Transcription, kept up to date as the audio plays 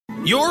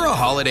You're a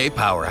holiday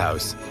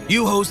powerhouse.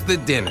 You host the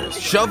dinners,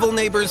 shovel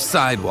neighbors'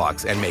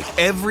 sidewalks, and make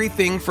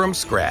everything from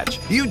scratch.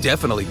 You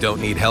definitely don't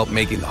need help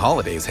making the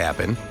holidays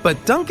happen.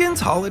 But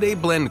Dunkin's Holiday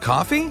Blend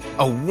Coffee?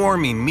 A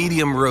warming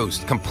medium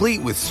roast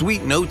complete with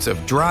sweet notes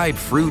of dried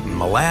fruit and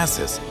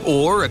molasses.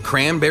 Or a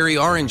cranberry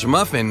orange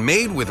muffin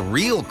made with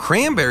real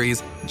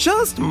cranberries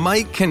just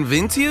might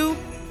convince you?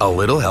 A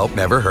little help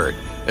never hurt.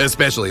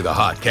 Especially the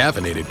hot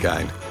caffeinated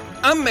kind.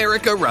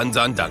 America runs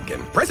on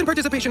Dunkin'. Price and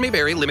participation may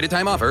vary. Limited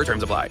time offer.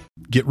 Terms apply.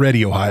 Get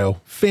ready, Ohio.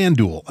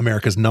 FanDuel,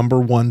 America's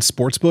 #1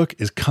 sportsbook,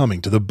 is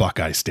coming to the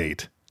Buckeye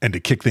State. And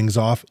to kick things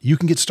off, you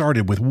can get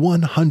started with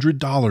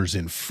 $100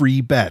 in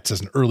free bets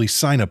as an early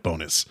sign-up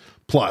bonus.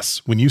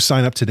 Plus, when you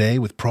sign up today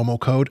with promo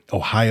code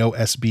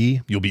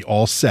OhioSB, you'll be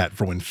all set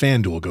for when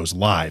FanDuel goes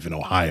live in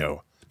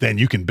Ohio. Then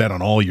you can bet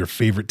on all your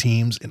favorite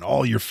teams and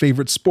all your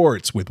favorite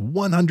sports with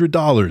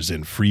 $100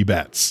 in free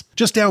bets.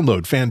 Just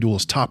download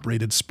FanDuel's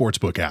top-rated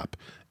sportsbook app.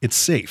 It's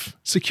safe,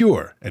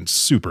 secure, and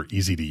super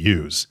easy to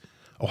use.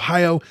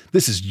 Ohio,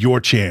 this is your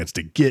chance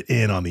to get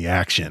in on the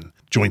action.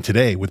 Join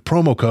today with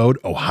promo code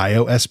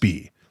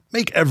OhioSB.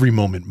 Make every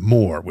moment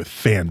more with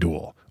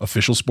FanDuel,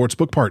 official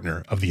sportsbook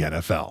partner of the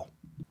NFL.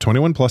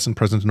 21 plus and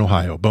present in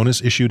Ohio.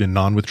 Bonus issued in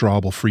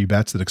non-withdrawable free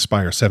bets that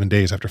expire 7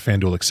 days after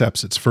FanDuel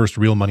accepts its first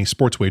real money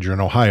sports wager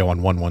in Ohio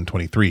on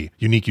 1/1/23.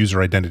 Unique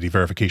user identity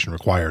verification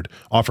required.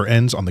 Offer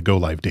ends on the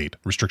go-live date.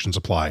 Restrictions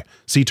apply.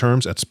 See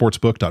terms at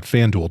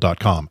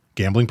sportsbook.fanduel.com.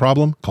 Gambling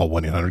problem? Call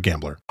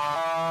 1-800-GAMBLER.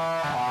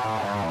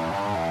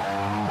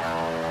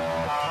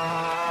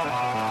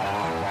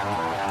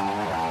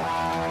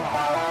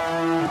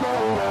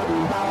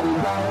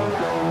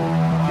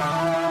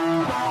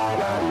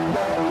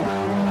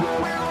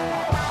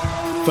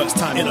 First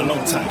time in a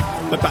long time,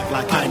 but back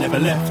like I never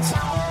left.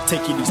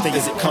 Taking each day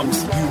as it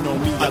comes, you know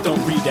me, I don't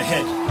read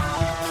ahead.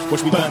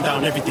 Watch me burn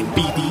down everything,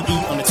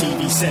 BDE on the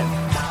TV set.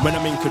 When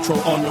I'm in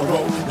control on the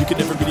road, you can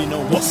never really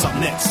know what's up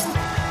next.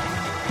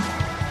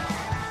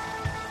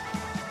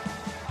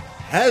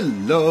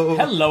 Hello.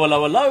 Hello,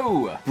 hello,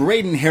 hello.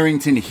 Braden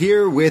Harrington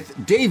here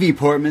with Davey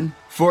Portman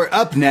for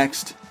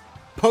upNXT,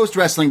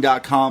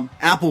 postwrestling.com,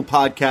 Apple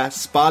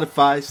Podcasts,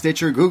 Spotify,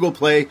 Stitcher, Google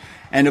Play,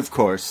 and of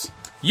course,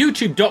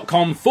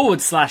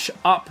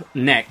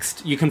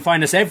 youtube.com/upNXT. You can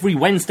find us every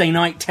Wednesday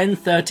night,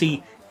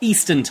 10:30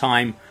 Eastern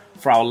Time,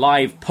 for our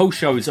live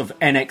post-shows of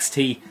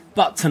NXT,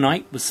 but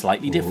tonight was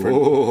slightly different.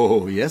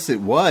 Oh, yes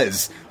it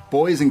was.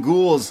 Boys and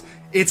ghouls,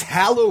 it's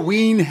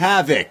Halloween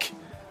Havoc.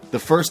 The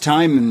first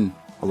time in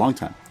a long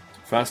time.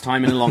 First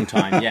time in a long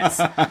time, yes.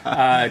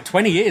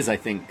 20 years, I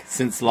think,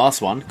 since the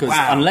last one. Because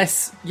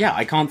unless,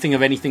 I can't think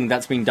of anything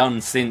that's been done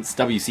since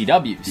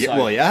WCW. So. Yeah,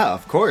 well, yeah,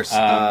 of course.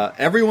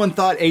 Everyone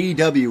thought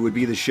AEW would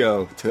be the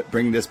show to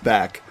bring this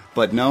back.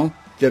 But no,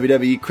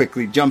 WWE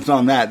quickly jumped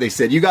on that. They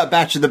said, you got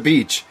Bash at the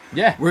Beach.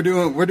 Yeah. We're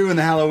doing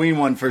the Halloween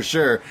one for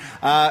sure.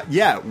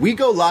 We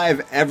go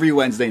live every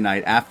Wednesday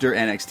night after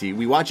NXT.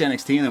 We watch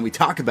NXT and then we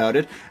talk about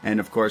it. And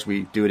of course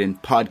we do it in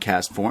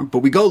podcast form. But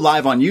we go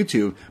live on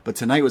YouTube. But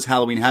tonight was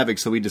Halloween Havoc,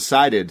 so we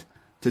decided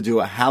to do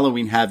a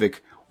Halloween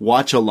Havoc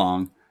watch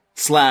along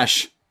 /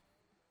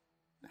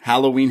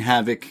 Halloween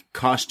Havoc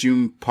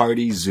costume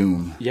party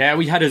Zoom. Yeah,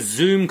 we had a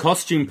Zoom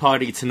costume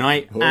party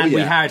tonight. We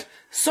had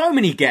so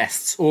many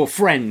guests, or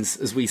friends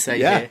as we say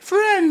here.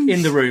 Friends!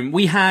 In the room.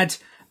 We had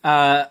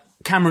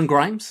Cameron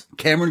Grimes.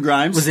 Cameron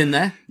Grimes was in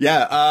there.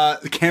 Yeah,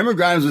 Cameron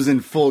Grimes was in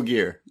full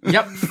gear.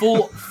 Yep,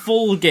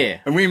 full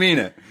gear. And we mean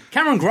it.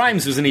 Cameron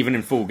Grimes wasn't even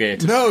in full gear.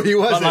 No, he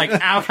wasn't.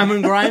 But our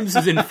Cameron Grimes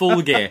was in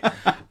full gear.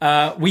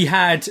 We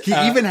had... He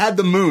even had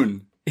the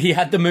moon. He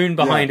had the moon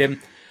behind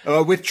him.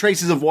 With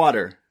traces of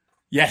water.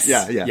 Yes.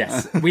 Yeah.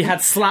 Yes. We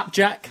had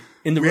Slapjack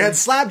in the room. We had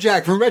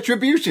Slapjack from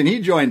Retribution. He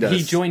joined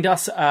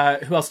us.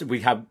 Who else did we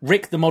have?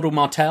 Rick the Model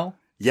Martel.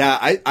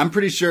 Yeah, I'm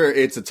pretty sure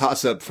it's a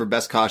toss-up for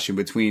best costume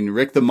between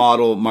Rick the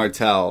Model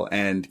Martel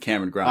and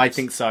Cameron Grimes. I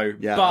think so.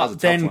 Yeah, but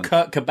then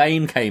Kurt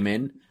Cobain came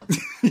in.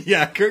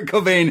 Yeah, Kurt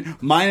Cobain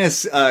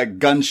minus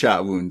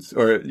gunshot wounds.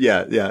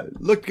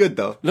 Looked good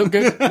though. Looked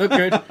good.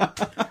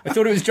 I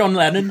thought it was John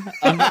Lennon.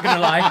 I'm not going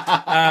to lie.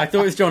 I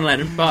thought it was John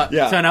Lennon, but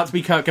it turned out to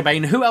be Kurt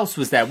Cobain. Who else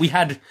was there? We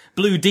had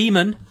Blue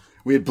Demon.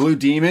 We had Blue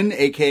Demon,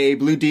 a.k.a.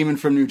 Blue Demon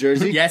from New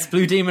Jersey. Yes,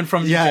 Blue Demon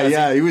from New Jersey.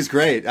 Yeah, he was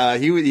great.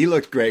 He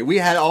looked great. We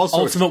had all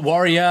sorts. Ultimate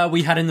Warrior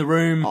we had in the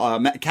room.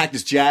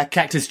 Cactus Jack.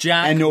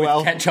 And Noel.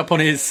 With ketchup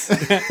on his...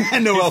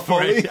 and Noel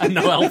Foley. And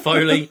Noel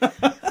Foley.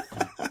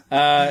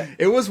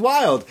 It was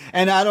wild.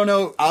 And I don't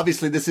know,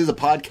 obviously this is a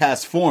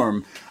podcast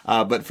form,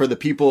 but for the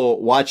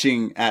people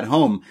watching at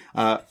home,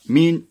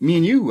 me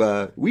and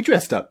you, we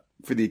dressed up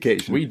for the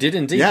occasion. We did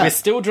indeed. Yeah. We're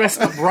still dressed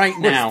up right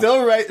now. We're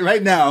still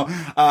right now.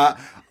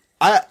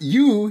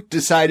 You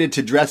decided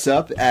to dress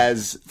up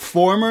as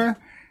former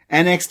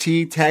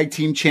NXT Tag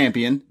Team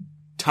Champion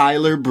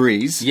Tyler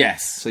Breeze.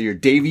 Yes. So you're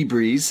Davey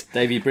Breeze.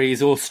 Davey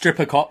Breeze, or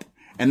Stripper Cop.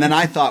 And then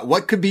I thought,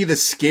 what could be the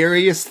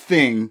scariest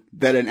thing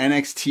that an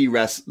NXT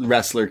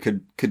wrestler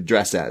could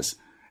dress as?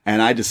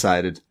 And I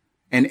decided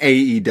an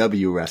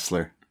AEW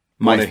wrestler.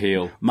 What a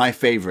heel. My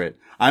favorite.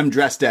 I'm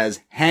dressed as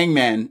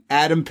Hangman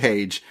Adam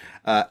Page.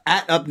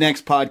 at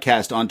upNXT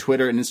podcast on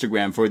Twitter and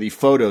Instagram for the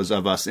photos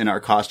of us in our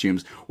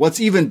costumes. What's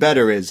even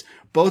better is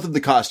both of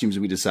the costumes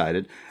we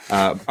decided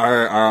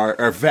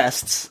are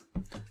vests.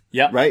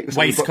 Yep. Right?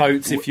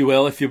 Waistcoats, if you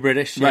will, if you're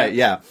British. Yeah. Right,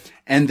 yeah.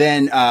 And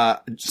then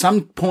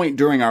some point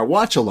during our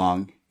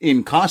watch-along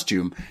in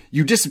costume,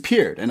 you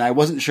disappeared, and I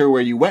wasn't sure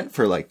where you went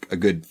for like a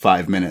good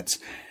 5 minutes.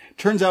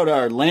 Turns out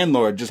our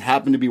landlord just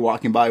happened to be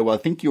walking by while I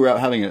think you were out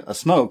having a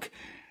smoke,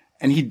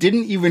 and he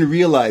didn't even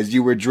realize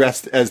you were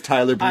dressed as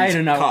Tyler Breed's I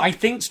don't know. cop, I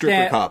think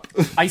stripper cop.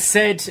 I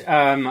said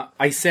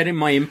in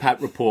my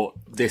impact report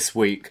this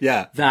week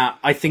that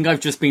I think I've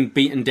just been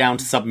beaten down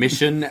to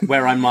submission,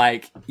 where I'm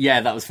like,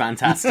 yeah, that was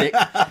fantastic.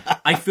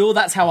 I feel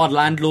that's how our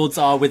landlords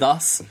are with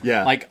us.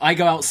 Yeah. Like, I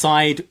go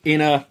outside in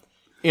a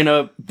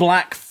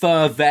black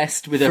fur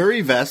vest with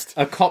furry vest,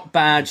 a cop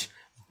badge,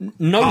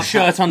 no cop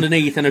shirt hat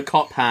underneath, and a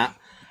cop hat,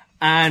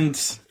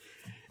 and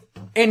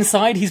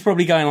inside he's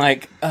probably going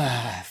like,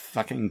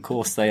 fucking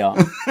course they are.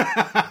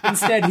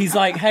 Instead, he's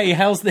like, hey,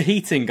 how's the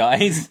heating,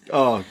 guys?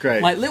 Oh,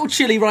 great. Like, little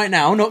chilly right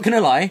now, not gonna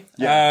lie.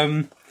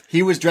 Yeah.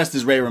 He was dressed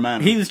as Ray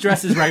Romano.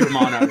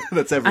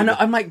 That's everything. And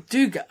I'm like,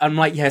 dude,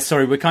 yeah,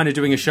 sorry, we're kind of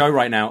doing a show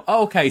right now.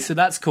 Oh, okay, so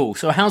that's cool.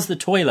 So how's the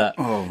toilet?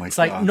 Oh, my God. It's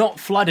like,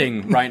 not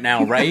flooding right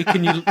now, Ray.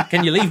 Can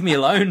you leave me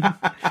alone?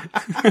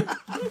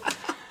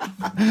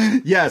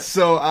 Yes,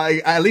 so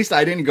at least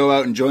I didn't go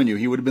out and join you.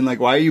 He would have been like,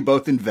 why are you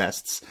both in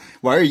vests?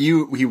 He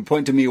would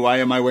point to me, why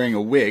am I wearing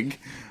a wig?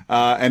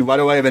 And why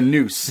do I have a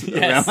noose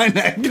around my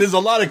neck? There's a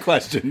lot of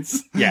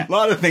questions. Yeah. A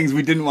lot of things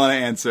we didn't want to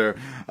answer.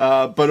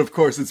 But of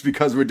course, it's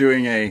because we're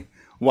doing a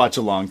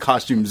watch-along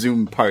costume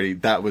Zoom party.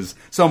 That was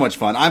so much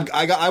fun.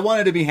 I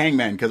wanted to be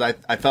Hangman because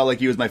I felt like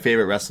he was my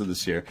favorite wrestler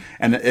this year.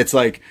 And it's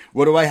like,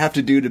 what do I have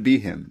to do to be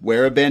him?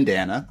 Wear a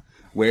bandana,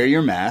 wear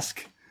your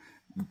mask,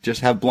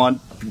 just have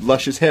blonde,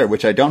 luscious hair,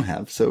 which I don't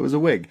have, so it was a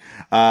wig.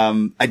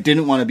 I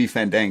didn't want to be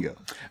Fandango.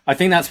 I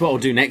think that's what I'll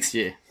do next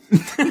year.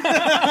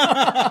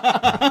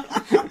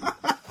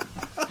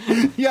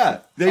 Yeah,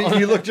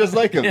 you look just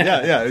like him.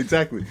 Yeah,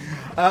 exactly.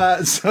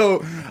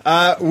 So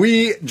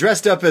we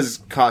dressed up as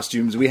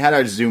costumes. We had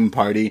our Zoom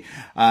party.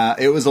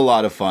 It was a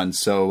lot of fun.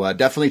 So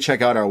definitely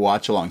check out our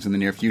watch-alongs in the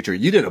near future.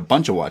 You did a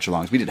bunch of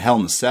watch-alongs. We did Hell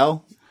in a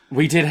Cell.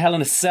 We did Hell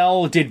in a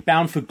Cell, did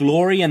Bound for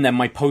Glory, and then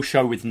my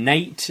post-show with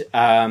Nate.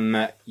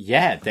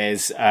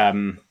 There's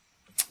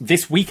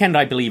this weekend,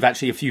 I believe,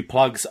 actually, a few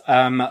plugs.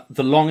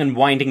 The Long and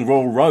Winding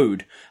Royal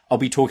Road. I'll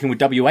be talking with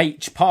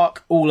WH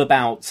Park all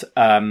about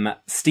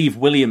Steve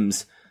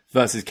Williams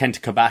versus Kenta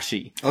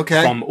Kobashi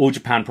from All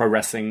Japan Pro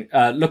Wrestling.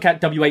 Look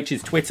at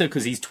WH's Twitter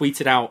because he's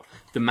tweeted out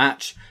the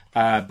match.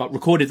 But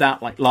recorded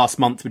that like last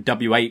month with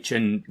WH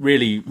and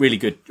really, really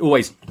good.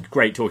 Always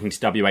great talking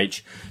to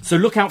WH. So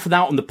look out for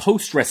that on the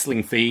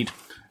post-wrestling feed.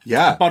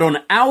 Yeah. But on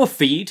our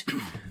feed,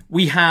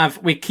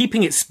 we're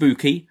keeping it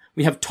spooky.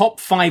 We have top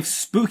 5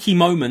 spooky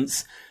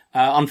moments.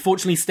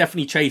 Unfortunately,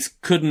 Stephanie Chase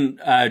couldn't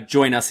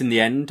join us in the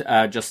end.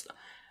 Just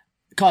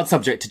card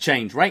subject to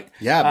change, right?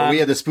 Yeah, but we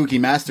had the spooky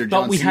master,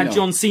 John But we had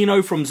John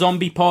Cena from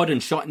Zombie Pod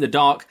and Shot in the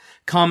Dark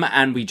come,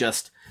 and we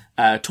just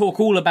talk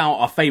all about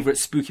our favourite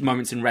spooky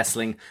moments in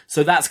wrestling.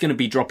 So that's going to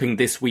be dropping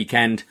this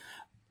weekend,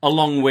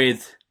 along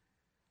with,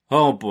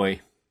 an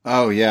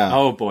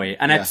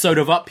episode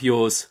of Up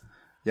Yours.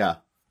 Yeah.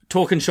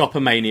 Talking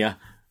Shoppermania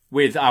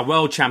with our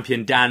world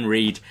champion, Dan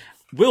Reed.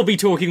 We'll be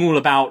talking all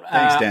about...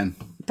 Thanks, Dan.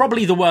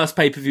 Probably the worst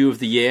pay-per-view of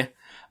the year.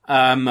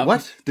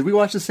 What? Did we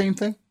watch the same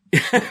thing?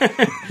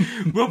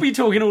 We'll be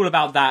talking all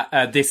about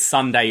that this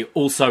Sunday,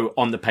 also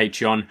on the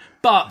Patreon.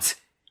 But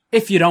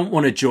if you don't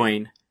want to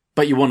join,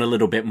 but you want a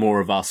little bit more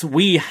of us,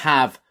 we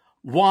have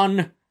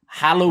one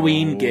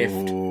Halloween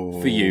gift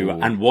for you,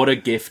 and what a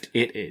gift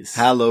it is.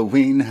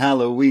 Halloween.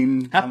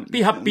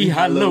 Happy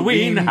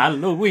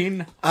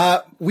Halloween.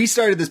 We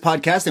started this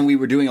podcast and we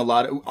were doing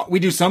we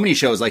do so many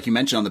shows like you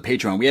mentioned on the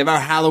Patreon. We have our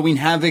Halloween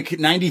Havoc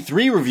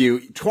 93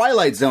 review,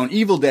 Twilight Zone,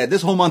 Evil Dead.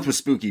 This whole month was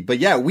spooky. But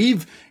yeah,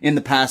 we've in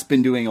the past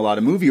been doing a lot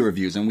of movie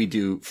reviews and we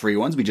do free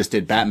ones. We just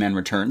did Batman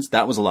Returns.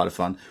 That was a lot of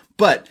fun.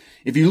 But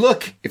if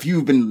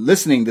you've been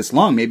listening this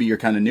long, maybe you're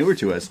kind of newer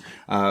to us.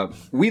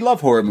 We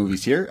love horror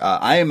movies here.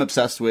 I am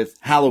obsessed with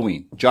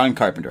Halloween. John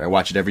Carpenter. I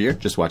watch it every year.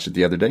 Just watched it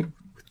the other day.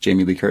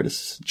 Jamie Lee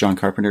Curtis, John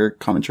Carpenter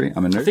commentary.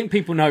 I'm a nerd. I think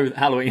people know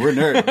Halloween. We're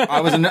nerd.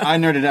 I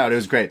nerded out. It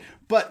was great.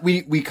 But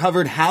we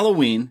covered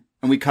Halloween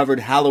and we covered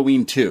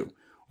Halloween 2.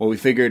 Well, we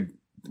figured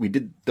we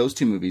did those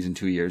 2 movies in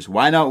 2 years.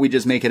 Why not we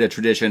just make it a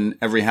tradition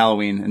every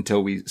Halloween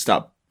until we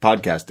stop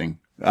podcasting?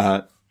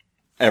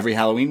 Every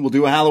Halloween, we'll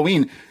do a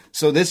Halloween.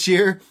 So this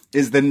year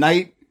is the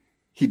night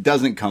he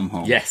doesn't come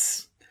home.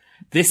 Yes.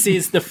 This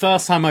is the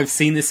first time I've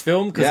seen this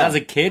film because as a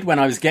kid, when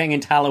I was getting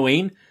into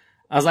Halloween,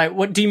 I was like,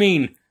 what do you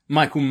mean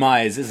Michael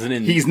Myers isn't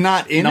in He's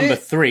not in number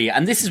it? 3?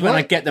 And this is when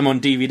I get them on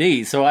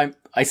DVD, so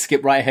I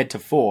skip right ahead to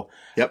 4.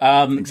 Yep,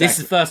 exactly. This is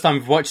the first time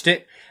I've watched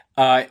it.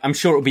 I'm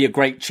sure it'll be a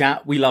great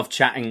chat. We love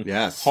chatting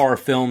horror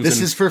films.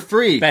 This is for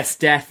free. Best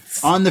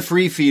deaths. On the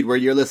free feed where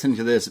you're listening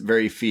to this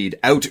very feed.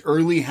 Out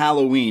early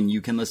Halloween, you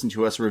can listen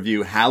to us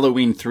review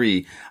Halloween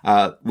 3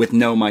 with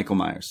no Michael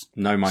Myers.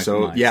 No Michael So,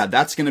 Myers. yeah,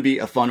 that's going to be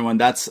a fun one.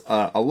 That's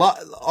a lot,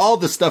 all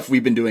the stuff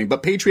we've been doing.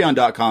 But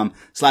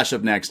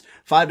patreon.com/upnext.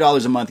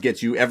 $5 a month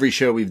gets you every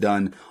show we've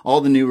done,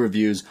 all the new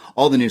reviews,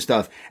 all the new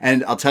stuff.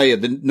 And I'll tell you,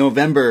 the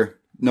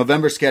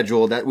November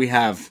schedule that we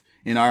have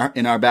in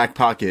our back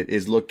pocket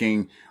is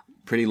looking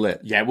pretty lit.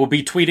 Yeah, we'll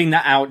be tweeting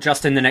that out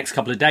just in the next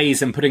couple of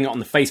days and putting it on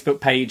the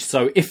Facebook page.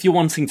 So if you're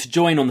wanting to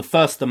join on the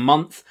first of the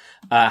month,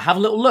 have a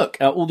little look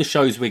at all the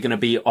shows we're going to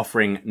be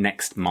offering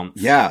next month.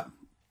 Yeah.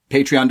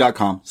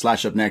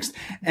 Patreon.com/upnext.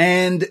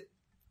 And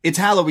it's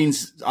Halloween,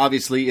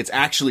 obviously. It's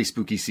actually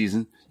spooky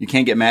season. You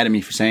can't get mad at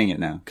me for saying it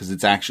now, because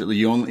it's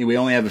actually, we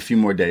only have a few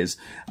more days.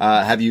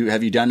 Have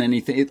you done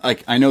anything?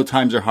 Like, I know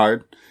times are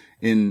hard.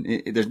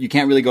 You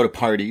can't really go to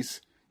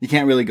parties. You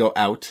can't really go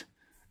out.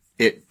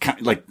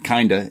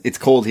 Kinda. It's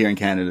cold here in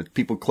Canada.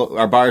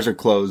 Our bars are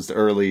closed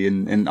early,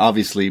 and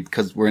obviously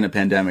because we're in a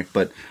pandemic.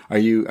 But are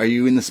you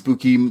in the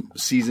spooky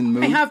season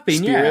mood? I have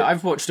been, spirit? yeah.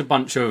 I've watched a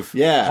bunch of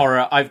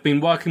horror. I've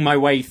been working my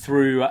way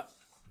through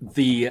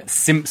the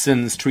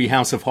Simpsons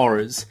Treehouse of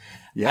Horrors.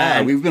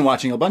 Yeah, we've been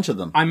watching a bunch of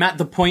them. I'm at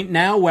the point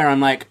now where I'm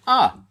like,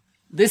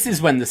 this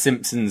is when the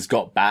Simpsons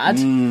got bad.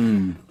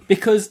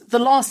 Because the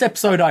last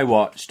episode I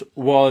watched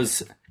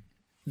was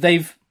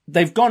they've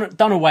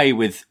done away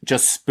with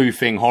just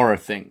spoofing horror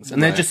things,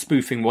 and they're just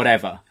spoofing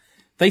whatever.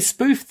 They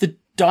spoofed the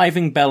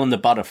Diving Bell and the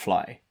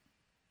Butterfly.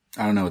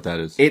 I don't know what that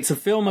is. It's a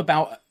film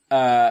about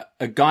a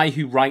guy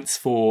who writes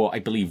for, I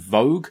believe,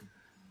 Vogue,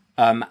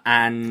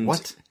 and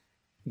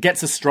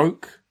gets a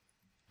stroke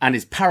and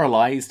is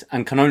paralyzed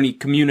and can only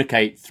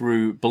communicate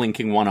through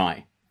blinking one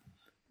eye.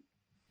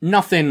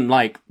 Nothing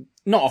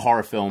not a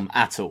horror film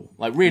at all.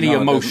 Like really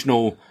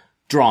emotional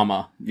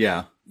drama.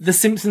 Yeah. The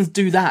Simpsons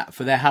do that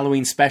for their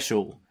Halloween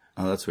special.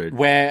 Oh, that's weird.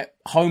 Where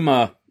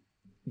Homer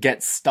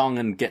gets stung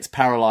and gets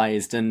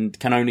paralyzed and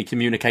can only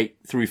communicate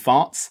through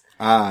farts.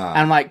 And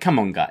I'm like, come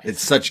on, guys.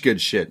 It's such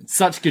good shit.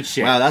 Such good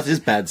shit. Wow, that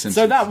is bad Simpsons.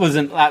 So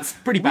that's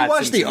pretty bad. We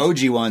watched Simpsons.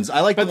 the OG ones. I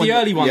like but the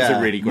early ones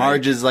are really great.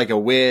 Marge is like a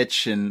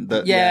witch, and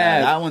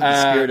that one's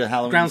the spirit of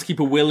Halloween.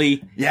 Groundskeeper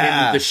Willie.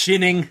 Yeah. The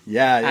Shinning.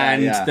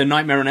 And the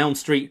Nightmare on Elm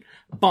Street.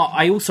 But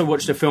I also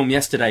watched a film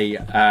yesterday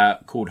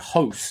called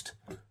Host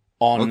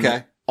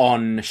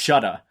on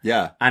Shudder.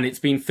 Yeah. And it's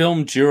been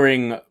filmed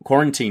during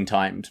quarantine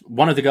times.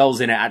 One of the girls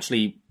in it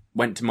actually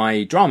went to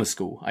my drama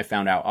school, I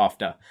found out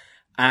after.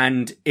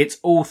 And it's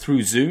all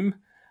through Zoom.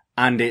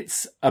 And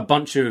it's a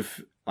bunch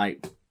of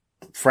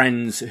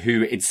friends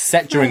who it's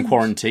set during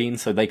quarantine,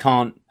 so they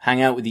can't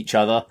hang out with each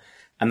other.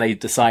 And they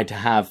decide to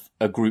have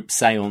a group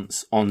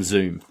seance on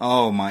Zoom.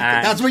 Oh my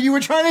God. That's what you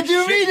were trying to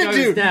do me to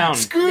do. Down.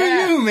 Screw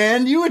you,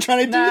 man. You were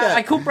trying to do that.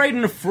 I call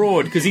Braden a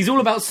fraud because he's all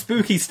about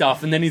spooky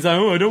stuff, and then he's like,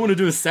 I don't want to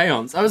do a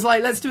seance. I was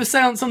like, let's do a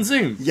seance on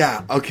Zoom.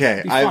 Yeah,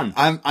 okay.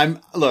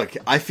 Look,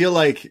 I feel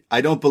like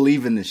I don't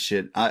believe in this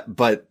shit,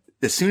 but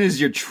as soon as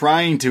you're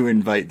trying to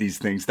invite these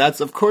things, that's,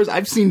 of course,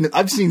 I've seen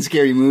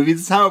scary movies.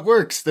 It's how it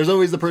works. There's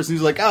always the person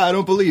who's like, I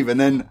don't believe, and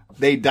then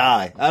they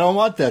die. I don't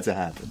want that to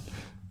happen.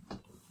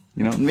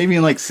 Maybe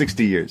in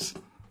 60 years,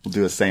 we'll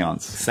do a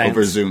seance.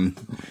 Over Zoom.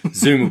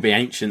 Zoom will be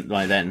ancient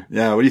by then.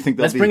 Yeah, what do you think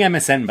Let's bring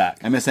MSN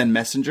back. MSN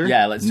Messenger?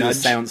 Yeah, let's do a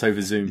seance over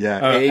Zoom.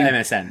 Yeah.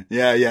 MSN.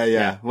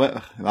 Yeah.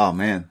 What? Oh,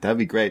 man, that'd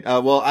be great.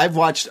 Well, I've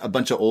watched a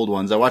bunch of old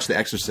ones. I watched The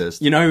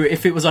Exorcist.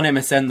 If it was on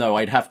MSN, though,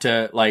 I'd have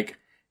to,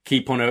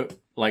 keep on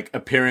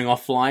appearing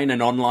offline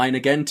and online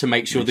again to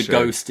make sure the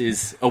ghost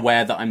is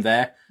aware that I'm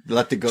there.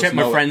 Let the ghost check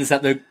my friends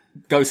that the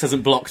ghost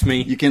hasn't blocked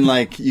me. You can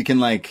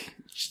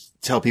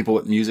tell people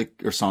what music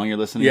or song you're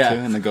listening to,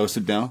 and the ghost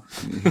would know.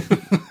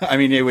 I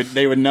mean,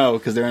 they would know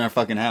because they're in our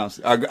fucking house.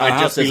 I'd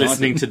just be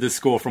listening to the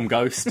score from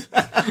Ghost.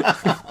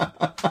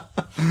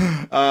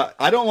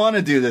 I don't want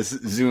to do this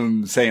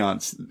Zoom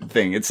seance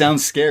thing. It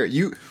sounds scary.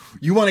 You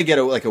want to get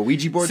a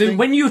Ouija board thing? So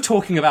when you're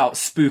talking about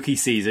spooky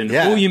season,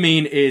 all you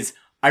mean is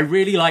I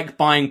really like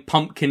buying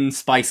pumpkin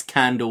spice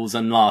candles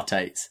and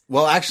lattes.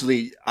 Well,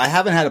 actually, I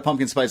haven't had a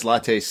pumpkin spice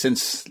latte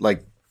since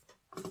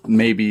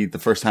maybe the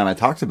first time I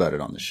talked about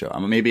it on the show.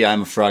 Maybe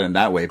I'm a fraud in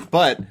that way,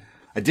 but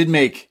I did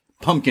make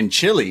pumpkin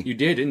chili. You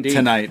did indeed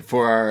tonight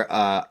for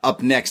our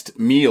upNXT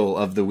meal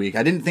of the week.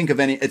 I didn't think of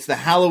any. It's the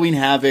Halloween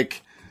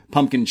Havoc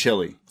pumpkin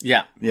chili.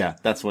 Yeah,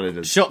 that's what it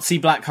is.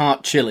 Shotzi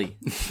Blackheart chili.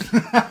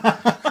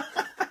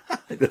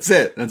 That's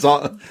it. That's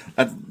all.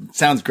 That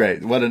sounds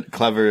great. What a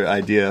clever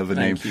idea of a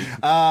name.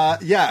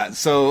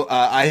 So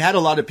I had a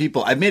lot of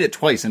people. I've made it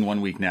twice in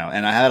 1 week now,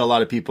 and I had a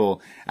lot of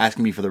people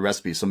asking me for the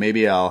recipe. So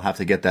maybe I'll have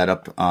to get that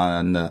up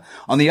on the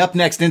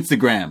upNXT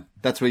Instagram.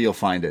 That's where you'll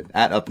find it,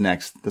 at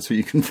upNXT. That's where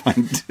you can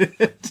find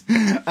it.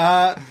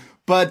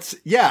 But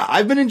yeah,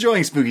 I've been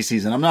enjoying spooky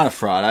season. I'm not a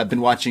fraud. I've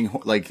been watching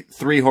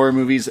 3 horror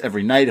movies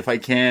every night if I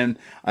can.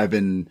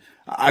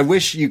 I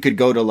wish you could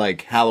go to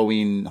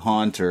Halloween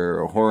Haunt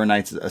or Horror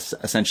Nights,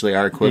 essentially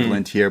our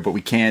equivalent here, but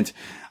we can't.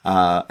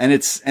 And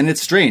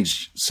it's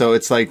strange. So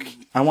it's I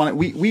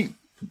want it.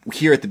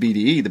 here at the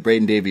BDE, the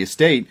Braden Davy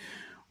Estate,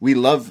 we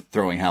love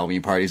throwing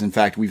Halloween parties. In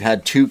fact, we've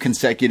had 2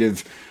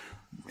 consecutive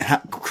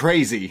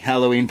crazy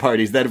Halloween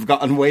parties that have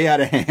gotten way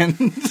out of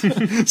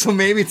hand. So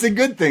maybe it's a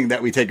good thing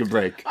that we take a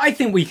break. I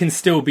think we can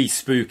still be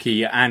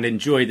spooky and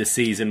enjoy the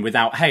season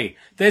without, hey,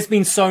 there's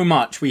been so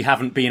much we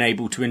haven't been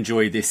able to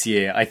enjoy this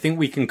year. I think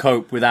we can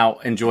cope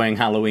without enjoying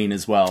Halloween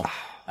as well.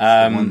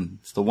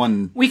 It's the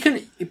one. We can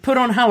put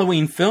on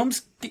Halloween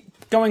films,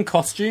 go in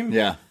costume.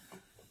 Yeah.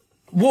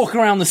 Walk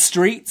around the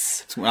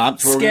streets,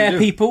 scare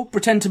people,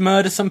 pretend to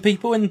murder some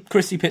people in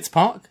Christie Pitts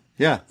Park.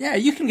 Yeah. Yeah,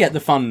 you can get the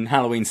fun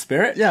Halloween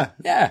spirit. Yeah.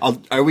 Yeah.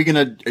 Are you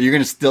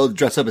gonna still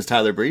dress up as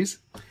Tyler Breeze?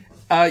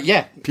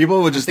 Yeah.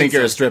 People will just think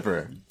you're a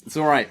stripper. It's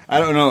all right. I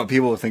don't know what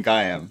people will think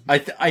I am. I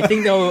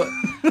think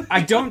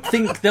I don't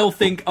think they'll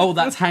think, oh,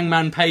 that's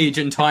Hangman Page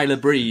and Tyler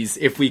Breeze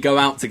if we go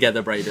out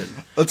together, Braden.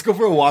 Let's go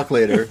for a walk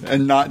later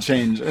and not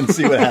change and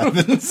see what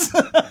happens.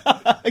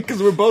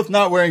 Because we're both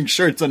not wearing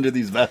shirts under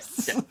these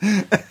vests.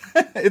 Yeah.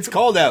 It's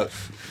cold out.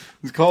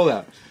 It's cold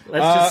out.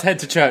 Let's just head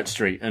to Church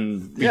Street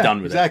and be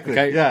done with exactly. it.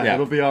 Okay? Yeah,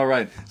 it'll be all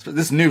right.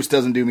 This noose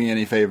doesn't do me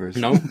any favors.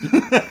 No.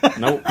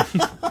 No.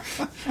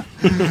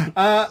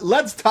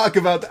 Let's talk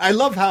about... I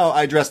love how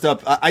I dressed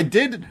up. I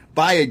did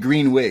buy a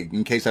green wig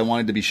in case I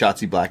wanted to be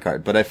Shotzi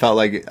Blackheart, but I felt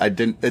like I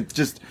didn't... It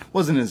just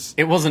wasn't as...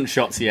 It wasn't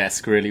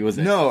Shotzi-esque, really, was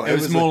it? No. It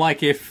was more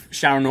like if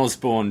Sharon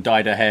Osbourne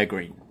dyed her hair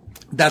green.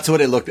 That's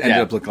what it ended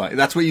up looking like.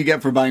 That's what you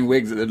get for buying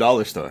wigs at the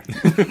dollar store.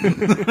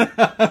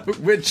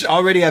 Which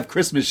already have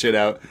Christmas shit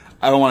out.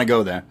 I don't want to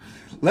go there.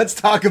 Let's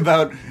talk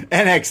about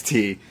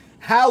NXT.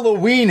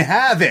 Halloween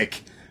Havoc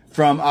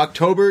from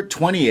October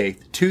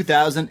 28th,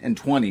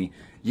 2020.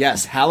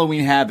 Yes,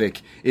 Halloween Havoc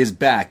is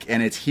back,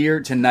 and it's here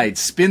tonight.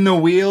 Spin the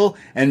wheel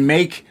and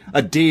make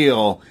a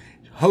deal.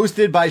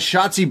 Hosted by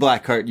Shotzi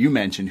Blackheart, you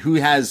mentioned, who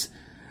has...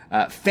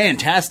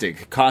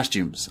 fantastic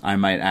costumes, I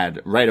might add,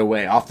 right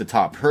away, off the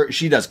top.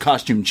 She does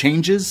costume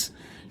changes.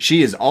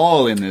 She is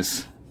all in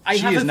this.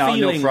 She is now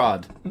no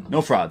fraud.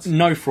 No frauds.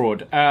 No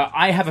fraud.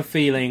 I have a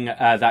feeling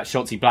that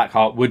Shotzi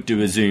Blackheart would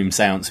do a Zoom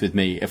seance with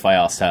me if I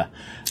asked her.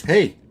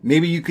 Hey,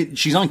 maybe you could...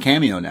 She's on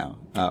Cameo now.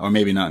 Or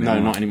maybe not anymore.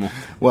 No, not anymore.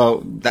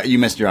 Well, you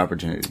missed your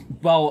opportunity.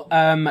 Well,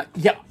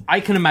 yeah, I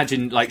can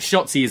imagine, like,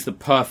 Shotzi is the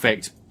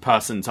perfect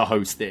person to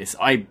host this.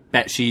 I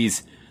bet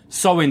she's...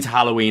 so into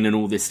Halloween and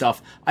all this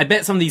stuff. I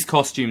bet some of these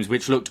costumes,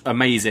 which looked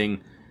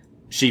amazing,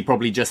 she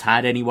probably just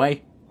had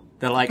anyway.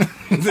 They're like,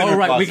 all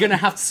right, we're going to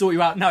have to sort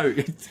you out. No,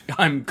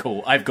 I'm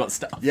cool. I've got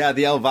stuff. Yeah,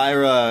 the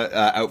Elvira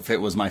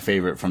outfit was my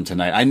favorite from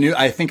tonight.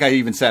 I think I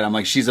even said, I'm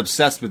like, she's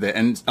obsessed with it.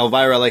 And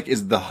Elvira, like,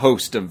 is the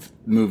host of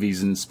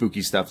movies and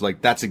spooky stuff.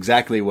 Like, that's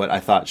exactly what I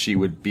thought she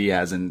would be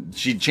as. And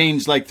she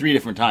changed, like, 3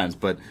 different times.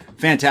 But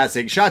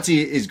fantastic.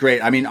 Shotzi is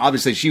great. I mean,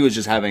 obviously, she was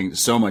just having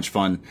so much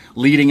fun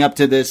leading up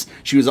to this.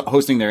 She was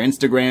hosting their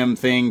Instagram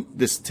thing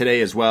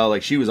today as well.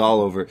 Like, she was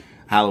all over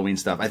Halloween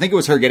stuff. I think it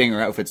was her getting her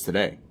outfits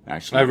today,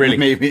 actually. Oh, really?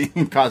 Maybe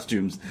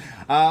costumes.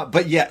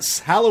 But yes,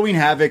 Halloween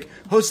Havoc,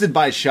 hosted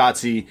by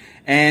Shotzi,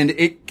 and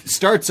it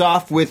starts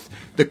off with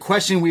the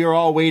question we are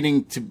all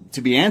waiting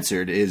to be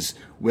answered is,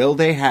 will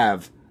they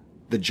have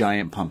the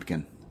giant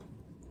pumpkin?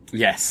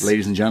 Yes.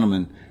 Ladies and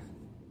gentlemen,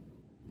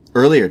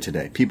 earlier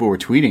today, people were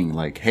tweeting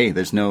like, hey,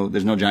 there's no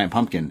giant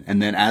pumpkin.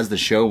 And then as the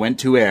show went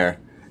to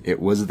air, it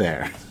was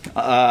there.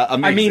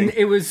 Amazing. I mean,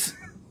 it was...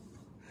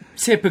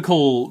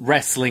 typical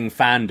wrestling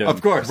fandom.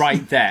 Of course.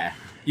 Right there.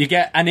 You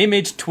get an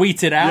image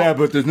tweeted out. Yeah,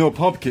 but there's no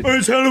pumpkin. Oh,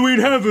 it's Halloween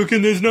Havoc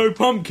and there's no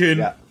pumpkin.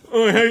 Yeah.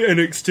 Oh, I hate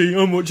NXT.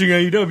 I'm watching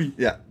AEW.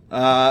 Yeah.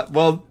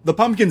 Well, the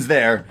pumpkin's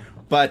there,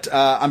 but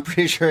I'm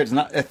pretty sure it's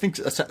not. I think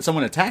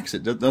someone attacks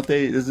it, don't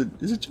they? Is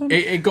it John?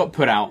 It got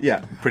put out.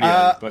 Yeah. Pretty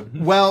early, but...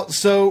 Well,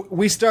 so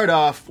we start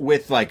off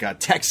with like a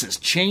Texas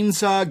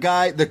chainsaw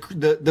guy. The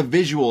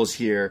visuals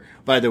here,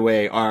 by the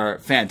way, are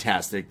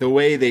fantastic. The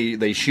way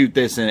they shoot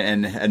this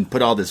and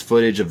put all this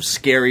footage of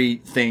scary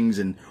things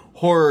and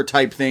horror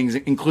type things,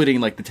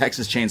 including like the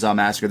Texas Chainsaw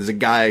Massacre. There's a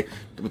guy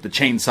with the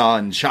chainsaw,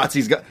 and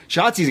Shotzi's got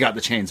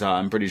the chainsaw.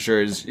 I'm pretty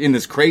sure is in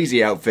this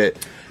crazy outfit,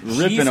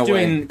 ripping away. She's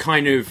doing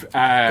kind of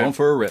going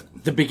for a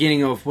rip. The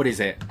beginning of what is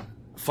it?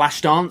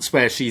 Flashdance,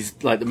 where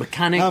she's like the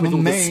mechanic with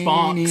all the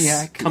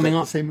sparks coming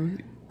up. Same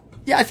movie.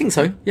 Yeah, I think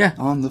so. Yeah,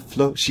 on the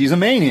floor. She's a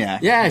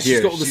maniac. Yeah,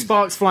 she's got all the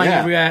sparks flying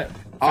everywhere.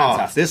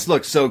 Fantastic. Oh, this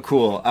looks so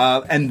cool.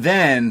 And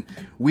then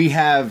we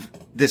have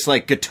this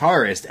like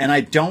guitarist, and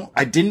I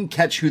didn't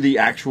catch who the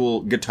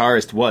actual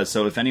guitarist was.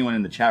 So if anyone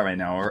in the chat right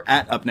now or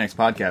at upNXT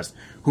podcast,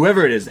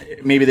 whoever it is,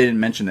 maybe they didn't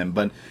mention them,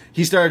 but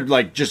he started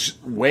like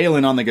just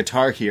wailing on the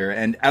guitar here,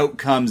 and out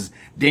comes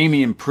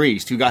Damian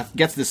Priest, who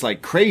gets this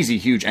like crazy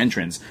huge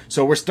entrance.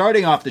 So we're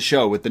starting off the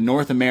show with the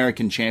North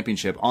American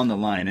Championship on the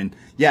line, and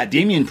yeah,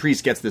 Damian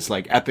Priest gets this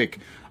like epic.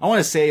 I want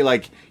to say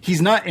like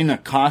he's not in a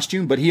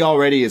costume, but he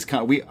already is.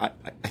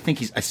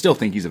 I still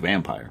think he's a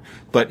vampire,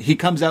 but he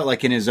comes out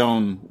like in his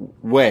own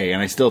way,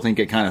 and I still think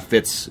it kind of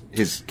fits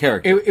his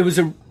character. It was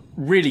a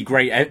really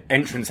great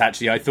entrance,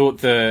 actually. I thought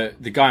the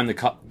guy on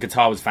the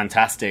guitar was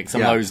fantastic.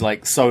 Some of those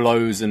like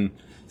solos and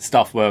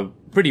stuff were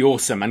pretty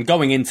awesome. And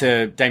going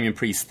into Damian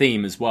Priest's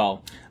theme as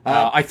well,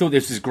 I thought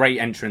this was a great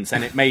entrance,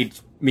 and it made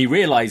me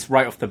realize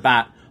right off the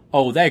bat,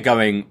 oh, they're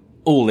going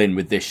all in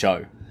with this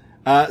show.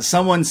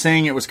 Someone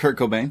saying it was Kurt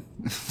Cobain.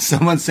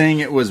 Someone saying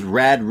it was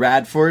Rad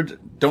Radford.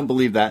 Don't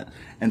believe that.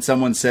 And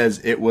someone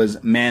says it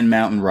was Man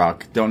Mountain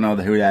Rock. Don't know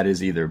who that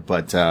is either.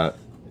 But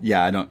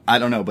yeah, I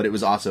don't know. But it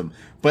was awesome.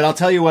 But I'll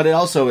tell you what. It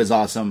also is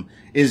awesome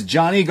is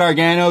Johnny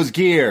Gargano's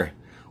gear.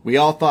 We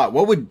all thought,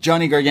 what would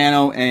Johnny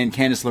Gargano and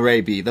Candice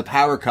LeRae be? The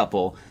power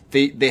couple.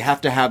 They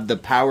have to have the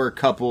power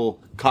couple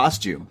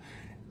costume.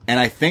 And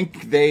I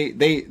think they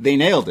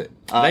nailed it.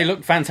 They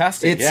look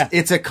fantastic.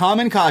 It's a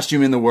common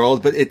costume in the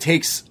world, but it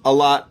takes a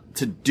lot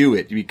to do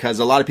it because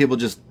a lot of people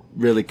just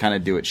really kind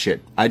of do it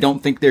shit. I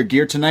don't think their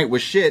gear tonight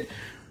was shit.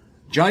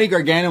 Johnny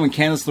Gargano and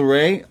Candice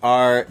LeRae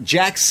are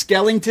Jack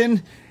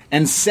Skellington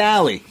and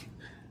Sally.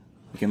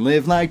 We can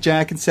live like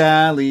Jack and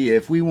Sally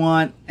if we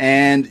want.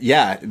 And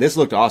yeah, this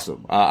looked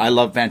awesome. I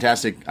love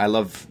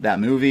that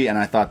movie, and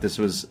I thought this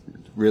was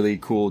really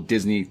cool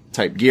Disney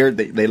type gear.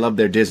 They love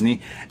their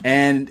Disney.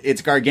 And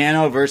it's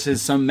Gargano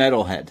versus some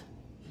metalhead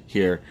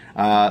here.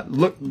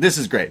 Look, this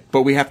is great,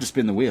 but we have to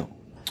spin the wheel.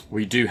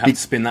 We do have to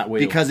spin that wheel.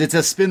 Because it's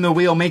a spin the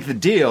wheel, make the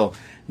deal.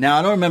 Now,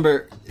 I don't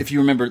remember if you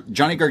remember,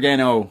 Johnny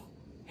Gargano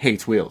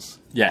hates wheels.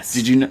 Yes.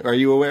 Are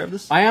you aware of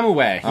this? I am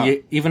aware.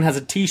 He even has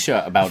a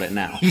t-shirt about it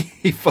now.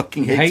 He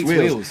fucking hates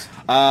wheels.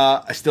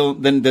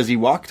 Then does he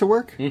walk to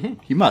work?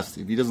 Mm-hmm. He must,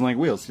 if he doesn't like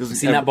wheels. He doesn't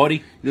seen that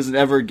body? He doesn't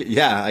ever,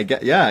 I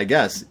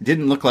guess.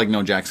 Didn't look like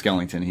no Jack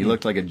Skellington. He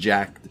looked like a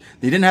Jack.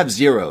 They didn't have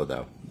Zero,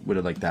 though. Would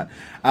have liked that.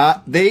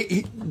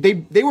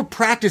 They were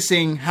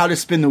practicing how to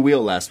spin the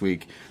wheel last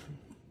week.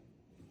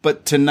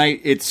 But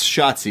tonight, it's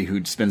Shotzi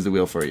who spins the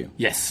wheel for you.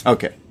 Yes.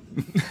 Okay.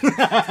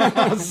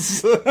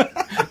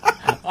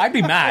 I'd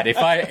be mad if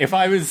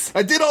I was.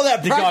 I did all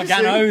that the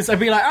practicing. Garganos. I'd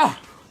be like, oh,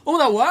 all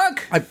that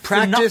work. I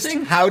practiced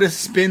how to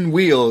spin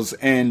wheels,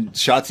 and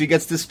Shotzi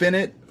gets to spin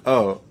it.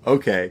 Oh,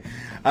 okay.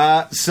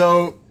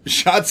 So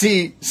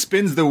Shotzi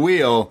spins the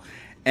wheel,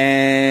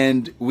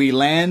 and we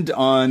land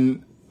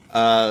on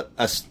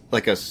a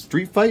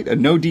street fight, a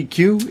no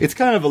DQ. It's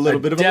kind of a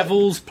little bit of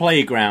Devil's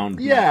Playground.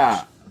 Yeah.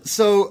 Match.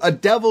 So a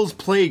Devil's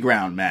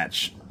Playground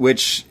match,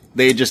 which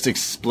they just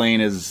explain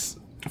as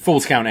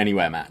Falls Count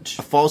Anywhere match.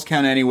 A Falls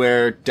Count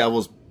Anywhere,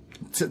 the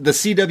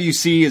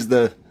CWC is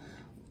the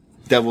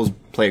Devil's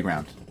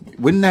Playground.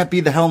 Wouldn't that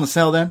be the Hell in the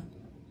Cell then?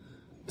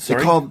 Sorry?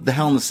 They call the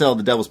Hell in the Cell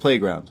the Devil's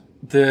Playground.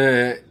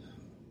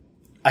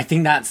 I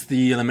think that's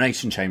the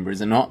Elimination Chamber,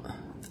 is it not?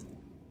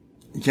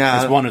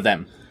 Yeah. It's one of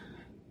them.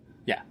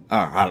 Yeah.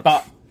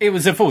 But it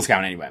was a Falls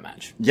Count Anywhere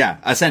match. Yeah,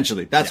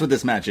 essentially. That's what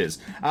this match is.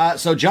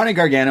 So Johnny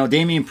Gargano,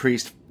 Damian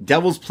Priest,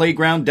 Devil's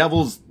Playground,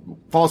 Devil's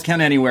Falls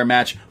Count Anywhere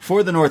match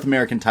for the North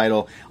American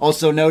title.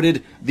 Also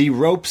noted, the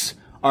ropes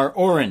are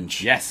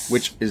orange. Yes.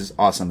 Which is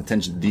awesome.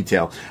 Attention to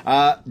detail.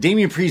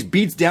 Damian Priest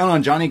beats down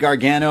on Johnny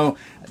Gargano.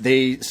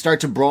 They start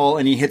to brawl,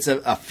 and he hits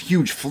a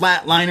huge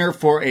flatliner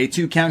for a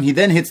 2 count. He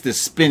then hits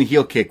this spin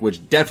heel kick,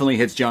 which definitely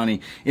hits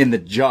Johnny in the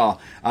jaw.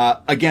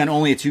 Again,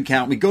 only a 2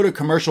 count. We go to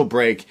commercial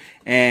break,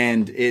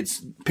 and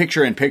it's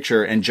picture in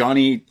picture, and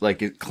Johnny,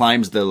 it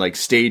climbs the,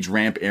 stage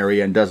ramp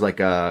area and does,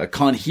 a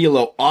con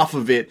hilo off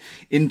of it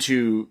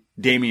into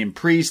Damian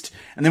Priest.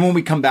 And then when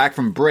we come back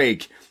from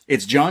break,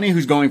 it's Johnny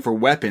who's going for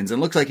weapons, and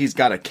looks like he's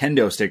got a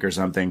kendo stick or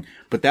something.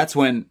 But that's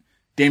when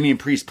Damian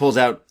Priest pulls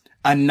out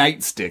a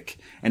nightstick,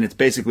 and it's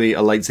basically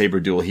a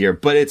lightsaber duel here.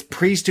 But it's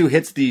Priest who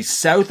hits the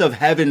South of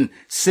Heaven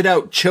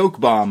sit-out choke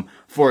bomb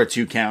for a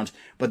 2 count.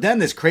 But then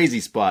this crazy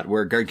spot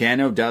where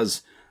Gargano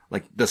does,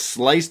 the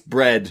sliced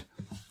bread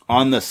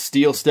on the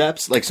steel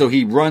steps. So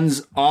he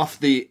runs off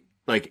the,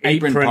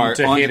 apron part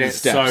to onto hit the it.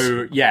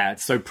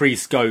 steps. So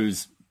Priest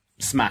goes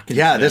smack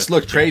into this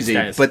looked crazy.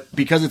 stairs. But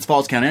because it's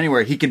Falls Count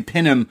Anywhere, he can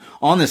pin him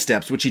on the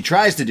steps, which he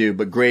tries to do,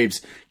 but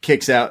Priest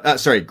kicks out.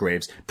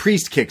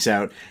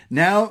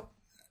 Now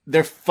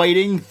they're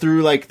fighting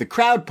through the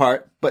crowd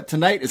part, but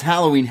tonight is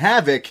Halloween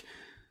Havoc,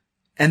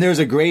 and there's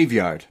a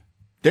graveyard.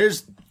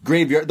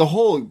 The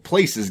whole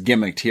place is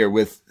gimmicked here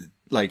with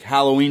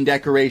Halloween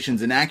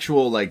decorations and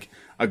actual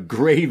a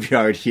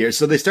graveyard here.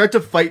 So they start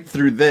to fight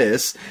through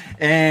this,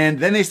 and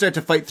then they start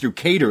to fight through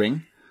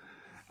catering.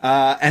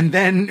 And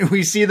then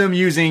we see them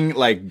using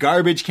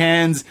garbage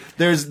cans.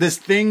 There's this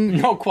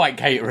thing. Not quite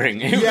catering.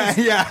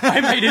 Yeah.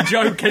 I made a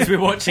joke as we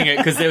were watching it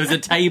because there was a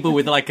table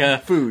with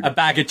food, a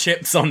bag of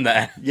chips on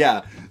there.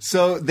 Yeah.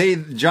 So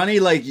Johnny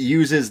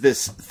uses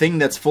this thing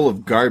that's full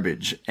of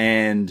garbage,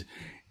 and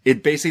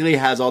it basically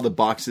has all the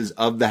boxes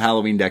of the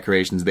Halloween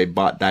decorations they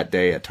bought that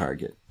day at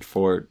Target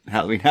for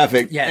Halloween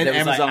Havoc. Yeah, and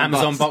there was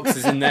Amazon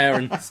boxes in there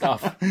and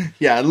stuff.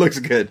 Yeah, it looks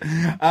good.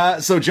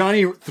 So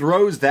Johnny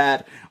throws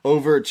that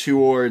over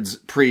towards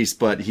Priest,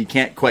 but he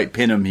can't quite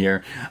pin him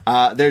here.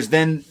 There's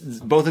then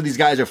both of these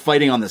guys are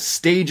fighting on the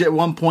stage at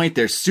one point.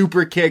 There's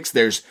super kicks.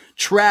 There's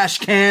trash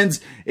cans.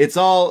 It's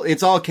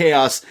all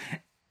chaos.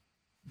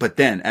 But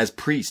then, as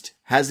Priest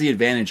has the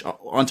advantage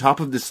on top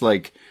of this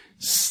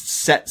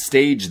set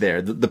stage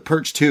there, the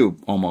perch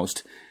tube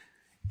almost,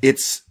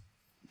 it's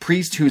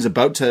Priest, who's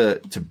about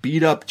to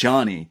beat up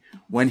Johnny,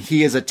 when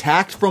he is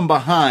attacked from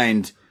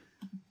behind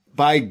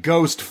by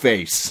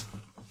Ghostface.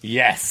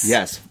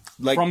 Yes.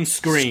 Like from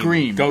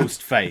Scream.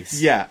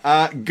 Ghostface. Yeah.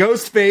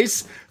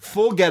 Ghostface,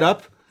 full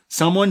getup.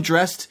 Someone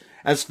dressed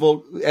as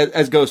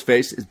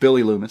Ghostface is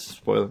Billy Loomis.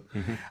 Spoiler.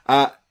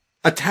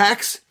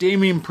 Attacks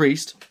Damian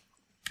Priest.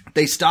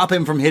 They stop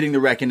him from hitting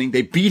the Reckoning.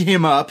 They beat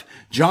him up.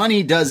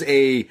 Johnny does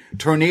a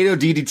tornado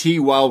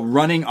DDT while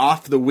running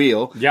off the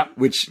wheel. Yep.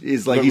 Which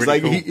is like, he's really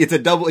like, cool. It's a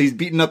double. He's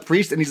beating up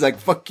Priest and he's like,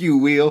 fuck you,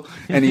 wheel.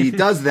 And he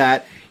does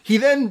that.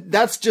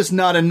 That's just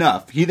not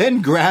enough. He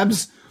then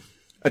grabs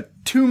a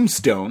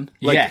tombstone,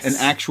 like an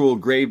actual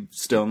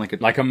gravestone,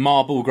 like a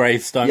marble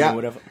gravestone or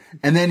whatever.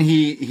 And then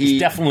he's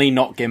definitely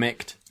not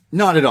gimmicked.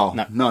 Not at all.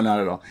 No, not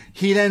at all.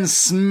 He then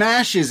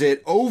smashes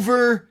it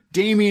over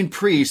Damian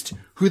Priest,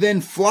 who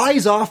then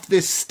flies off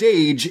this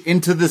stage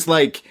into this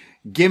like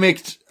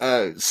gimmicked,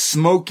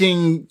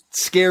 smoking,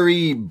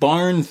 scary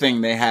barn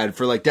thing they had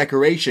for like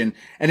decoration.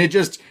 And it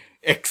just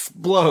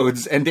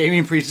explodes and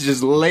Damian Priest is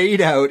just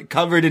laid out,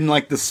 covered in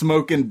like the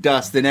smoke and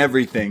dust and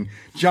everything.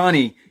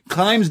 Johnny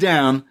climbs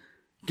down,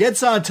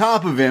 gets on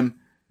top of him,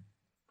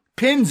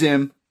 pins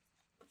him.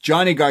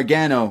 Johnny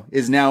Gargano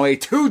is now a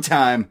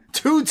two-time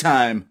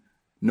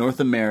North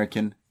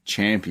American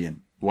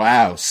champion.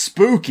 Wow,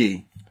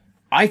 spooky.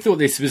 I thought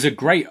this was a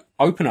great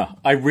opener.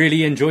 I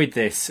really enjoyed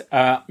this.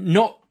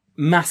 Not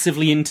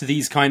massively into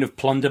these kind of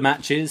plunder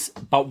matches,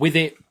 but with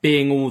it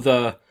being all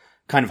the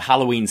kind of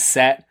Halloween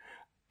set,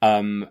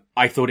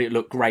 I thought it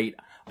looked great.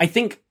 I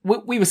think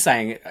we were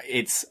saying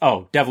it's,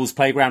 Devil's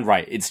Playground,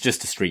 right? It's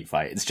just a street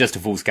fight. It's just a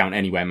Falls Count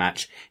Anywhere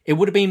match. It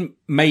would have been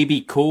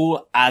maybe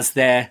cool as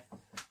they're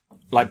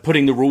like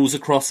putting the rules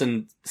across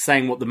and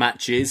saying what the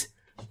match is,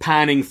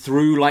 panning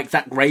through like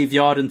that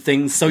graveyard and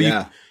things. So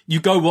you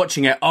go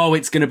watching it,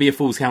 it's going to be a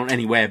Falls Count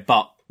Anywhere,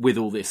 but with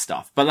all this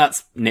stuff. But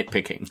that's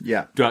nitpicking.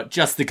 Yeah. But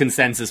just the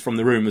consensus from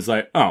the room was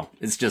like,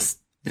 it's just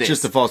this. It's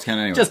just a Falls Count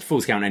Anywhere. Just a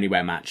Falls Count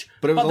Anywhere match.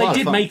 But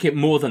they did make it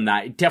more than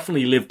that. It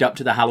definitely lived up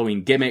to the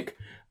Halloween gimmick.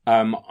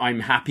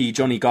 I'm happy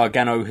Johnny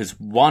Gargano has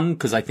won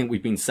because I think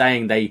we've been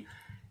saying he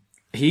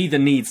either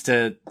needs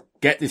to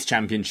get this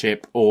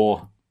championship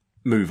or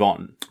move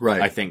on.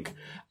 Right. I think.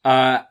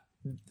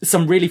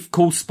 Some really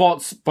cool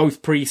spots,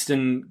 both Priest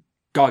and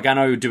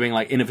Gargano doing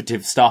like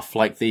innovative stuff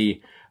like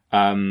the,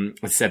 I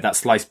said that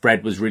sliced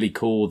bread was really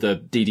cool, the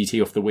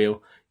DDT off the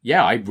wheel.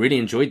 Yeah, I really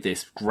enjoyed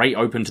this. Great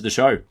open to the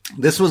show.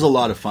 This was a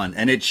lot of fun.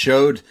 And it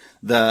showed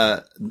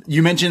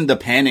you mentioned the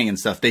panning and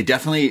stuff.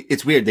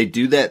 It's weird. They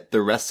do that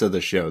the rest of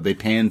the show. They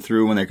pan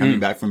through when they're coming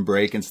back from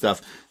break and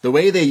stuff. The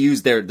way they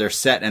use their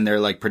set and their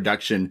like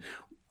production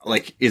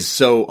is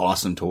so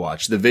awesome to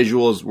watch. The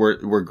visuals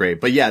were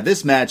great. But yeah,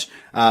 this match,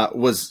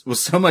 was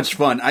so much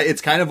fun.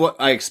 It's kind of what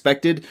I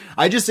expected.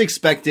 I just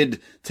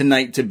expected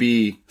tonight to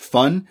be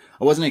fun.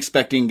 I wasn't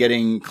expecting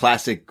getting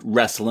classic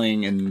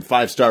wrestling and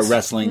 5-star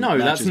wrestling. No,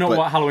 matches, that's not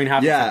what Halloween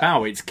Havoc is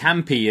about. It's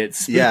campy,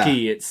 it's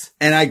spooky,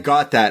 And I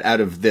got that out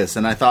of this,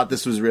 and I thought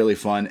this was really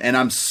fun. And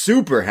I'm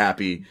super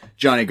happy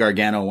Johnny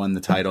Gargano won the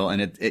title,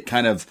 and it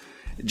kind of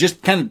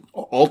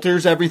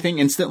alters everything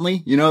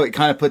instantly. You know, it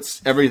kind of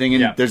puts everything in.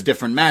 Yeah. There's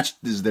different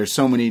matches. There's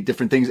so many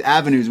different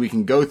avenues we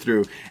can go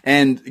through.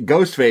 And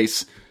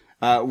Ghostface,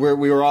 where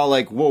we were all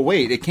like, well,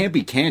 wait, it can't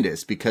be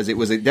Candace because it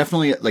was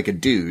definitely like a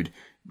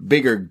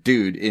bigger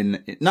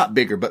dude not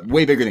bigger, but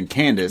way bigger than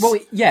Candace. Well,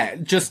 yeah,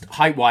 just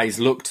height-wise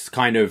looked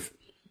kind of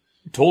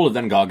taller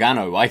than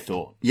Gargano, I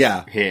thought.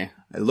 Yeah. Here.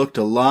 It looked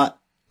a lot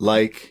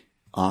like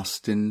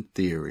Austin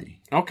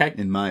Theory. Okay.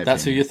 In my opinion.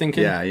 That's who you're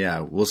thinking?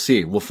 Yeah. We'll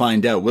see. We'll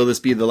find out. Will this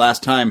be the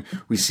last time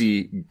we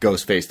see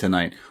Ghostface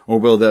tonight? Or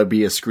will there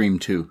be a Scream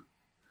 2?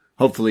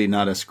 Hopefully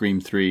not a Scream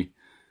 3.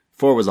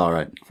 4 was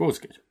alright. 4 was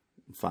good.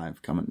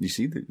 5 coming. You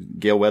see the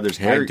Gail Weathers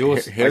hair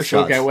I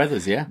shots. Gail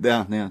Weathers, yeah.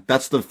 Yeah.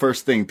 That's the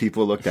first thing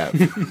people looked at.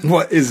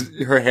 What is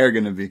her hair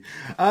going to be?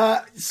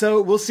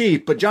 So we'll see.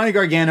 But Johnny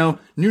Gargano,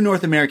 new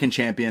North American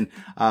champion.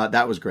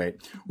 That was great.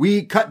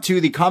 We cut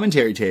to the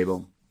commentary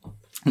table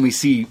and we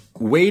see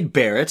Wade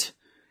Barrett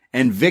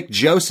and Vic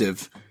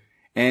Joseph.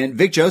 And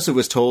Vic Joseph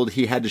was told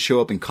he had to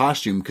show up in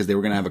costume because they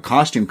were going to have a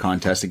costume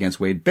contest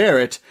against Wade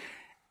Barrett.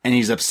 And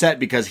he's upset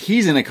because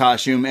he's in a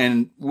costume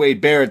and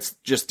Wade Barrett's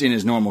just in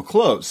his normal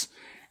clothes.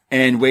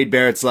 And Wade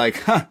Barrett's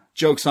like,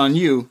 joke's on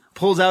you,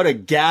 pulls out a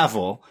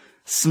gavel,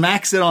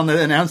 smacks it on the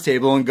announce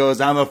table and goes,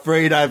 I'm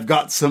afraid I've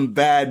got some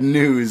bad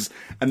news.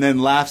 And then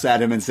laughs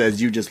at him and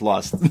sasays, you just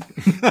lost.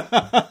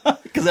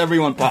 Because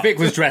everyone popped. Vic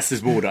was dressed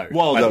as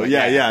Waldo.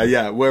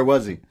 Yeah. Where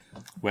was he?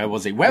 Where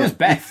was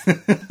Beth?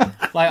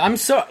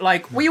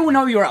 We all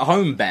know you're at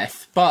home,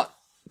 Beth, but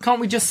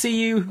can't we just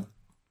see you?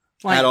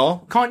 At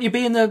all? Can't you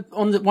be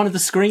on one of the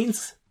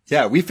screens?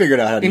 Yeah, we figured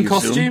out how to in use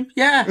costume. Zoom.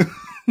 Yeah,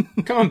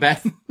 come on,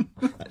 Beth.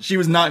 She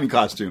was not in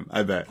costume.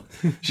 I bet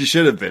she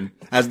should have been,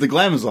 as the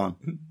Glamazon.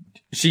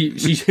 She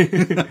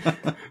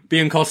be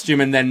in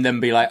costume and then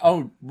be like,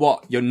 "Oh,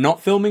 what? You're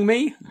not filming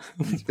me?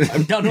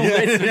 I've done all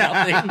this for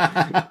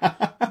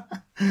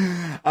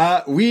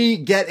nothing." We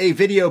get a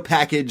video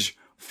package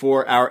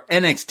for our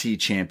NXT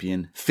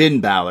champion, Finn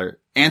Balor.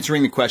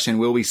 answering the question,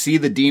 will we see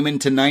the demon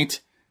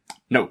tonight?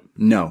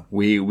 No,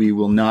 we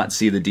will not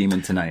see the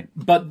demon tonight.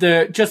 But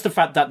just the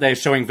fact that they're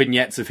showing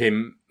vignettes of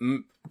him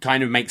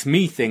kind of makes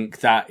me think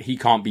that he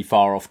can't be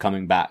far off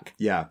coming back.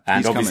 Yeah.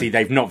 And obviously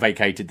they've not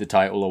vacated the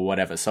title or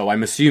whatever. So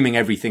I'm assuming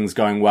everything's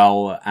going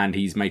well and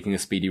he's making a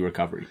speedy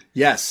recovery.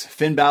 Yes.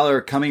 Finn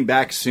Balor coming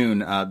back soon.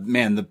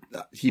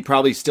 He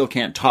probably still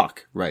can't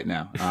talk right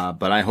now.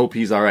 But I hope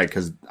he's all right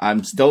because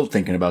I'm still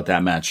thinking about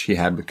that match he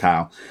had with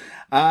Kyle.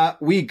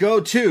 We go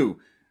to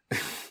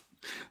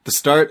the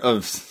start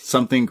of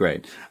something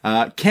great.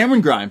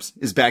 Cameron Grimes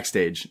is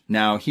backstage.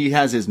 Now, he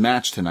has his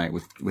match tonight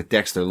with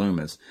Dexter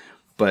Lumis,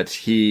 but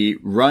he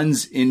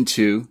runs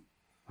into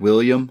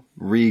William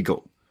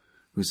Regal,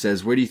 who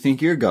says, where do you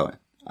think you're going?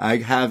 I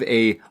have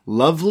a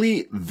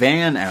lovely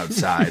van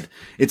outside.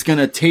 It's going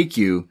to take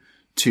you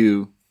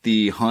to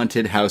the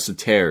Haunted House of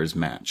Terrors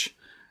match.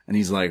 And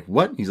he's like,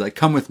 what? He's like,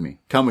 come with me.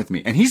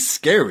 And he's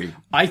scary.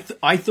 I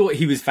thought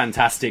he was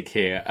fantastic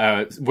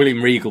here.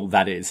 William Regal,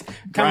 that is.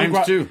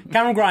 Grimes too.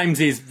 Cameron Grimes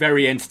is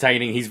very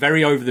entertaining. He's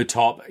very over the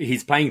top.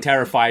 He's playing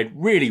terrified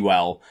really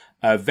well.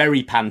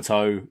 Very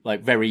panto,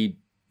 very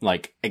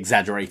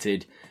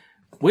exaggerated.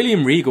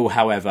 William Regal,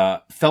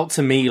 however, felt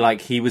to me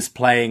like he was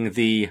playing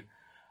the,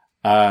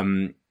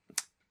 almost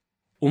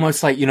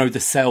like, the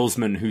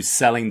salesman who's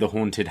selling the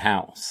haunted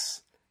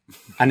house.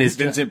 And is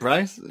Vincent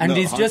Price? And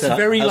is just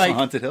very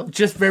Haunted Hill?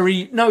 just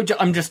very,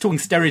 I'm just talking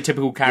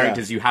stereotypical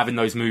characters you have in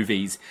those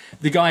movies.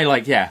 The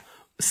guy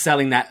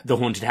selling the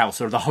haunted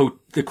house or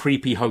the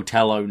creepy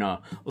hotel owner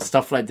or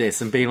stuff like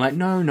this and being like,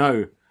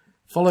 no,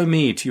 follow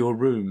me to your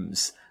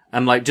rooms.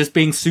 And just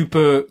being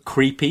super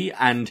creepy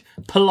and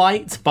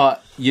polite,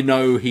 but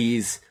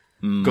he's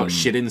got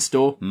shit in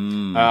store.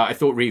 I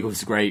thought Regal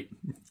was great.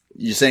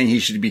 You're saying he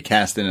should be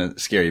cast in a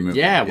scary movie.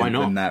 Yeah, why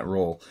not? In that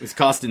role. He's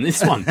cast in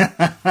this one.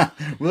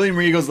 William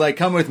Regal's like,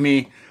 come with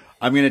me.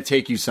 I'm going to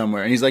take you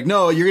somewhere. And he's like,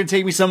 no, you're going to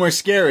take me somewhere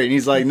scary. And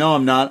he's like, no,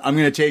 I'm not. I'm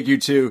going to take you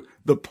to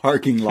the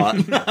parking lot.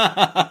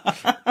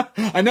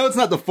 I know it's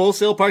not the Full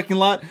Sail parking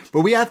lot,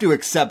 but we have to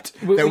accept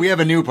that we have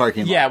a new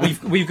parking lot. Yeah,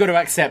 we've got to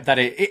accept that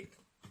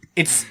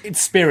its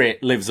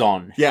spirit lives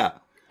on. Yeah.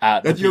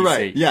 You're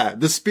right. Yeah.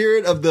 The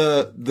spirit of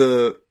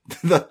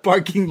the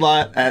parking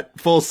lot at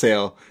Full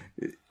Sail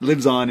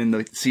lives on in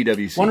the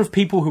CWC. One of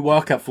people who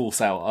work at Full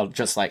Sail are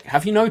just like,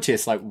 have you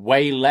noticed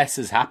way less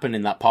has happened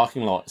in that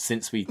parking lot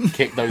since we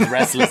kicked those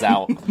wrestlers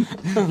out?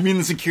 You mean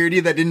the security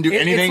that didn't do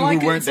anything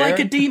who weren't there? It's like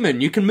a demon.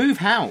 You can move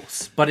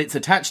house, but it's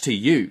attached to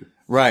you.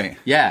 Right.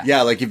 Yeah.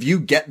 Yeah, if you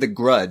get the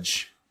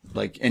grudge,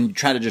 and you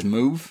try to just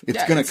move,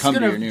 it's going to come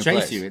to your new chase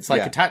place. You. It's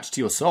attached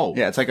to your soul.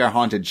 Yeah, it's like our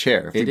haunted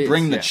chair. If you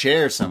bring the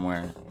chair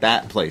somewhere,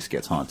 that place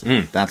gets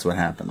haunted. That's what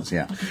happens,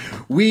 yeah.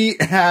 We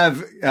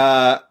have...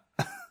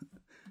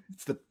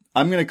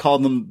 I'm going to call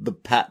them the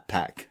Pat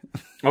Pack.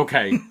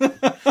 Okay.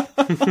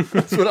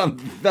 That's what I'm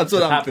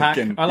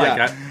thinking. Pack? I like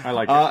that. I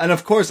like it. And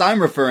of course,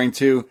 I'm referring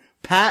to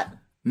Pat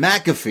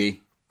McAfee.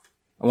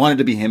 I wanted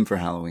to be him for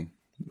Halloween.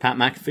 Pat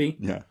McAfee?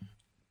 Yeah.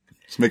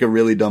 Just make a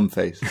really dumb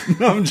face.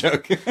 No, I'm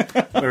joking.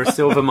 Wear a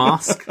silver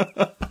mask.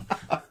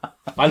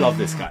 I love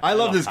this guy. I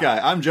love this guy.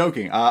 I'm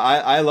joking.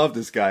 I love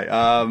this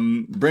guy.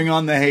 Bring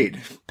on the hate.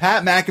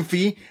 Pat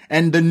McAfee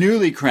and the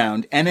newly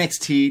crowned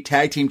NXT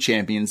Tag Team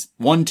Champions,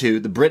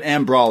 1-2, the Brit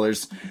Am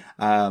Brawlers,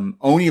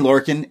 Oney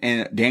Lorcan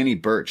and Danny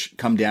Burch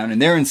come down,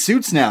 and they're in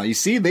suits now. You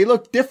see, they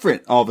look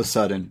different all of a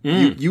sudden.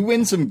 You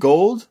win some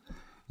gold,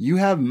 you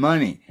have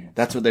money.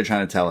 That's what they're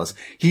trying to tell us.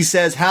 He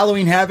says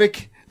Halloween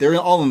Havoc, they're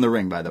all in the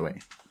ring, by the way.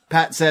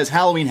 Pat says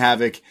Halloween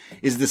Havoc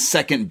is the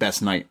second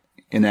best night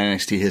in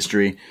NXT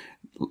history,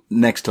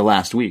 next to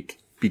last week,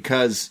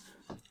 because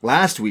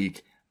last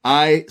week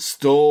I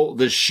stole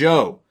the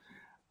show.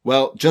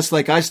 Well, just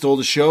like I stole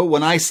the show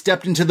when I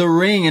stepped into the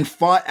ring and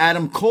fought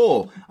Adam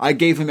Cole. I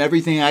gave him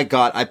everything I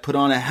got. I put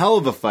on a hell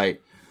of a fight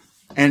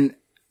and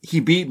he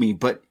beat me,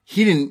 but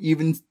he didn't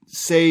even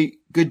say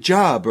good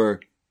job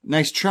or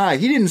nice try.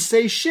 He didn't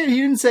say shit.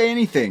 He didn't say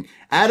anything.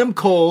 Adam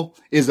Cole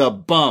is a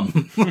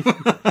bum.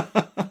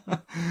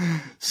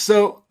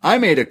 So I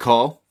made a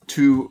call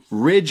to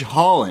Ridge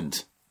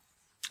Holland.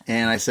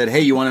 And I said,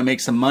 hey, you want to make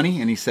some money?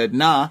 And he said,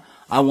 nah,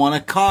 I want a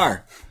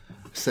car.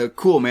 I said,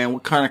 cool, man.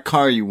 What kind of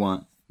car you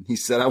want? He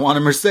said, I want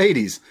a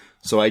Mercedes.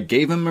 So I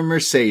gave him a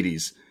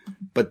Mercedes.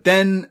 But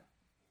then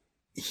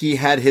he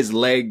had his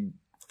leg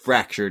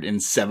fractured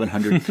in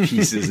 700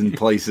 pieces in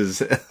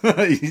places.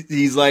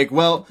 He's like,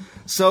 well,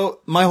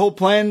 so my whole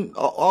plan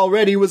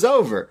already was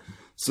over.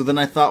 So then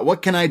I thought,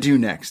 what can I do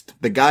next?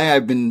 The guy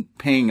I've been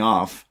paying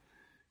off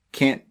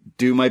can't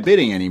do my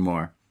bidding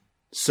anymore.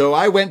 So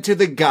I went to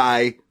the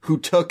guy who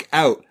took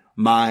out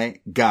my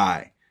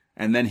guy.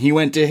 And then he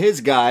went to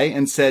his guy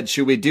and said,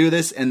 should we do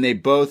this? And they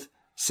both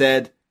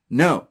said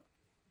no.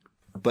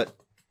 But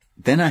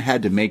then I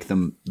had to make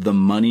them the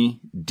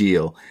money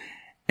deal.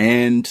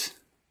 And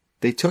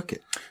they took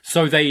it.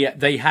 So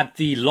they had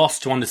the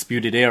Lost to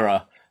Undisputed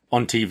Era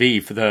on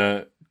TV for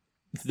the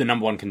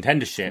number one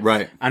contendership.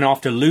 Right. And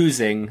after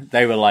losing,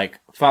 they were like,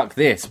 fuck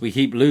this. We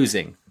keep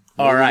losing.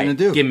 All right,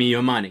 give me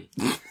your money.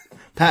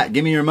 Pat,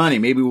 give me your money.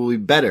 Maybe we'll be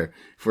better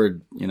if we're,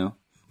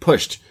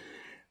 pushed.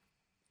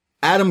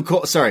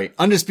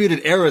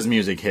 Undisputed Era's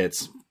music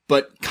hits,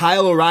 but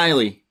Kyle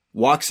O'Reilly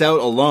walks out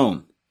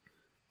alone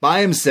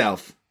by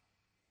himself.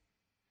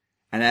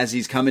 And as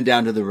he's coming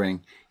down to the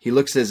ring, he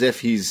looks as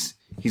if he's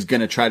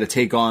going to try to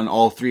take on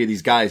all three of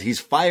these guys. He's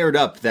fired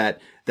up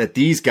that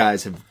these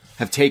guys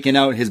have taken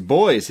out his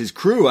boys, his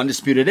crew,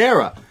 Undisputed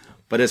Era.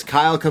 But as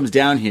Kyle comes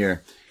down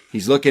here,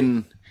 he's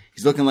looking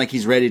like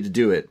he's ready to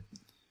do it.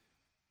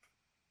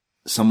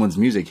 Someone's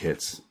music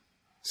hits.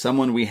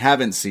 Someone we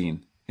haven't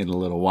seen in a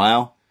little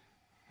while.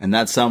 And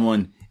that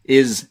someone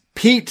is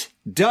Pete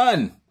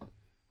Dunne.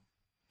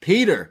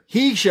 Peter,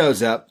 he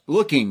shows up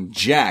looking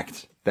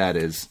jacked. That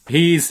is.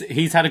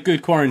 He's had a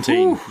good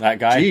quarantine, that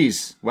guy.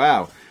 Jeez.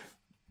 Wow.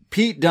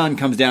 Pete Dunne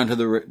comes down to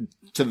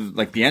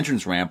the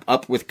entrance ramp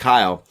up with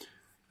Kyle.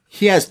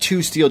 He has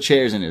 2 steel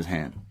chairs in his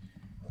hand.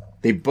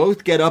 They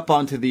both get up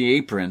onto the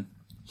apron.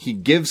 He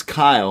gives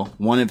Kyle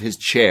one of his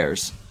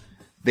chairs.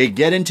 They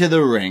get into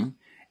the ring,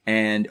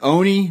 and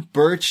Oni,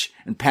 Birch,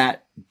 and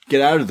Pat get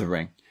out of the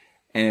ring.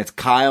 And it's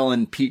Kyle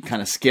and Pete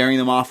kind of scaring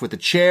them off with the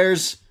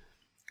chairs.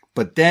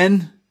 But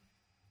then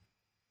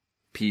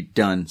Pete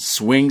Dunne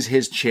swings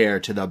his chair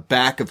to the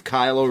back of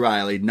Kyle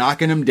O'Reilly,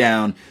 knocking him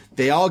down.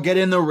 They all get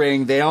in the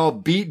ring. They all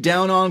beat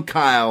down on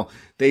Kyle.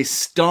 They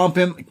stomp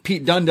him.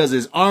 Pete Dunne does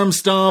his arm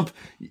stomp.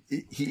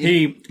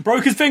 He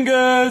broke his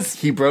fingers.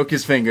 He broke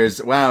his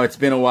fingers. Wow, it's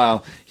been a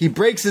while. He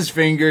breaks his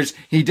fingers.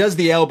 He does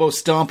the elbow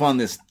stomp on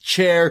this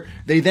chair.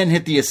 They then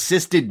hit the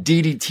assisted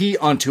DDT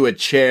onto a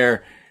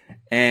chair.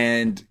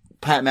 And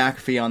Pat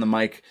McAfee on the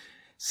mic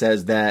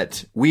says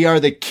that we are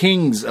the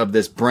kings of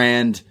this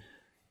brand.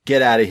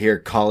 Get out of here,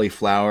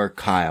 cauliflower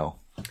Kyle.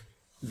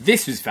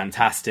 This was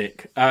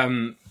fantastic.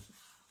 Pat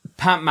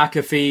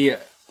McAfee,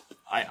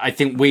 I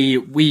think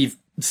we've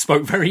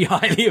spoke very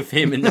highly of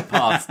him in the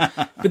past,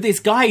 but this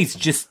guy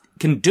just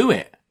can do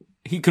it.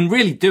 He can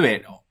really do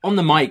it. On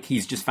the mic,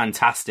 he's just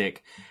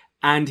fantastic.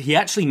 And he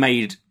actually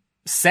made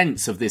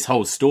sense of this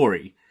whole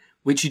story,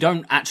 which you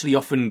don't actually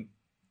often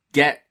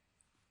get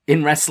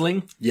in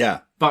wrestling.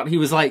 Yeah. But he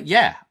was like,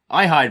 yeah,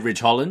 I hired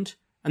Ridge Holland,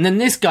 and then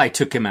this guy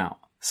took him out.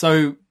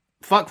 So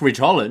fuck Ridge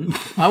Holland.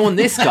 I want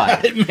this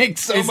guy. It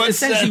makes so much sense. It's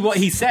essentially what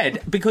he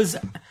said, because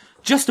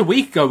just a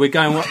week ago we're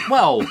going,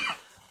 well,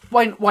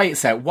 wait a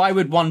sec. Why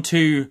would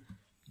 1-2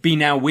 be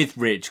now with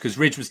Ridge? Because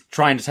Ridge was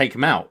trying to take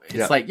him out.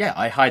 It's like, yeah,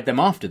 I hired them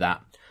after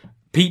that.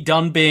 Pete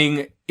Dunne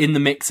being in the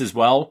mix as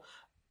well.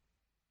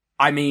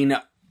 I mean,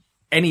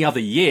 any other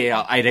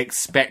year, I'd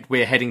expect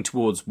we're heading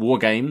towards War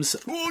Games.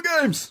 War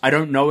Games! I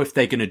don't know if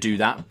they're going to do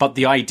that, but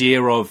the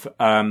idea of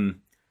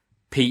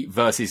Pete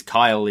versus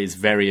Kyle is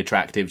very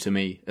attractive to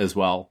me as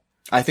well.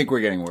 I think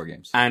we're getting War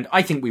Games. And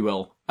I think we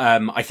will.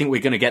 I think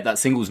we're going to get that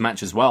singles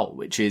match as well,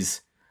 which is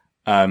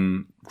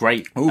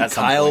great. Ooh,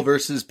 Kyle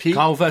versus Pete?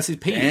 Kyle versus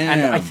Pete. Damn.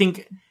 And I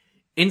think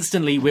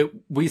instantly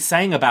we're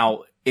saying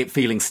about it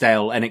feeling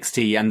stale,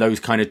 NXT, and those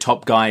kind of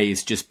top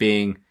guys just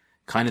being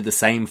kind of the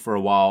same for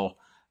a while.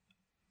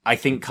 I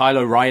think Kyle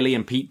O'Reilly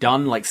and Pete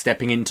Dunne, like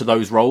stepping into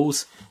those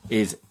roles,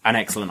 is an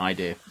excellent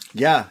idea.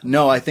 Yeah,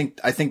 no, I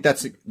think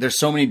there's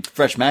so many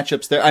fresh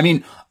matchups there. I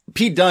mean,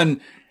 Pete Dunne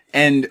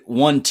and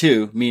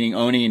 1-2, meaning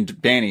Oni and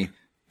Danny,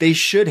 they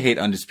should hate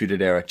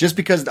Undisputed Era. Just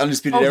because the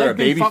Undisputed Era,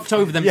 they've been fucked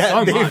over them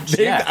so much.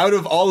 Out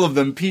of all of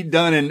them, Pete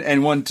Dunne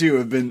and 1-2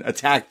 have been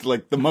attacked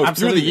like the most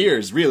through the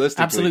years,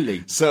 realistically.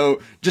 Absolutely.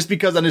 So just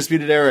because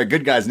Undisputed Era are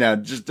good guys now,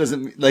 just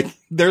doesn't, like,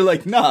 they're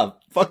like, nah,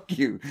 fuck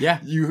you. Yeah.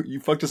 You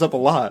fucked us up a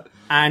lot.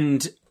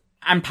 And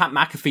Pat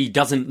McAfee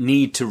doesn't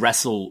need to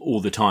wrestle all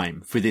the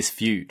time for this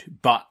feud,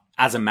 but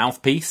as a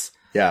mouthpiece,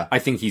 I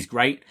think he's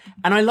great.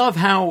 And I love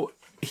how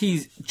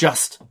he's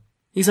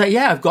like,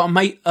 yeah, I've got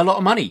a lot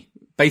of money,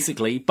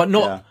 basically, but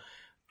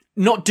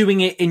not doing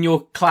it in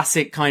your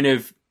classic kind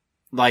of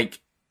like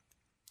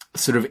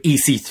sort of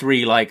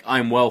EC3, like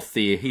I'm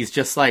wealthy. He's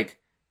just like,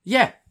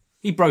 yeah,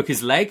 he broke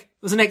his leg. It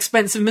was an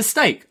expensive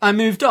mistake. I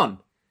moved on.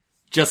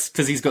 Just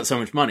because he's got so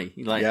much money.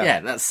 He's like,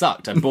 yeah, that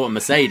sucked. I bought a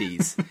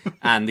Mercedes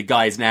and the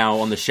guy's now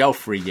on the shelf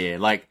for a year.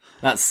 Like,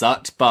 that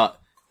sucked, but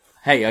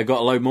hey, I got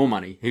a load more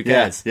money. Who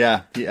cares?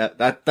 Yeah.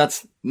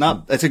 That's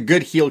a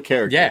good heel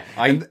character. Yeah,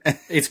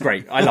 it's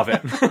great. I love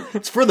it.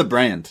 It's for the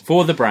brand.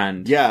 For the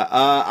brand. Yeah,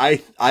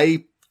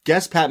 I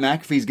guess Pat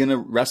McAfee's gonna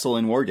wrestle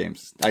in War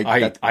Games.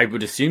 I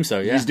would assume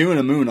so, yeah. He's doing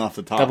a moon off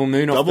the top. Double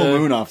moon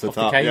off the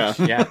top. Cage.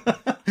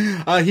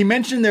 Yeah. He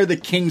mentioned they're the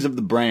kings of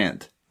the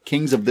brand.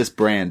 Kings of this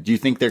brand. Do you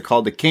think they're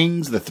called the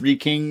Kings, the 3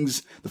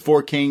 Kings, the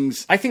 4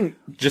 Kings? I think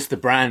just the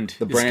brand.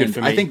 Is good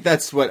for me. I think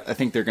that's what I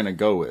think they're going to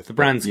go with. The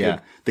brand's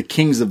good. The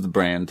Kings of the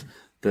brand.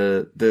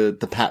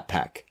 The Pat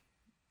Pack.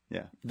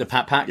 Yeah. The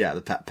Pat Pack? Yeah,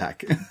 the Pat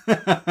Pack.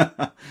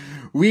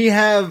 We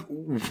have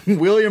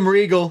William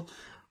Regal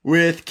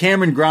with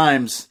Cameron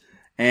Grimes.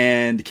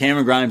 And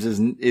Cameron Grimes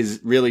is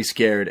really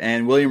scared.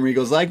 And William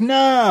Regal's like,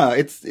 nah,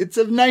 it's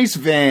a nice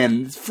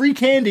van. It's free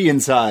candy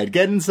inside.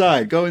 Get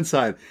inside. Go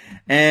inside.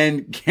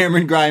 And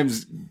Cameron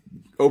Grimes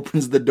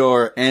opens the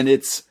door and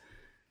it's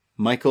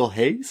Michael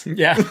Hayes.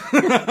 Yeah.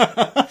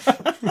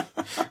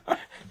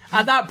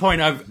 At that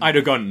point, I'd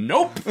have gone,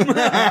 nope. Close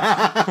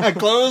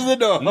the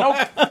door. Nope.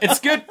 It's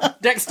good.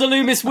 Dexter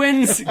Loomis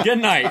wins. Good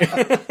night.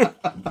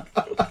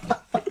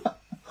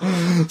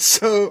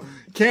 So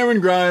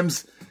Cameron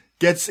Grimes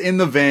gets in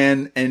the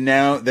van, and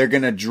now they're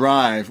going to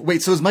drive.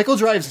 Wait, so is Michael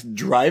Drives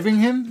driving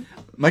him?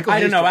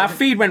 I don't know. Our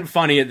feed went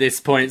funny at this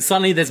point.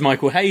 Suddenly there's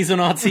Michael Hayes on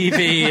our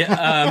TV.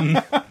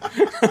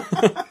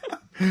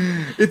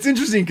 It's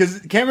interesting because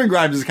Cameron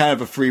Grimes is kind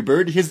of a free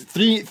bird. His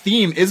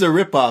theme is a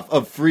ripoff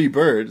of Free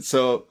Bird.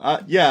 So,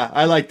 yeah,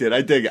 I liked it.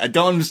 I dig it. I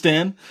don't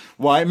understand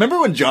why. Remember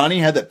when Johnny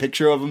had that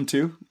picture of him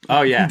too?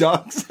 Oh, yeah.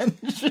 Dogs.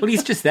 Well,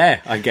 he's just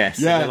there, I guess.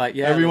 Yeah, like,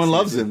 yeah, everyone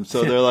loves him.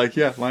 So they're like,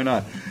 yeah, why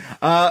not?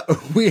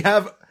 We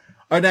have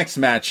our next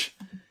match.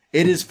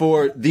 It is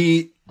for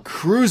the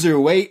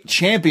Cruiserweight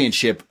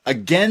Championship.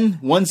 Again,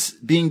 once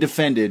being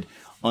defended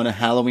on a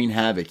Halloween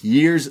Havoc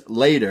years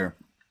later.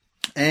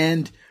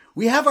 And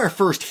we have our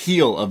first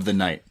heel of the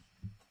night.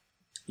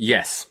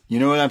 Yes. You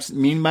know what I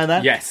mean by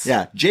that? Yes.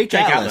 Yeah, Jake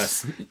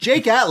Atlas.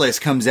 Jake Atlas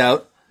comes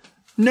out,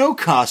 no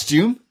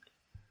costume,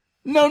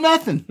 no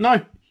nothing.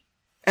 No.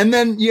 And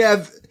then you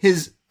have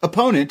his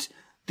opponent,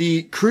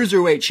 the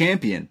Cruiserweight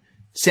Champion,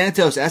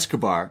 Santos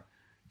Escobar,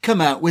 come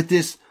out with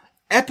this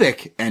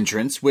epic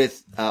entrance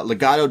with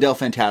Legado del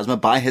Fantasma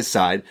by his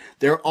side.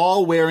 They're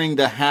all wearing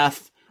the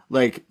half,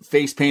 like,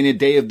 face-painted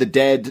Day of the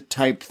Dead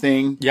type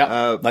thing.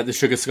 Yeah, like the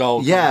Sugar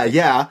Skull.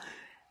 Yeah.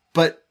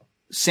 But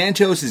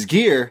Santos's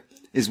gear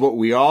is what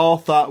we all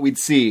thought we'd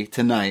see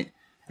tonight,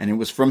 and it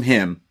was from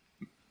him.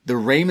 The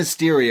Rey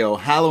Mysterio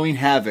Halloween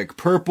Havoc,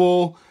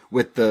 purple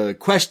with the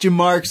question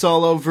marks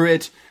all over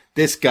it.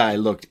 This guy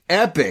looked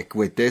epic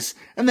with this,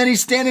 and then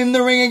he's standing in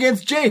the ring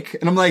against Jake.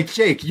 And I'm like,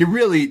 Jake, you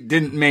really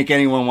didn't make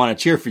anyone want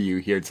to cheer for you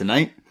here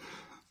tonight.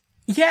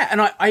 Yeah,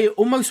 and I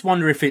almost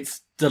wonder if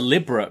it's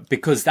deliberate,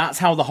 because that's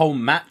how the whole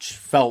match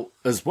felt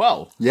as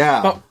well.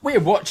 Yeah. But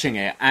we're watching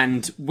it,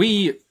 and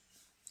we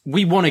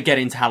want to get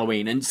into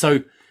Halloween. And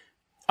so,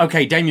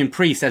 okay, Damian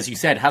Priest, as you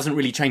said, hasn't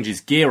really changed his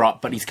gear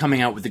up, but he's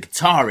coming out with the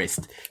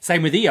guitarist.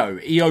 Same with Io.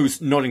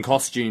 Io's not in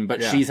costume,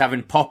 but she's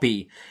having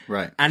Poppy.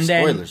 Right. And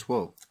Spoilers,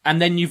 whoa. And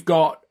then you've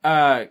got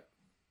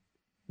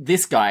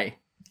this guy.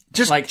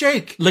 Just like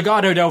Jake.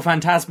 Legado del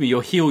Fantasma,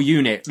 your heel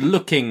unit,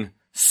 looking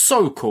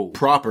so cool.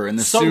 Proper in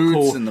the so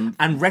suits. Cool,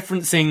 and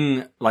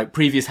referencing like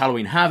previous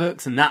Halloween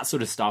Havocs and that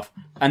sort of stuff.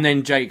 And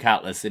then Jake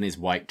Atlas in his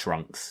white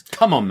trunks.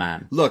 Come on,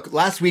 man. Look,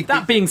 last week...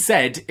 That being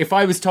said, if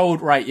I was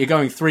told, right, you're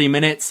going 3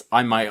 minutes,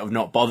 I might have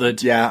not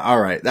bothered. Yeah,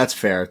 all right. That's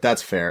fair.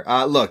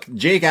 Look,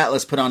 Jake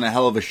Atlas put on a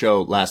hell of a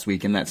show last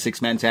week in that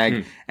 6-man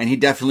tag, and he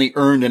definitely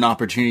earned an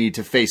opportunity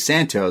to face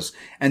Santos.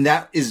 And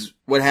that is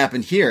what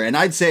happened here. And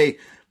I'd say...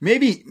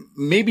 Maybe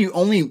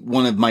only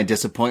one of my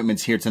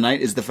disappointments here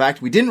tonight is the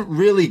fact we didn't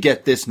really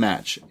get this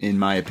match, in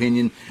my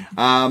opinion.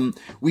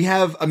 We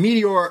have a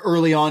meteor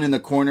early on in the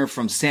corner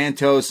from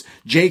Santos.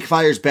 Jake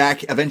fires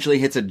back, eventually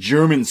hits a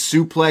German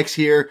suplex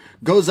here,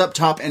 goes up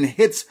top and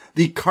hits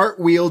the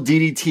cartwheel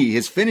DDT,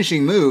 his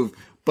finishing move,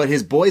 but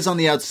his boys on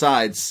the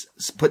outside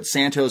put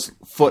Santos'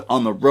 foot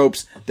on the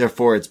ropes,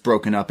 therefore it's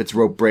broken up, it's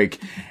rope break.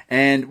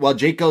 And while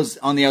Jake goes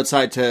on the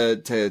outside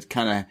to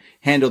kind of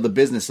handle the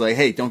business, like,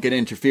 hey, don't get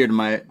interfered in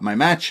my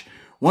match,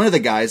 one of the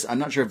guys, I'm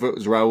not sure if it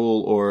was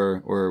Raul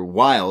or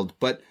Wild,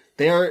 but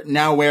they are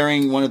now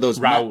wearing one of those...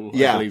 Raul,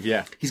 I believe,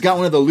 yeah. He's got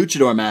one of the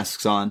luchador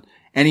masks on,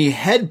 and he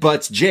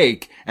headbutts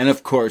Jake, and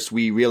of course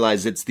we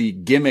realize it's the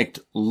gimmicked,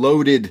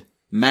 loaded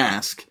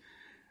mask,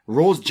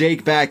 rolls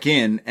Jake back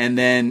in, and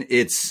then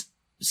it's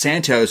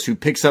Santos who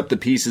picks up the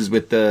pieces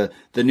with the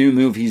new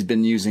move he's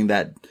been using,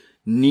 that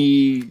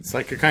knee. It's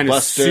like a kind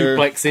buster. of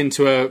suplex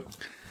into a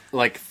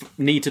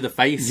knee to the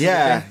face.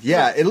 Yeah.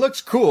 It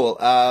looks cool.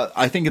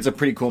 I think it's a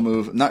pretty cool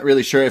move. I'm not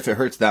really sure if it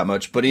hurts that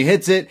much, but he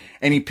hits it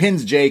and he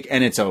pins Jake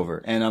and it's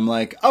over. And I'm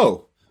like,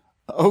 oh,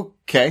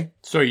 okay.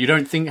 So you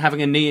don't think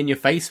having a knee in your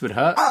face would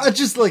hurt?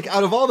 Just like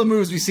out of all the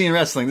moves we see in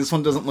wrestling, this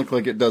one doesn't look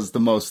like it does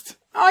the most.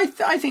 I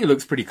think it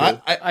looks pretty cool.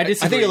 I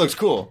think it looks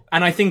cool.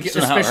 And I think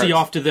especially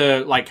after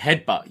the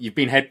headbutt, you've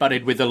been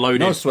headbutted with a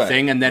loaded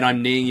thing, and then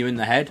I'm kneeing you in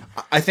the head.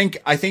 I think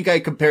I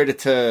compared it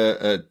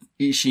to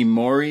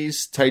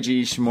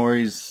Taiji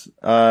Ishimori's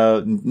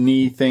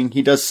knee thing.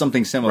 He does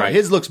something similar. Right.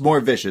 His looks more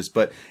vicious,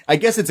 but I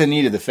guess it's a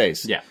knee to the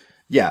face.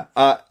 Yeah.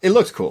 It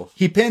looks cool.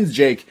 He pins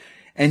Jake,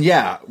 and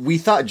we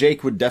thought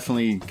Jake would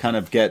definitely kind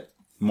of get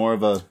more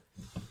of a.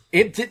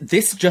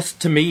 This just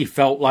to me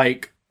felt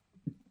like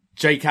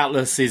Jake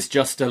Atlas is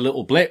just a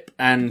little blip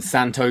and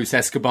Santos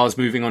Escobar's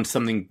moving on to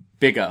something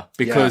bigger,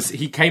 because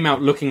he came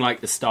out looking like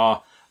the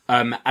star.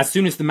 As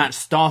soon as the match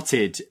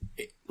started,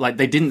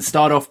 they didn't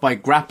start off by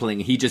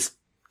grappling. He just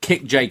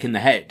kicked Jake in the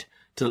head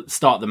to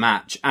start the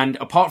match. And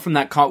apart from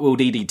that cartwheel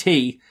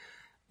DDT,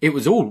 it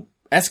was all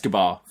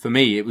Escobar for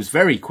me. It was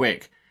very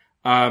quick,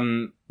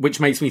 which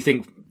makes me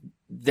think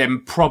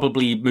them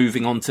probably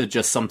moving on to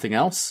just something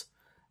else.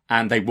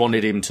 And they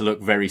wanted him to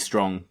look very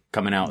strong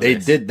coming out of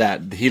this. They did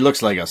that. He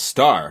looks like a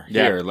star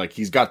here. Yeah. Like,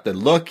 he's got the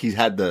look, he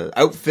had the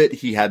outfit,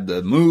 he had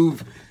the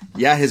move.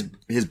 Yeah,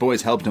 his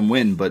boys helped him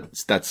win, but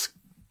that's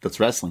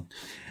wrestling.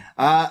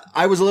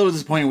 I was a little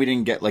disappointed we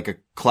didn't get like a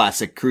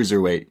classic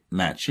cruiserweight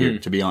match here,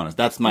 to be honest.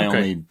 That's my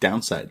only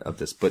downside of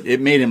this, but it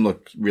made him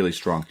look really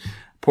strong.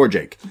 Poor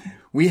Jake.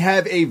 We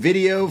have a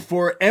video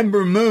for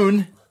Ember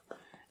Moon,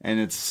 and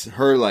it's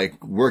her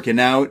like working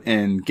out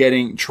and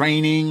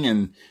training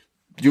and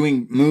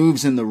doing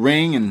moves in the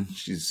ring, and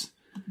she's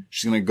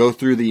going to go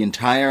through the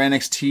entire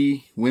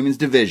NXT women's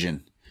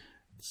division.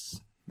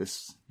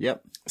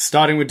 Yep.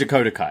 Starting with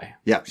Dakota Kai.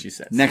 Yep. She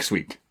says. Next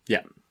week.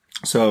 Yeah.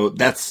 So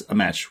that's a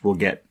match we'll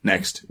get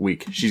next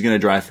week. She's going to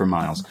drive for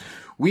miles.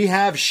 We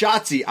have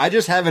Shotzi. I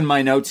just have in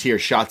my notes here,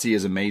 Shotzi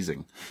is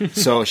amazing.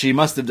 So she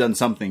must have done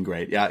something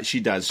great. Yeah, she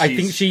does. I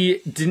think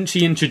she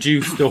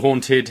introduce the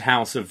Haunted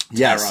House of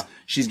Terror. Yes.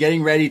 She's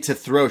getting ready to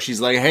throw.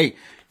 She's like, hey,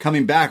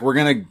 coming back, we're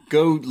going to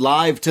go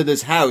live to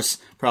this house.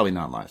 Probably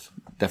not live.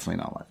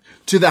 Definitely not live.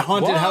 To the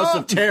Haunted House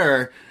of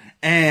Terror.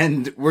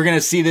 And we're going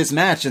to see this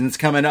match, and it's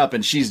coming up,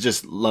 and she's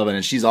just loving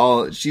it. She's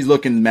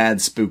looking mad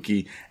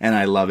spooky, and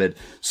I love it.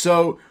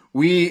 So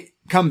we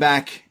come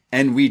back,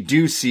 and we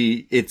do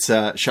see it's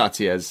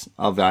Shotzi as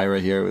Elvira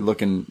here,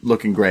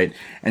 looking great.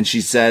 And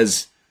she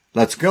says,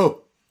 let's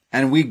go.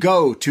 And we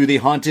go to the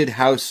Haunted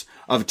House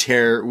of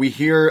Terror. We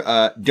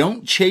hear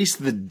Don't Chase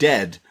the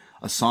Dead,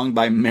 a song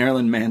by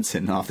Marilyn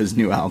Manson off his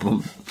new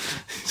album.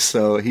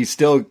 So he's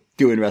still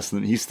doing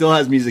wrestling. He still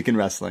has music in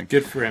wrestling.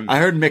 Good for him. I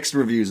heard mixed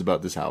reviews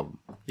about this album.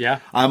 Yeah.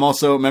 I'm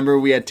also, remember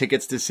we had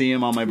tickets to see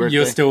him on my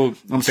birthday?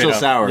 I'm still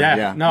sour.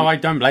 Yeah. No, I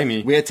don't blame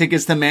you. We had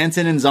tickets to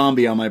Manson and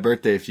Zombie on my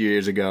birthday a few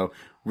years ago.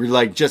 We're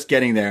like just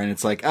getting there, and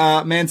it's like,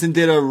 Manson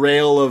did a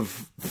rail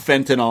of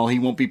fentanyl. He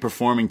won't be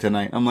performing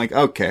tonight. I'm like,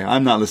 okay,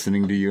 I'm not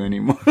listening to you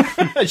anymore.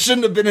 I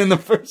shouldn't have been in the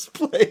first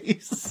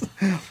place.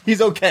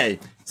 He's okay.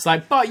 It's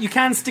like, but you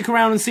can stick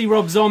around and see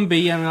Rob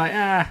Zombie, and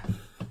I'm like,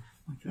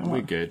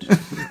 we're good.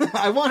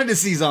 I wanted to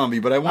see Zombie,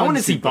 but I wanted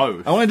to see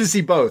both. I wanted to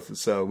see both,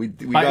 so we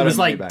got it was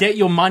money like, back. get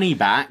your money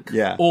back,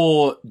 Yeah.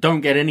 or don't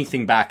get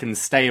anything back and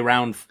stay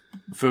around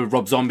for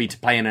Rob Zombie to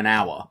play in an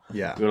hour.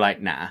 Yeah. We were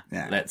like, nah,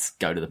 let's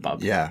go to the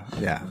pub. Yeah.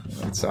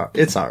 It's all right.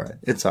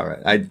 It's all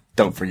right. I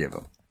don't forgive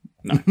him.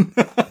 No.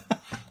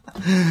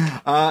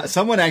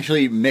 Someone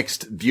actually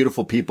mixed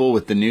Beautiful People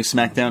with the new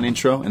SmackDown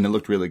intro, and it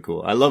looked really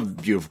cool. I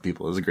love Beautiful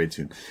People. It was a great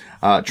tune.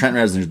 Trent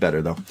Reznor's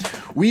better, though.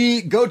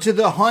 We go to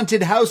the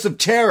Haunted House of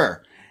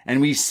Terror, and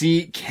we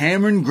see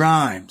Cameron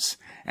Grimes,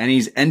 and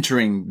he's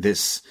entering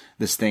this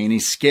thing, and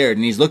he's scared,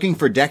 and he's looking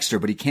for Dexter,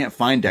 but he can't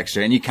find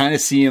Dexter, and you kind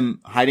of see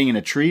him hiding in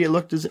a tree.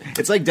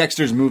 It's like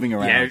Dexter's moving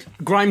around. Yeah,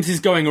 Grimes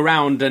is going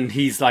around, and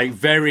he's like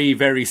very,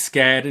 very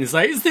scared, and he's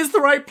like, is this the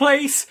right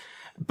place?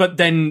 But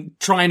then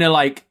trying to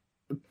like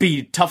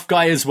be tough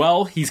guy as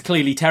well. He's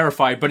clearly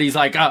terrified, but he's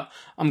like,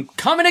 I'm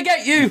coming to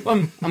get you.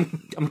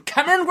 I'm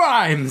Cameron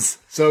Grimes.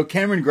 So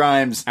Cameron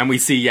Grimes, and we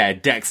see,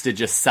 Dexter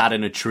just sat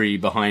in a tree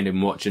behind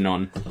him watching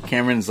on.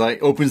 Cameron's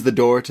like, opens the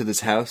door to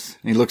this house,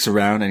 and he looks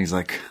around, and he's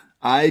like,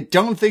 I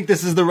don't think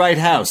this is the right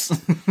house.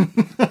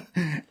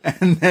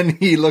 And then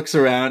he looks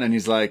around, and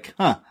he's like,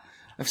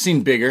 I've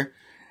seen bigger.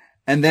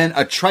 And then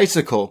a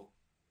tricycle,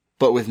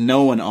 but with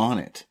no one on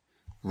it,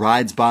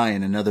 rides by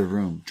in another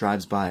room,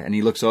 drives by, and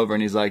he looks over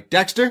and he's like,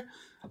 Dexter,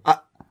 I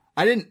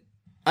didn't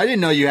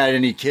know you had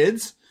any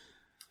kids.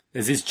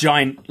 There's this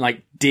giant,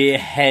 like, deer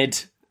head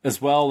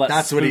as well.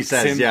 That's what he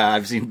says. Yeah,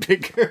 I've seen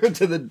bigger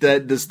to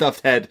the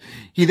stuffed head.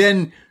 He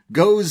then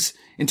goes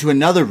into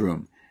another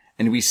room,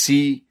 and we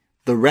see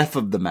the ref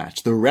of the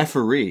match, the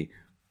referee,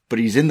 but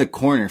he's in the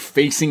corner,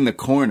 facing the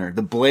corner,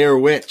 the Blair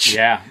Witch.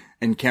 Yeah.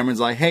 And Cameron's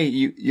like, hey,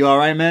 you all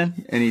right,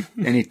 man? And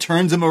he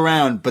turns him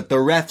around, but the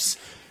ref's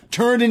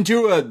turned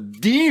into a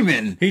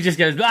demon. He just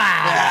goes,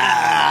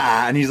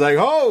 ah! And he's like,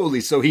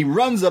 holy. So he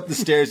runs up the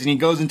stairs and he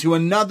goes into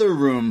another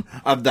room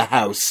of the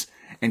house.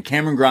 And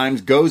Cameron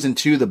Grimes goes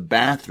into the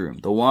bathroom,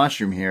 the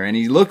washroom here, and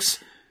he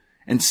looks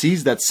and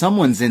sees that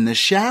someone's in the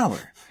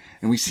shower.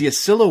 And we see a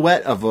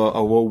silhouette of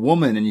a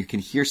woman, and you can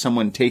hear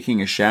someone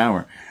taking a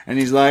shower. And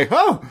he's like,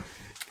 oh,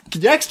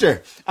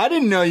 Dexter, I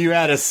didn't know you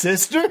had a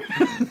sister.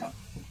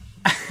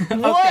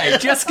 Okay,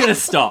 just gonna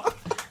stop.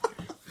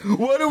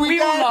 What do we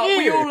got here?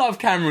 We all love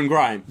Cameron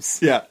Grimes.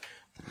 Yeah.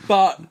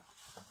 But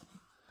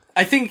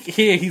I think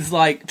here he's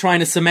like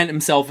trying to cement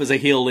himself as a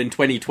heel in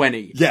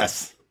 2020.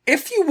 Yes.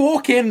 If you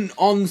walk in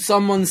on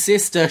someone's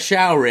sister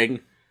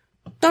showering,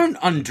 don't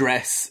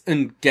undress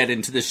and get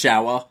into the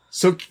shower.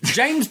 So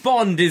James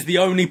Bond is the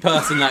only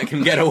person that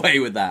can get away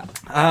with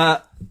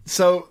that.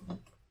 So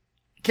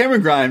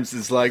Cameron Grimes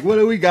is like, what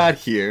do we got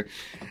here?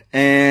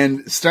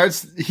 And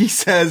he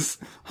says,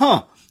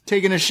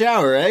 taking a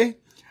shower, eh?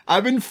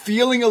 I've been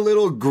feeling a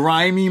little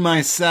grimy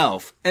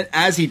myself. And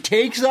as he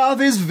takes off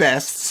his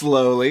vest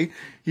slowly,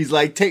 he's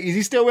like, is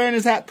he still wearing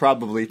his hat?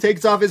 Probably.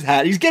 Takes off his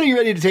hat. He's getting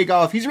ready to take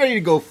off. He's ready to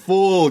go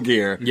full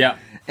gear. Yeah.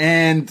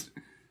 And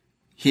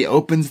he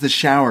opens the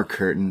shower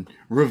curtain,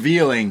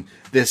 revealing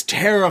this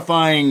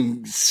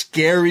terrifying,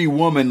 scary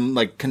woman,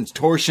 like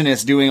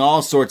contortionist, doing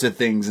all sorts of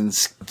things, and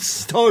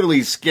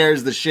totally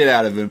scares the shit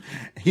out of him.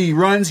 He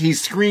runs, he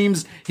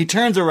screams, he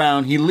turns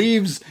around, he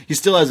leaves. He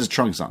still has his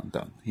trunks on,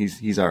 though.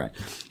 He's all right.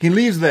 He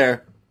leaves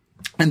there,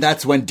 And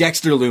that's when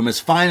Dexter Loomis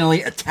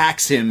finally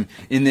attacks him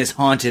in this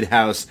haunted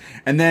house.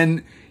 And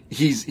then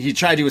he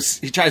tries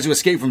to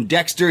escape from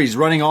Dexter. He's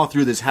running all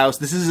through this house.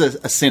 This is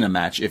a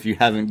Cinematch, if you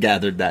haven't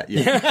gathered that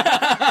yet.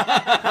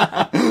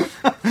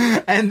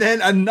 And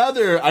then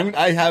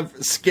I have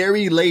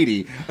Scary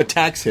Lady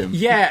attacks him.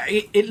 Yeah,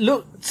 it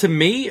looked to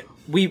me,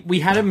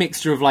 we had a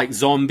mixture of like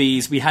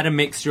zombies. We had a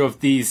mixture of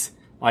these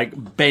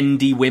like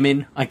bendy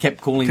women. I kept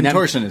calling them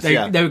contortionists.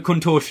 They were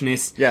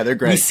contortionists. Yeah, they're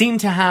great. We seem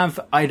to have,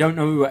 I don't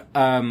know,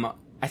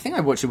 I think I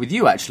watched it with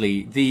you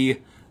actually.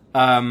 The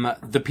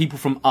people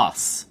from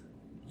Us,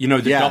 the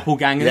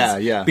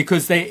doppelgangers. Yeah.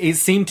 Because it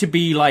seemed to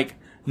be like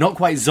not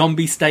quite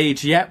zombie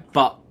stage yet,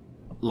 but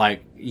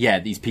like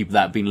these people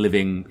that have been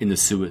living in the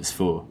sewers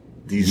for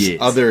these years.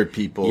 Other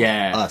people.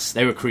 Yeah, Us.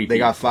 they were creepy. They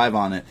got 5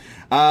 on it.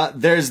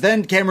 There's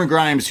then Cameron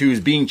Grimes,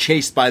 who's being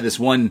chased by this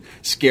one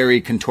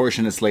scary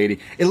contortionist lady.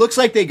 It looks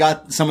like they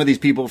got some of these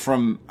people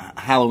from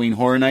Halloween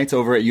Horror Nights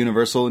over at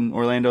Universal in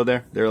Orlando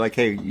there. They're like,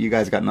 hey, you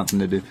guys got nothing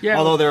to do. Yeah.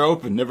 Although they're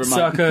open, never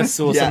mind. Circus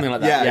or something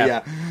like that.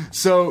 Yeah.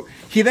 So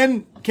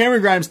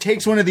Cameron Grimes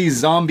takes one of these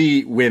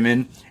zombie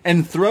women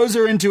and throws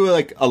her into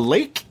a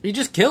lake. He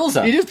just kills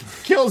her. He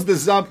just kills the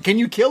zombie. Can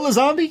you kill a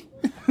zombie?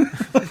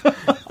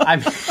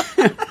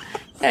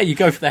 Yeah, you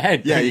go for the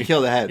head. Yeah, you kill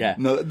the head. Yeah.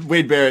 No,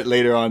 Wade Barrett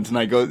later on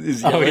tonight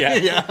goes. Oh yeah.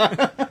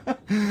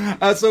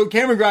 Yeah. So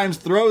Cameron Grimes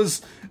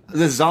throws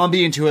the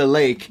zombie into a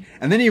lake,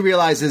 and then he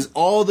realizes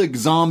all the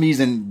zombies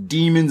and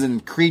demons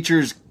and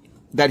creatures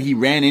that he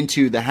ran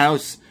into the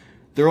house,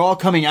 they're all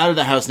coming out of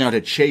the house now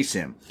to chase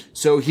him.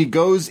 So he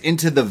goes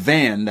into the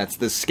van, that's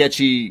the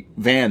sketchy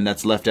van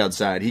that's left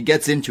outside. He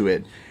gets into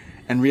it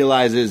and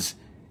realizes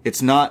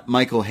it's not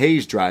Michael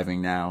Hayes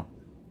driving now.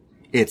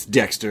 It's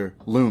Dexter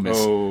Loomis.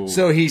 Oh.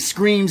 So he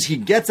screams, he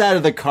gets out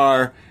of the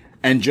car,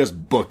 and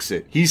just books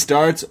it. He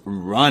starts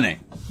running.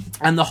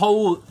 And the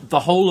whole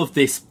of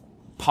this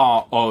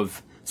part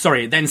of...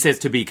 Sorry, it then says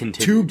to be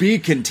continued. To be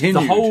continued.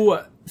 The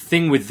whole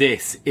thing with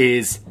this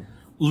is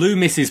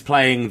Loomis is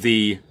playing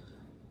the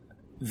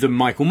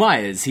Michael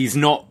Myers. He's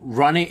not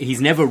running...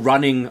 He's never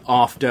running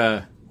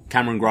after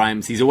Cameron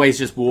Grimes. He's always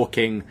just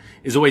walking.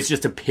 He's always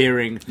just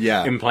appearing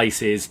in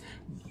places.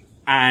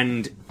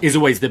 And is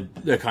always the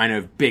kind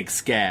of big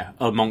scare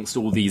amongst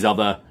all these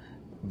other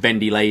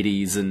bendy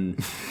ladies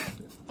and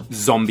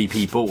zombie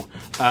people.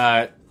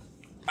 Part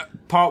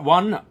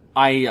 1,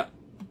 I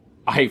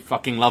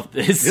fucking loved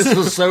this. This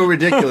was so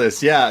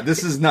ridiculous. Yeah,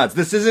 this is nuts.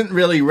 This isn't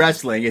really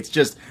wrestling. It's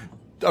just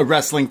a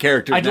wrestling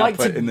character. I'd like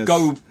to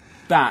go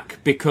back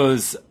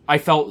because I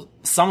felt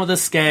some of the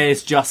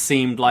scares just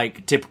seemed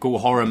like typical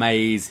horror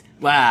maze.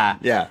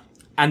 Yeah.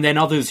 And then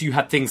others, you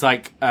had things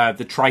like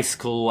the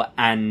Tricycle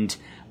and...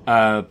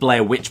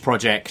 Blair Witch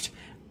Project.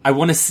 I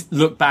want to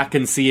look back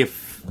and see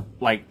if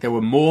there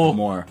were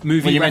more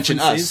movie when you references. mentioned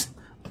Us.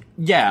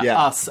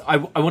 Yeah, Us. I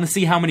want to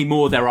see how many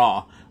more there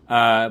are.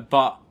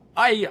 But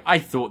I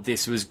thought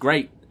this was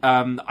great.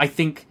 I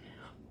think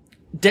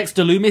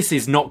Dexter Loomis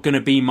is not going to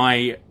be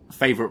my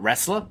favorite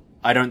wrestler.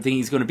 I don't think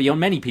he's going to be on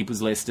many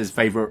people's list as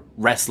favorite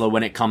wrestler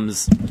when it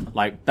comes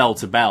bell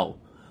to bell.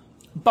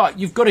 But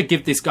you've got to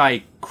give this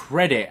guy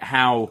credit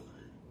how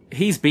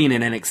he's been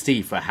in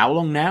NXT for how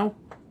long now?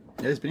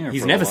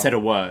 He's never said a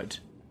word,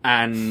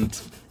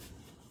 and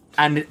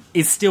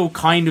it's still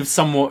kind of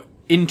somewhat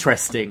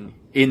interesting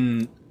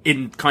in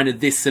kind of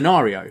this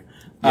scenario.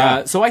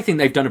 Yeah. So I think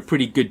they've done a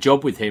pretty good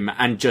job with him,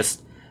 and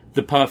just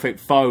the perfect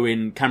foe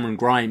in Cameron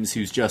Grimes,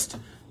 who's just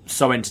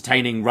so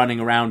entertaining, running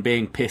around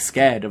being piss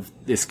scared of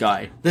this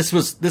guy. This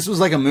was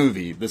like a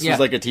movie. This was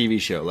like a TV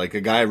show, like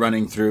a guy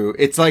running through.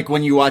 It's like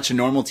when you watch a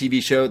normal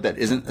TV show that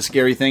isn't a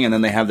scary thing, and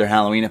then they have their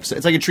Halloween episode.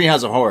 It's like a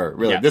Treehouse of Horror,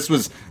 really. Yeah. This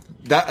was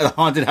a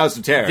Haunted House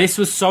of Terror. This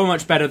was so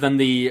much better than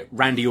the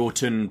Randy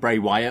Orton Bray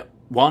Wyatt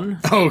one.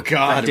 Oh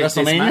God,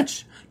 WrestleMania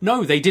match.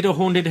 No, they did a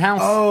Haunted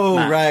House. Oh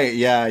match. Right,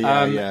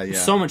 yeah.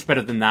 So much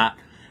better than that.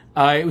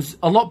 It was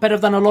a lot better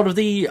than a lot of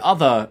the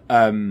other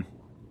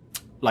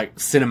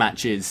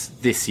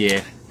Cinematches this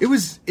year.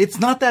 It's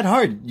not that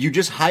hard. You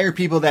just hire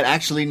people that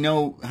actually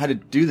know how to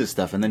do this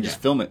stuff and then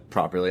just film it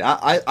properly.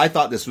 I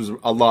thought this was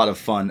a lot of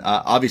fun.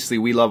 Obviously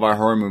we love our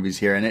horror movies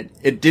here, and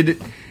it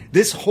did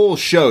this whole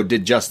show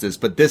did justice,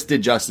 but this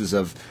did justice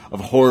of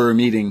horror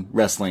meeting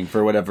wrestling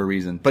for whatever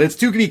reason. But it's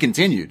to be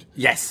continued.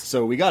 Yes.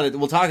 So we got it.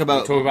 We'll talk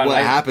about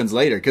what happens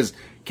later, because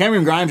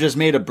Cameron Grimes just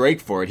made a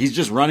break for it. He's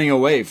just running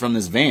away from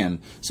this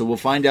van. So we'll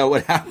find out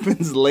what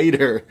happens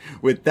later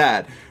with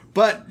that.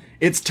 But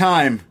it's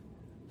time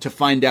to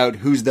find out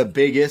who's the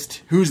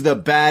biggest, who's the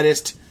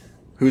baddest,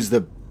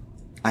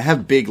 I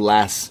have Big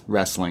Lass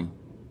Wrestling.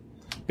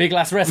 Big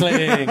Lass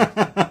Wrestling!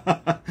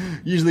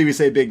 Usually we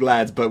say Big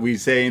Lads, but we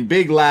say in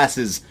Big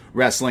Lasses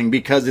Wrestling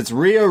because it's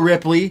Rhea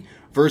Ripley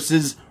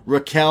versus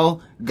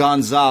Raquel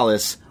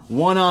Gonzalez.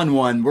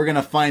 1-on-1. We're going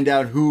to find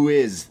out who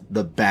is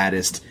the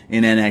baddest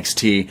in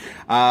NXT.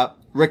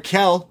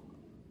 Raquel,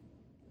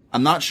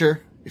 I'm not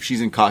sure if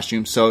she's in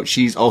costume, so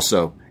she's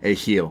also a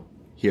heel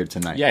here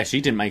tonight. Yeah, she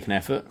didn't make an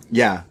effort.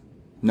 Yeah.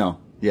 No.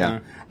 Yeah.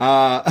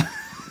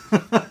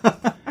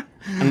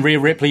 And Rhea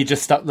Ripley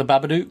just stuck the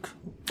Babadook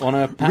on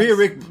her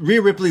pants.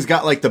 Rhea Ripley's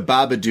got like the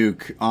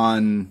Babadook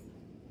on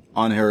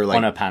her like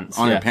on her pants.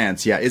 Her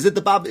pants. Yeah, is it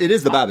the It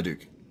is the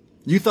Babadook.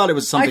 You thought it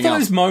was something else. I thought it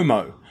was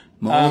Momo.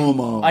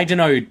 Momo. I don't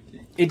know.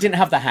 It didn't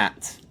have the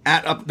hat.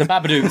 The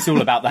Babadook's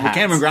all about the hat.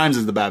 Cameron Grimes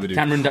is the Babadook.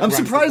 I'm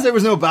surprised there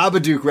was no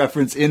Babadook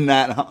reference in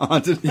that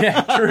haunted.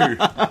 Yeah, true.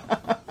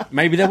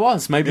 Maybe there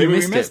was. Maybe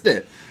we missed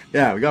it.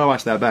 Yeah, we gotta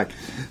watch that back.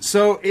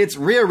 So it's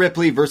Rhea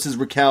Ripley versus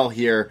Raquel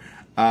here,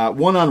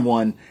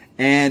 1-on-1,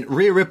 and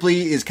Rhea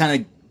Ripley is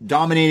kind of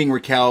dominating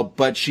Raquel,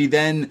 but she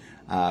then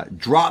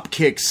drop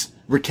kicks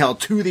Raquel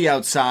to the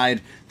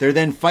outside. They're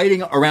then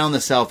fighting around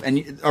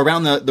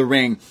around the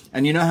ring,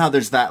 and you know how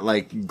there's that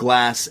like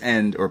glass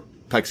or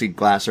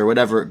plexiglass or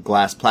whatever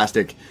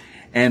plastic,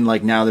 and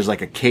like now there's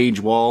like a cage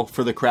wall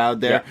for the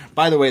crowd there. Yeah.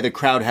 By the way, the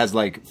crowd has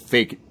like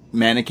fake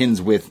mannequins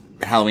with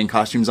Halloween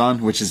costumes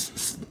on, which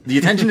is the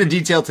attention to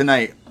detail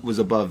tonight was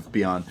above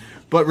beyond.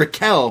 But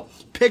Raquel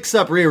picks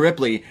up Rhea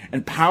Ripley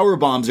and power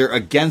bombs her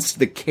against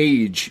the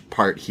cage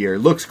part here.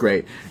 Looks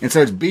great. And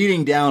starts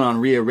beating down on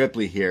Rhea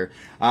Ripley here.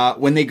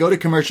 When they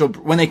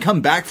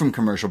come back from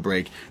commercial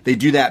break, they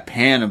do that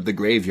pan of the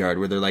graveyard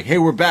where they're like, hey,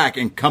 we're back,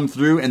 and come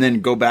through and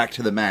then go back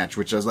to the match,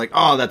 which I was like,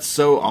 oh, that's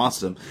so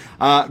awesome.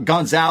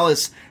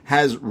 Gonzalez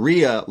has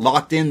Rhea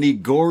locked in the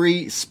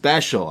gory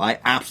special. I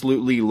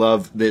absolutely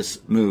love this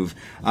move.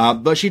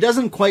 But she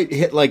doesn't quite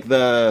hit like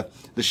the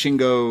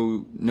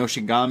Shingo no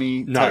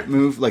Shigami type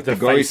move, like the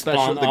gory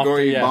special, the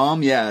gory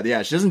bomb.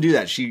 Yeah. She doesn't do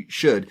that. She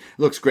should.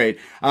 Looks great.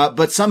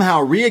 But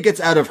somehow Rhea gets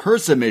out of her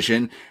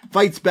submission,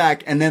 fights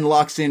back, and then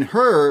locks in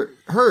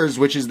hers,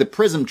 which is the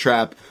prism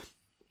trap.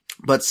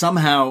 But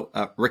somehow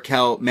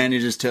Raquel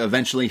manages to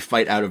eventually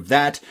fight out of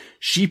that.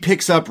 She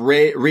picks up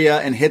Rhea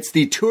and hits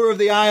the Tour of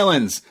the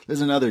Islands.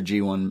 There's another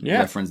G1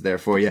 reference there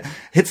for you.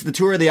 Hits the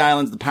Tour of the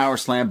Islands, the power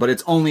slam, but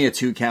it's only a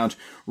 2 count.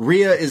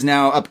 Rhea is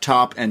now up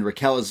top, and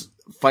Raquel is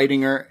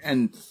fighting her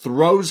and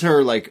throws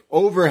her like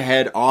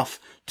overhead off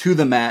to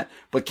the mat,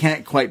 but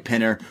can't quite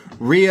pin her.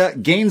 Rhea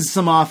gains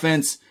some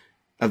offense,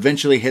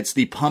 eventually hits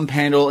the pump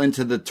handle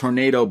into the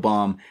tornado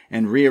bomb,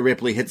 and Rhea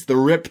Ripley hits the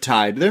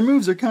Riptide. Their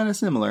moves are kind of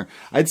similar.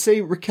 I'd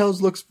say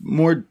Raquel's looks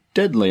more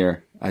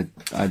deadlier.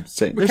 I'd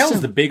say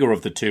Raquel's the bigger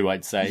of the two,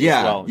 I'd say. Yeah,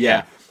 as well.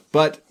 Yeah.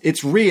 But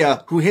it's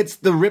Rhea who hits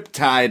the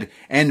Riptide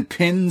and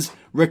pins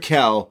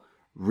Raquel.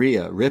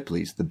 Rhea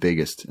Ripley's the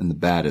biggest and the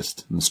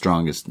baddest and the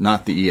strongest.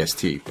 Not the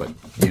EST, but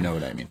you know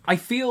what I mean. I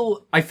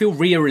feel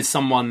Rhea is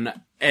someone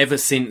ever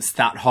since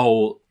that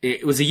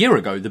it was a year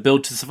ago, the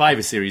Build to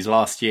Survivor series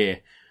last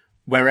year,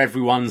 where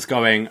everyone's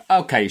going,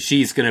 okay,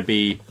 she's going to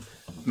be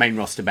main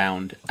roster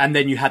bound. And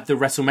then you had the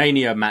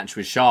WrestleMania match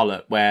with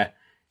Charlotte where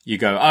you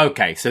go,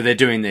 okay, so they're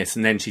doing this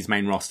and then she's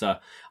main roster.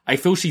 I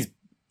feel she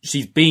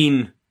hasn't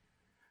been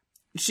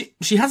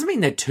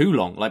there too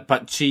long,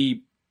 but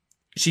she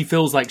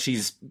feels like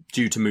she's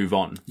due to move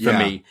on for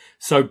me.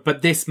 So,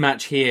 but this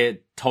match here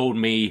told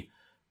me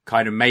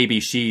kind of maybe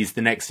she's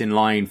the next in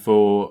line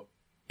for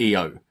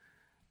EO.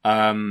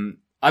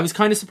 I was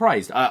kind of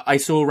surprised. I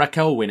saw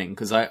Raquel winning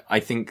because I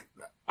think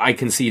I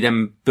can see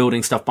them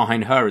building stuff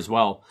behind her as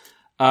well.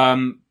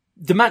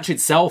 The match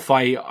itself,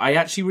 I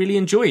actually really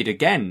enjoyed.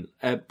 Again,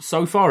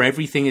 so far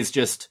everything is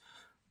just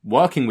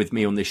working with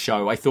me on this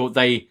show. I thought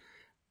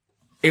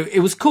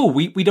it was cool.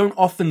 We don't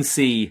often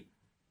see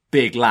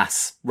big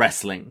lass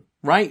wrestling,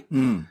 right?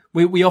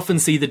 We often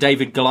see the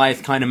David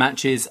Goliath kind of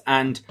matches,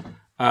 and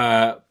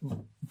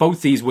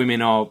both these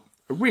women are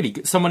really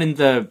good. Someone in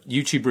the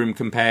YouTube room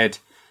compared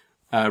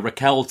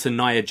Raquel to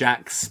Nia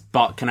Jax,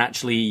 but can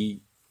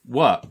actually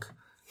work.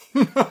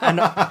 And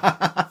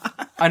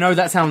I know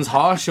that sounds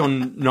harsh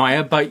on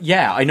Nia, but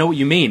yeah, I know what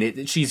you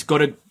mean. She's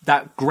got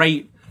that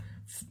great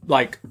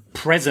like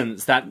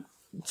presence that,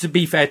 to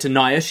be fair to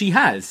Nia, she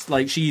has.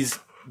 Like, she's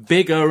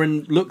bigger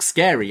and looks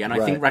scary, and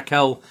I think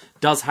Raquel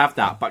does have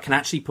that, but can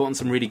actually put on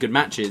some really good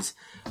matches.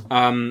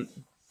 But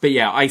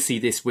yeah, I see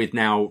this with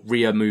now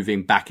Rhea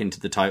moving back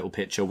into the title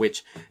picture,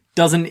 which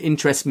doesn't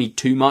interest me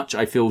too much.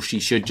 I feel she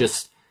should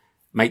just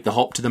make the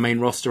hop to the main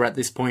roster at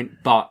this point,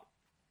 but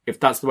if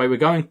that's the way we're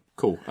going,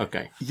 cool,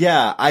 okay.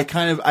 Yeah, I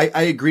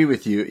agree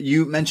with you.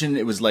 You mentioned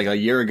it was like a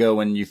year ago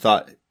when we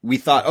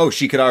thought, oh,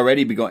 she could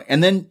already be going,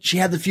 and then she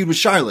had the feud with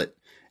Charlotte.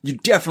 You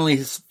definitely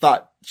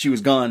thought she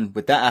was gone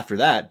with that after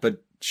that,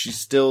 but she's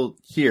still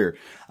here.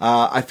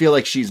 I feel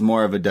like she's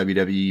more of a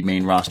WWE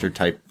main roster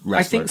type wrestler.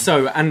 I think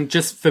so. And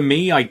just for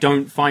me, I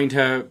don't find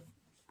her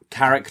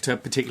character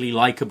particularly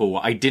likable.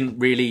 I didn't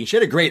really... She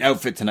had a great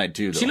outfit tonight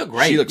too, though. She looked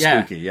great. She looked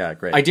spooky. Yeah,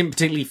 great. I didn't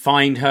particularly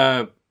find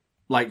her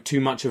like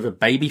too much of a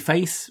baby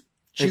face.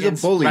 She's a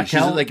bully.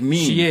 Raquel. She's like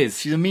mean. She is.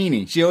 She's a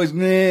meanie. She always,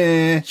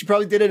 she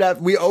probably did it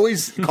after. We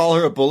always call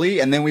her a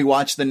bully, and then we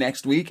watch the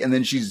next week, and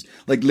then she's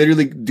like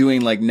literally doing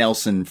like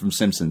Nelson from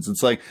Simpsons.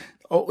 It's like,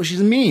 oh,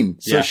 she's mean.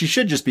 So she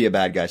should just be a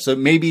bad guy. So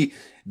maybe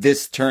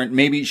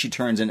maybe she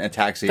turns and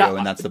attacks EO,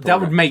 and that's the problem.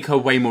 That would make her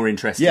way more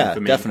interesting for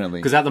me. Definitely.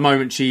 Because at the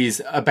moment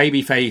she's a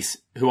baby face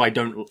who I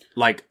don't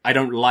like,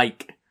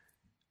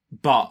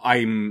 but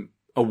I'm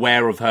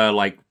aware of her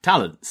like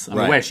talents. I'm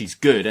aware she's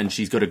good and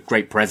she's got a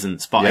great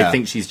presence, but I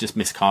think she's just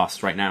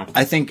miscast right now.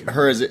 I think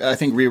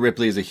Rhea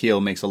Ripley as a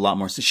heel makes a lot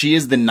more sense. She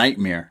is the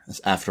nightmare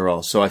after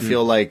all. So I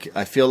feel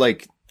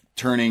like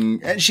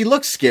turning, and she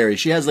looks scary.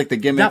 She has like the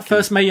gimmick. That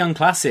first Mae Young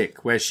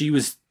Classic where she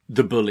was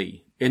the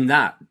bully in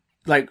that,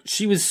 like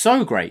she was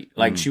so great.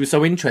 Like she was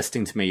so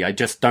interesting to me. I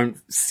just don't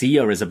see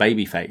her as a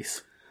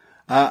babyface.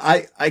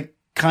 I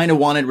kind of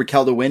wanted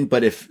Raquel to win,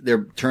 but if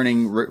they're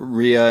turning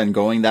Rhea and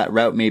going that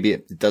route, maybe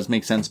it does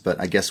make sense, but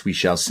I guess we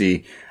shall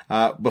see.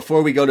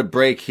 Before we go to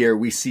break here,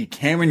 we see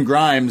Cameron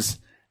Grimes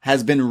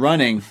has been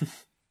running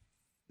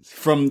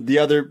from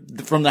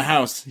the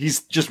house.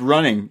 He's just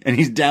running and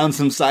he's down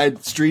some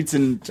side streets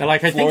in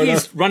Florida. I think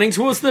he's running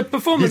towards the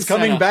performance He's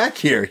coming center. back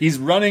here. He's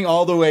running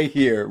all the way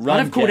here. I'd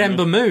have called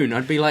Ember Moon.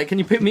 I'd be like, can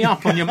you pick me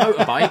up on your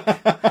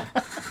motorbike?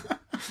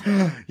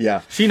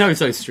 Yeah. She knows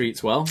those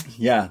streets well.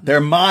 Yeah. They're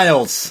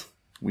miles.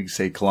 We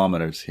say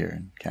kilometers here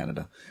in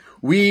Canada.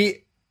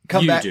 We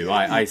come back. You do.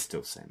 I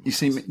still say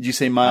miles. You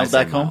say miles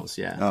back home? Miles,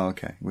 yeah. Oh,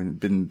 okay.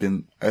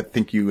 I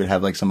think you would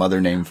have like some other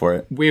name for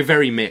it. We're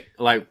very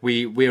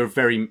we're a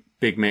very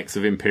big mix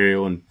of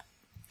Imperial and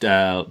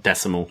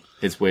Decimal.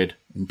 It's weird.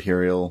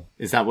 Imperial.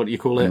 Is that what you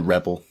call it? And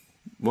Rebel.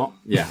 What?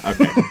 Yeah,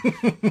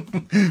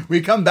 okay.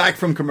 We come back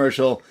from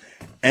commercial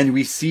and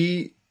we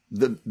see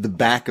the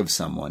back of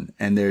someone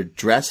and they're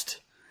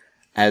dressed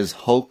as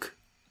Hulk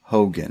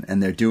Hogan,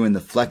 and they're doing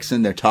the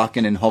flexing, they're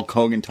talking, and Hulk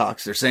Hogan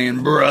talks, they're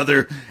saying,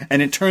 brother, and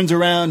they turn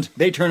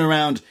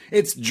around,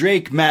 it's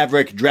Drake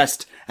Maverick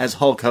dressed as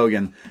Hulk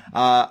Hogan.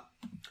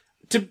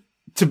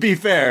 To be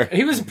fair,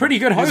 he was a pretty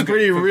good Hogan.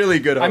 He was really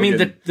good Hogan. I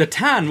mean, the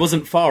tan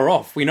wasn't far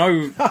off. We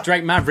know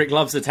Drake Maverick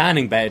loves the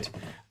tanning bed.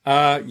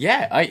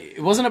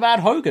 It wasn't a bad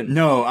Hogan.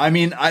 No, I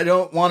mean, I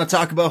don't want to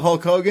talk about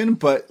Hulk Hogan,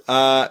 but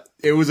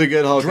it was a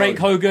good Hulk Drake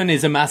Hogan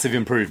is a massive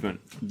improvement.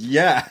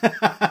 Yeah.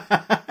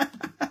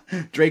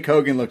 Drake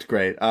Hogan looked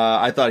great.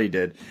 I thought he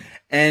did.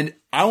 And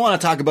I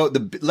want to talk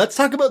about let's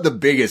talk about the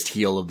biggest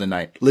heel of the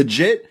night.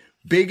 Legit,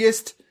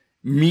 biggest,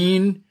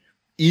 mean,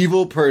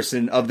 evil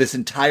person of this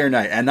entire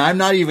night. And I'm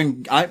not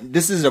even,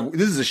 this is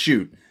a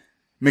shoot.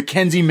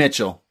 Mackenzie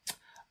Mitchell.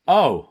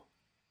 Oh.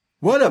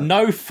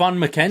 No fun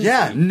Mackenzie.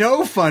 Yeah,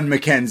 no fun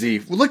Mackenzie.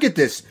 Look at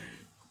this.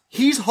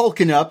 He's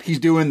hulking up. He's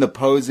doing the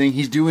posing.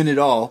 He's doing it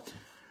all.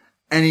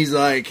 And he's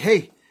like,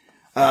 hey,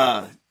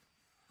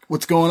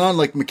 what's going on?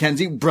 Like,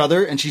 Mackenzie,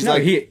 brother. And she's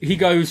like, he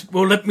goes,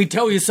 well, let me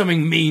tell you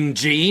something, Mean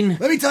Gene.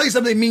 Let me tell you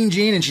something, Mean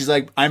Gene. And she's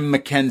like, I'm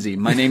Mackenzie.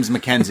 My name's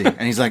Mackenzie.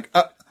 And he's like,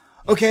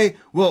 okay,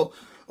 well,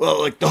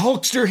 like the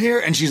Hulkster here.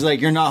 And she's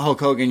like, you're not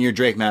Hulk Hogan. You're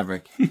Drake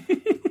Maverick.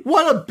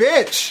 What a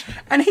bitch.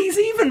 And he's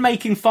even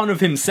making fun of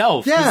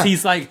himself. Yeah.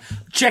 He's like,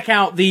 check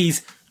out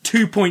these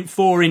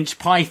 2.4-inch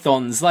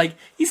pythons. Like,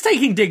 he's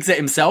taking digs at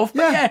himself.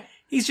 But yeah,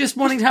 he's just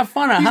wanting to have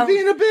fun. He's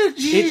being a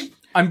bitch.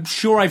 I'm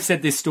sure I've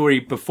said this story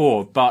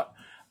before, but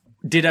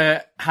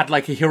had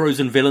like a heroes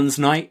and villains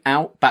night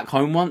out back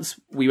home once.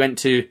 We went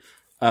to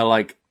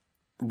like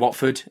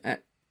Watford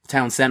at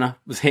town centre,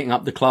 was hitting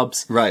up the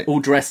clubs, right? All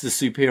dressed as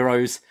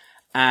superheroes,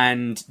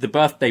 and the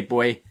birthday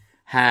boy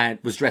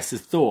was dressed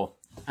as Thor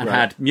and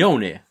had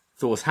Mjolnir,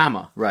 Thor's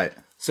hammer, right?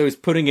 So he's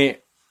putting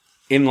it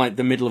in like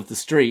the middle of the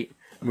street,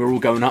 and we're all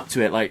going up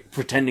to it, like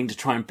pretending to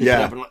try and pick it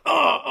up, and like,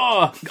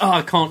 oh,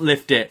 I can't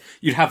lift it.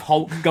 You'd have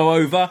Hulk go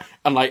over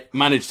and like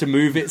manage to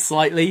move it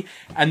slightly.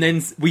 And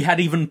then we had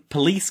even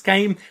police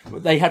came.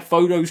 They had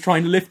photos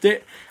trying to lift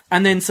it.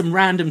 And then some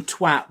random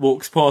twat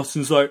walks past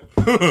and's like,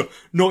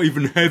 not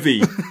even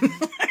heavy.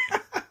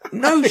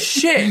 No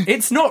shit.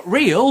 It's not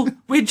real.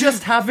 We're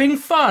just having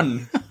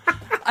fun.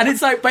 And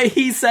it's like, but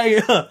he's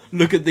saying,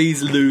 look at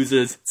these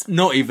losers. It's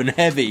not even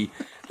heavy.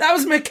 That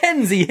was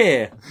Mackenzie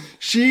here.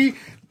 She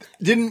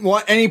didn't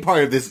want any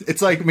part of this.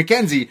 It's like,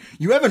 Mackenzie,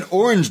 you have an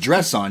orange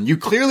dress on. You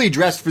clearly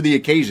dressed for the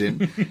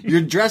occasion.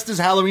 You're dressed as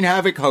Halloween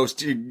Havoc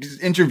host,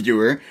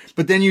 interviewer,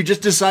 but then you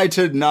just decide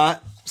to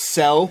not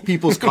sell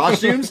people's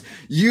costumes.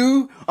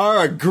 You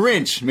are a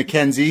Grinch,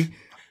 Mackenzie.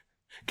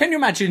 Can you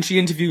imagine she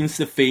interviews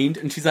The Fiend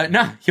and she's like,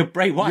 nah, you're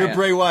Bray Wyatt. You're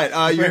Bray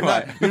Wyatt.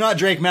 You're not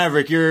Drake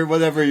Maverick. You're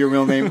whatever your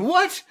real name.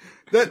 What?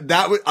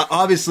 That was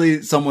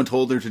obviously someone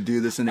told her to do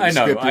this and it was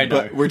scripted,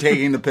 but we're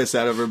taking the piss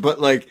out of her. But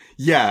like,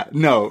 yeah,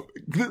 no,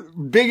 the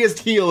biggest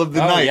heel of the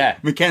night, yeah.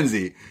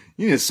 Mackenzie.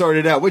 You need to sort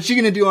it out. What's she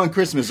going to do on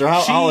Christmas or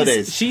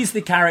holidays? She's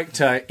the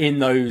character in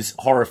those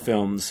horror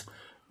films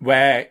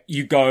where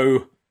you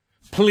go,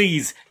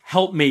 please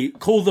help me,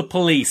 call the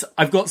police.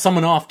 I've got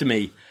someone after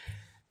me.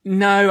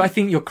 No, I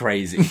think you're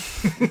crazy.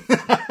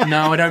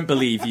 No, I don't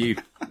believe you.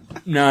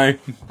 No.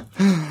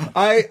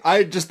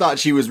 I just thought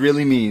she was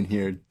really mean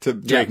here to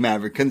Drake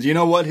Maverick. Because you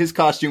know what? His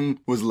costume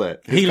was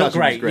lit. He looked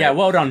great. Yeah,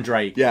 well done,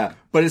 Drake. Yeah,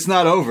 but it's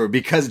not over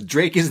because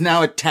Drake is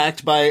now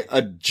attacked by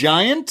a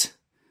giant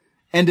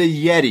and a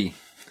Yeti.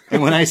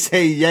 And when I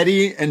say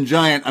Yeti and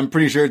giant, I'm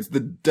pretty sure it's the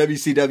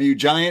WCW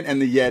giant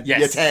and the Yeti.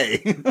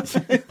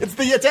 It's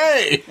the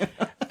Yeti.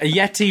 A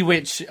Yeti,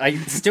 which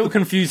still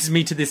confuses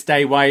me to this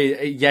day why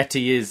a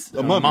Yeti is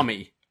a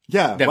mummy.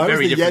 Yeah, They're why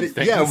very was the different Yeti?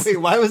 things. Yeah,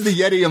 wait, why was the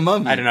Yeti a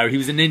mummy? I don't know. He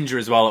was a ninja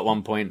as well at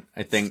one point,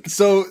 I think.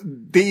 So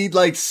they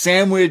like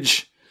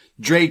sandwich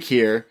Drake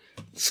here,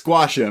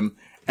 squash him,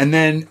 and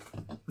then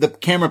the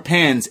camera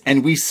pans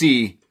and we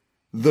see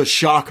the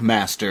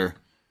Shockmaster,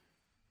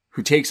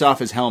 who takes off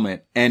his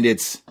helmet, and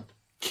it's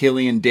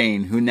Killian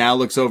Dane, who now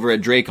looks over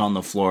at Drake on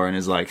the floor and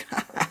is like,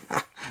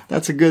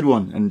 that's a good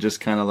one, and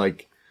just kind of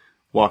like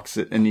walks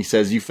it, and he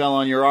says, you fell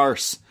on your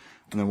arse,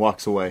 and then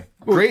walks away.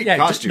 Great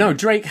costume. No,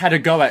 Drake had a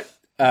go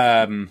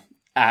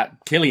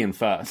at Killian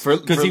first,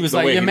 because he was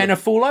like, "You're meant to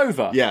fall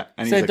over." Yeah,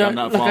 and he's so like, "I'm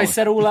not look, falling." I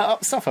set all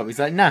that stuff up. He's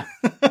like, "Nah,"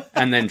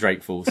 and then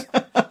Drake falls.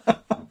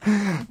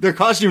 Their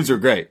costumes were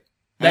great.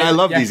 And I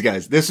love these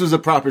guys. This was a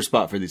proper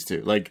spot for these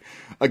two. Like,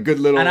 a good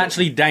little... And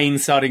actually,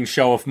 Dane's starting to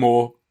show off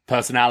more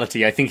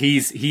personality. I think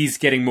he's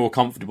getting more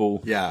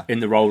comfortable in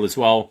the role as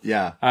well.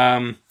 Yeah.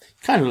 Kind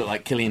of look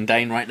like Killian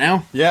Dane right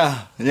now.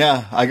 Yeah.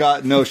 I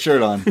got no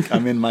shirt on.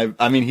 I'm in my...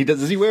 I mean,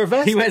 does he wear a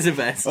vest? He wears a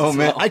vest. Oh,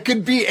 man. Well. I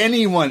could be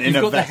anyone in a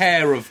vest. You've got the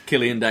hair of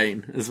Killian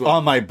Dane as well.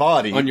 On my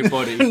body. On your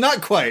body.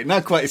 Not quite.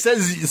 It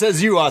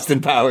says you,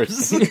 Austin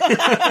Powers.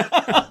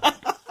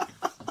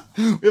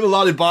 We have a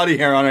lot of body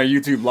hair on our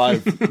YouTube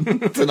live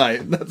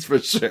tonight, that's for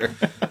sure.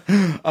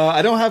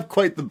 I don't have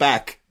quite the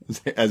back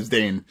as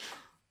Dane.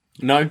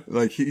 No,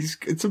 like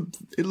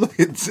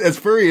it's as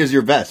furry as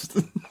your vest.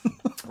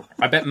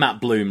 I bet Matt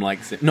Bloom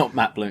likes it. Not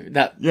Matt Bloom.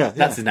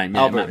 That's his name.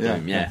 Yeah, Albert, Matt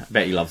Bloom. Yeah, I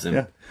bet he loves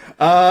him.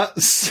 Yeah.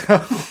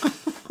 So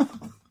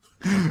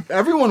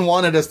everyone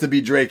wanted us to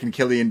be Drake and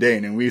Killian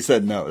Dane, and we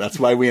said no. That's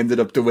why we ended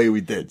up the way we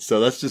did. So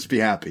let's just be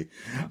happy.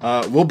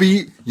 We'll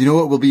be. You know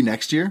what we'll be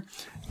next year?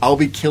 I'll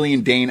be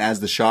Killian Dane as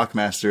the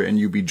Shockmaster, and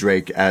you be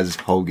Drake as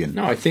Hogan.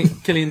 No, I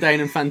think Killian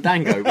Dane and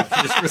Fandango. We should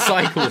just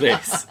recycle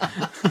this.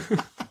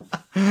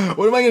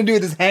 What am I going to do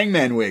with this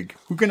hangman wig?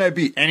 Who can I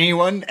be?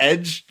 Anyone?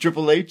 Edge?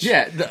 Triple H?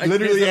 Yeah,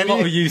 literally a lot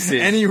of uses.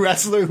 Any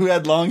wrestler who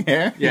had long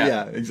hair?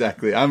 Yeah,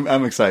 exactly.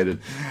 I'm excited.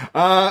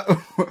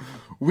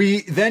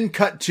 We then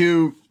cut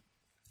to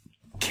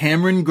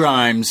Cameron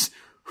Grimes,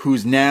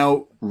 who's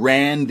now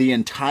ran the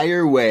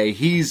entire way.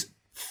 He's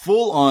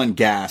full on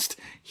gassed.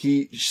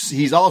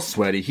 He's all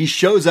sweaty. He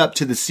shows up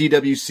to the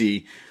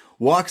CWC,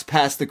 walks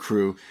past the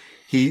crew.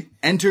 He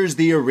enters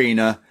the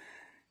arena.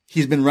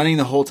 He's been running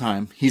the whole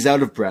time. He's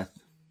out of breath.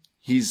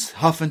 He's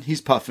huffing.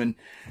 He's puffing.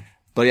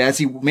 But as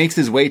he makes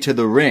his way to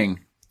the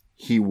ring,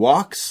 he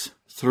walks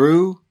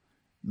through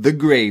the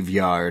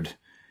graveyard.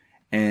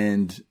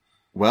 And,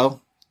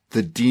 well,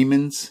 the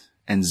demons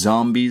and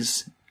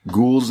zombies,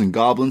 ghouls and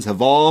goblins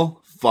have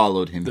all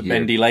followed him here. The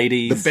bendy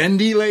ladies. The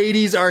bendy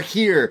ladies are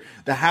here.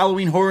 The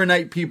Halloween Horror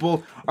Night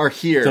people are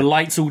here. The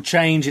lights all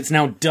change. It's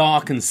now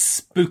dark and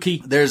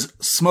spooky. There's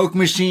smoke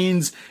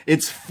machines.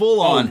 It's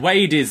full on. Oh,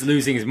 Wade is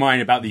losing his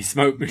mind about these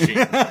smoke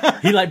machines.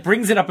 He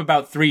brings it up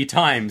about 3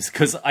 times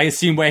because I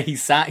assume where he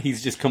sat,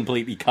 he's just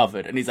completely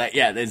covered. And he's like,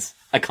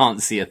 I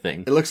can't see a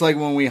thing. It looks like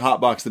when we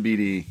hotbox the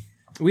BDE.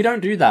 We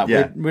don't do that.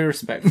 Yeah. We're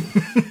respectful.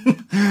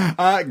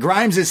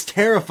 Grimes is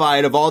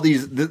terrified of all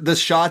these, the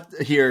shot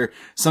here.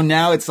 So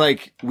now it's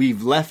like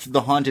we've left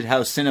the haunted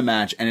house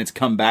cinematch and it's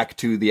come back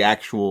to the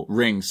actual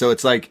ring. So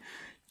it's like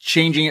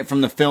changing it from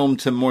the film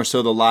to more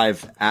so the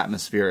live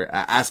atmosphere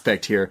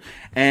aspect here.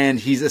 And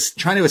he's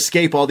trying to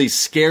escape all these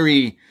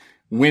scary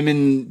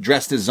women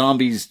dressed as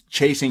zombies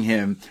chasing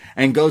him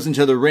and goes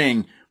into the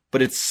ring,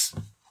 but it's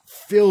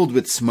filled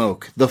with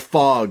smoke, the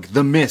fog,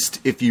 the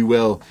mist, if you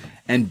will.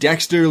 And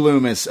Dexter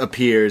Loomis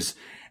appears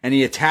and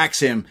he attacks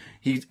him.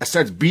 He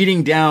starts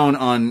beating down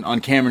on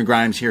Cameron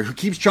Grimes here, who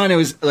keeps trying to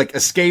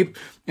escape.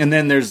 And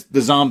then there's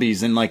the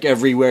zombies and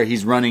everywhere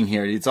he's running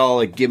here. It's all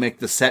a gimmick.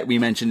 The set we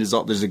mentioned is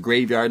there's a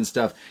graveyard and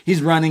stuff.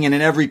 He's running and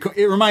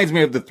it reminds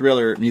me of the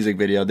Thriller music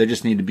video. There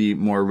just need to be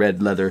more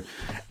red leather.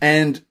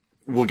 And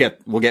we'll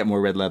get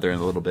more red leather in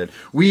a little bit.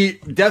 We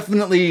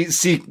definitely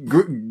see,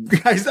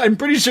 guys, I'm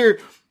pretty sure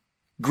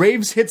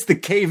Graves hits the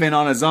cave-in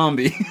on a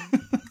zombie.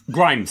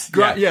 Grimes.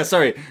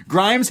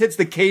 Grimes hits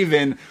the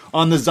cave-in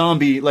on the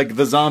zombie, like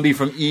the zombie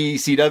from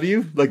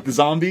ECW, like the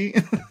zombie.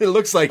 It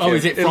looks like him.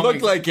 Is it? It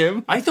looked like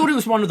him. I thought it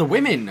was one of the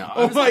women.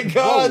 Oh my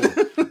god!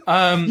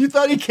 You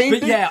thought he came?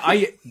 But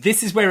yeah,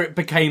 this is where it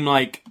became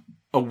like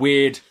a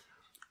weird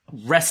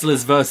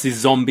wrestlers versus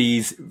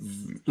zombies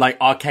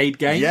arcade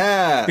game.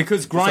 Yeah,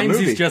 because Grimes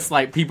is just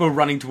people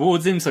running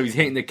towards him, so he's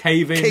hitting the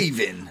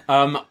cave-in.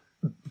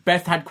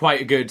 Beth had quite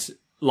a good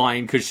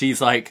line because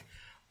she's like,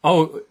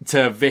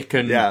 to Vic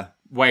and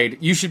Wade,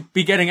 you should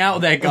be getting out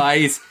of there,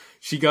 guys.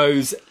 She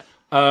goes,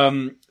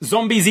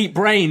 zombies eat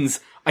brains.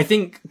 I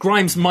think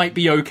Grimes might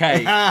be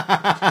okay,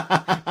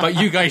 but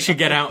you guys should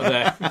get out of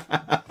there.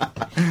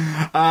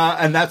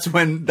 And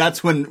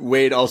that's when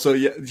Wade also,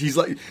 he's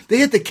like, they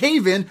hit the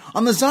cave-in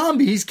on the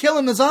zombie. He's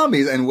killing the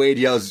zombies. And Wade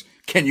yells,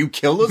 can you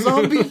kill a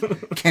zombie?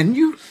 Can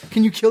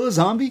you kill a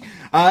zombie?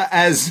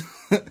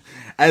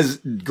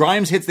 As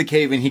Grimes hits the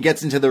cave-in, he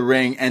gets into the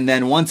ring and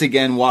then once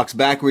again walks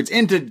backwards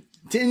into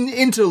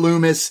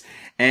Loomis,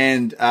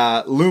 and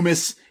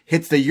Loomis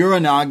hits the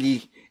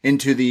Uranagi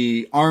into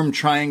the arm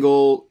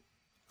triangle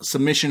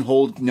submission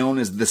hold known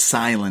as the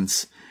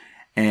Silence,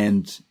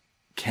 and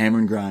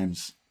Cameron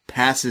Grimes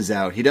passes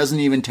out. He doesn't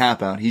even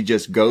tap out. He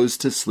just goes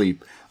to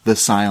sleep. The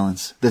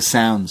silence, the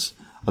sounds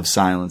of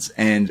silence.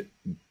 And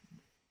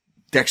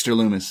Dexter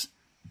Lumis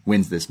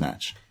wins this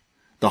match.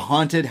 The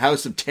Haunted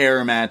House of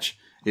Terror match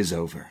is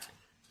over.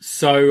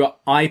 So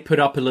I put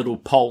up a little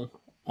poll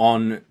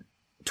on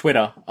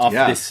Twitter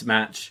after this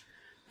match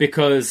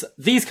because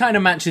these kind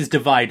of matches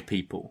divide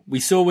people. We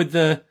saw with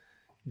the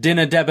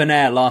Dinner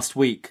Debonair last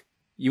week.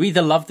 You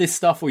either love this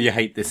stuff or you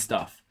hate this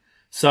stuff.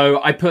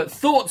 So I put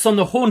thoughts on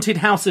the Haunted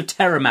House of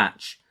Terror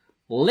match.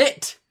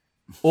 Lit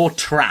or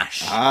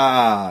trash?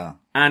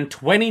 And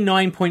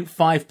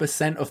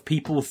 29.5% of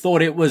people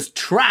thought it was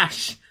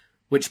trash,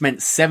 which meant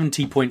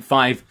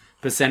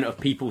 70.5% of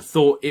people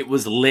thought it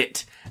was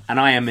lit. And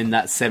I am in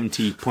that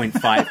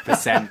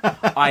 70.5%.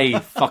 I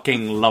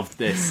fucking loved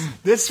this.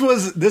 This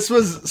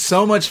was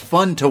so much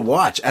fun to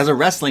watch as a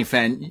wrestling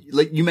fan.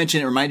 Like you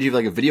mentioned, it reminded you of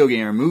like a video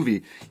game or a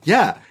movie.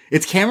 Yeah,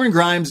 it's Cameron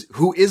Grimes,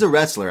 who is a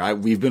wrestler.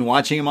 We've been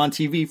watching him on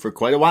TV for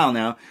quite a while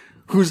now,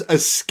 who's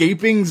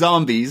escaping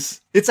zombies.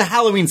 It's a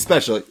Halloween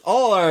special.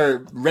 All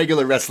our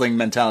regular wrestling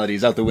mentality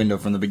is out the window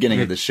from the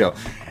beginning of this show.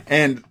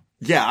 And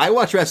yeah, I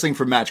watch wrestling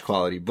for match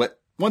quality, but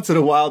once in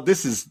a while,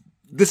 this is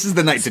the night to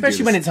do this.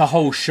 Especially when it's a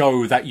whole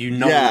show that you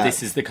know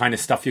this is the kind of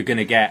stuff you're going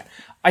to get.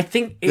 I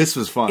think this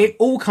was fun. It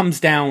all comes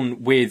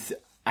down with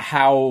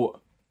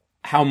how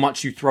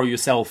much you throw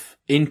yourself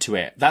into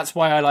it. That's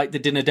why I liked the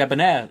Dinner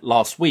Debonair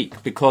last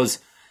week, because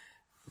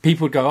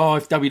people would go, oh,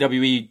 if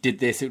WWE did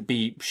this, it would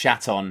be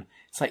shat on.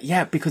 It's like,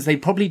 yeah, because they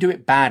probably do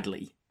it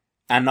badly.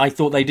 And I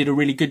thought they did a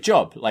really good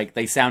job. Like,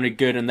 they sounded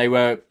good and they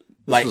were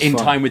like in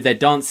time with their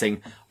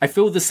dancing. I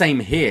feel the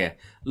same here.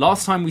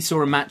 Last time we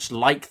saw a match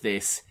like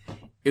this,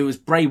 it was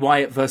Bray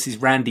Wyatt versus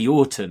Randy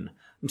Orton.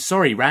 I'm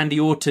sorry, Randy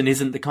Orton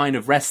isn't the kind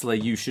of wrestler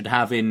you should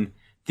have in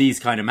these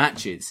kind of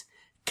matches.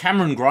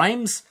 Cameron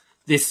Grimes,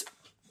 this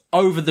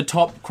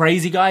over-the-top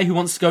crazy guy who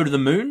wants to go to the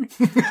moon,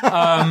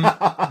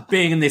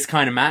 being in this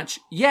kind of match,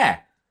 yeah.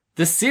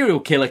 The serial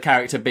killer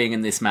character being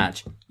in this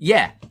match,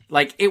 yeah.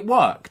 Like, it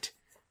worked.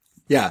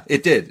 Yeah,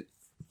 it did.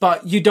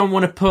 But you don't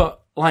want to put,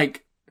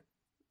 like,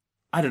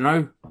 I don't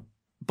know,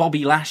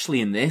 Bobby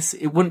Lashley in this.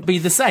 It wouldn't be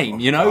the same,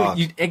 you know?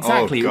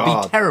 Exactly, it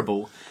would be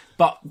terrible.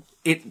 But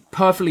it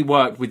perfectly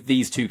worked with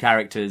these two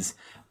characters.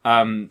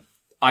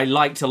 I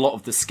liked a lot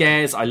of the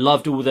scares. I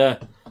loved all the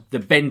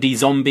bendy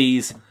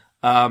zombies.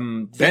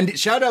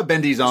 Shout out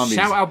bendy zombies.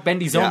 Shout out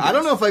bendy zombies. Yeah, I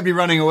don't know if I'd be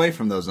running away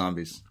from those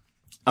zombies.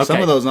 Okay.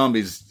 Some of those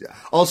zombies.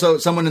 Also,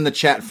 someone in the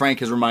chat, Frank,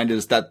 has reminded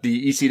us that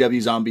the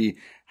ECW zombie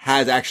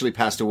has actually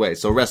passed away.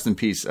 So rest in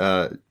peace,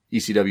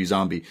 ECW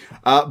zombie.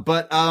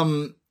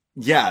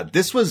 Yeah,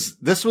 this was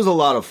a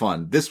lot of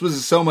fun. This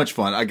was so much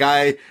fun. A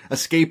guy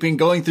escaping,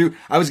 going through,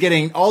 I was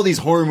getting all these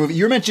horror movies.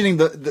 You're mentioning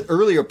the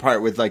earlier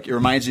part with like, it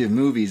reminds you of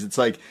movies. It's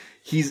like,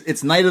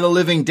 it's Night of the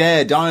Living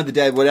Dead, Dawn of the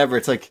Dead, whatever.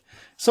 It's like,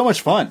 so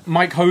much fun.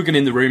 Mike Hogan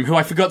in the room, who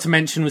I forgot to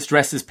mention was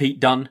dressed as Pete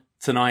Dunne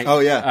tonight. Oh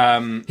yeah.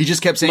 He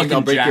just kept saying,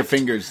 "I'll break your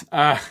fingers."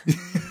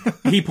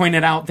 He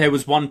pointed out there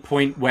was one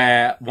point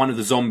where one of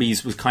the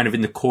zombies was kind of in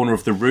the corner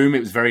of the room. It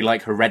was very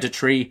like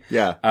Hereditary.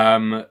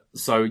 Yeah.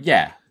 So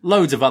yeah,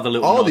 loads of other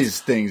little all nods.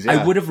 These things. Yeah.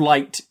 I would have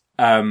liked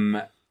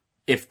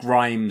if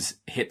Grimes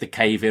hit the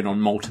cave in on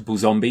multiple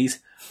zombies.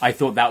 I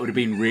thought that would have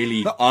been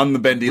really on the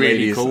bendy really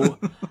ladies. Cool.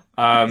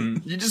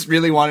 You just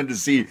really wanted to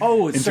see.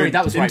 Oh, sorry,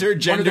 that was right.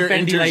 Intergender, one of the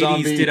bendy ladies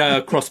inter-zombie. did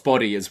a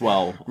crossbody as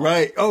well.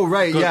 Right. Oh,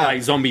 right. Got, yeah.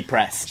 like, zombie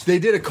pressed. They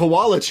did a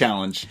koala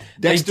challenge.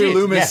 Dexter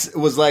Lumis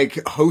was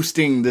like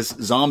hosting this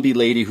zombie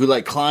lady who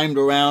like climbed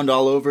around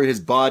all over his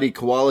body,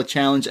 koala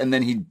challenge, and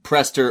then he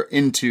pressed her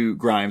into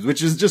Grimes,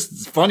 which is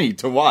just funny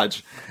to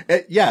watch.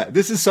 Yeah,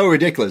 this is so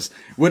ridiculous.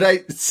 Would I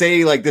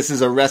say like this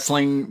is a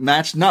wrestling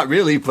match? Not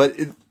really, but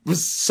it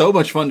was so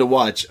much fun to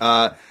watch.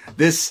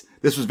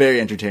 This was very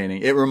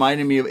entertaining. It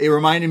reminded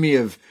me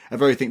of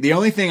everything. The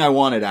only thing I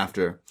wanted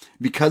after,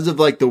 because of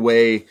like the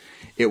way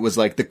it was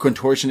like the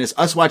contortionist,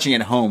 us watching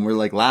at home, we're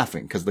like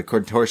laughing because the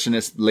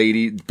contortionist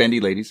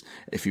bendy ladies,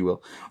 if you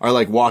will, are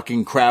like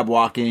crab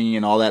walking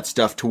and all that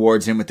stuff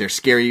towards him with their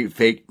scary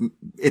fake.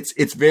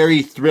 It's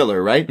very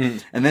Thriller, right?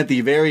 Mm. And at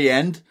the very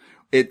end,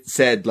 it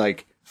said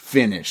like,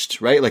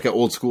 finished, right? Like an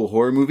old school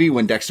horror movie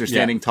when Dexter's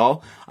standing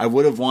tall. I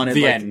would have wanted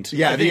the end.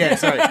 Yeah, the end.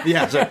 Sorry.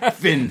 Yeah, sorry.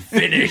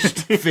 Finished.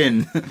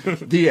 Finn.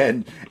 The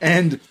end.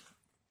 And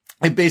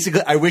it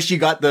basically, I wish you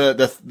got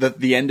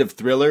the end of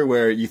Thriller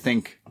where you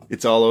think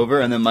it's all over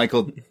and then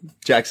Michael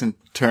Jackson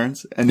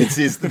turns and it's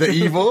the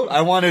evil.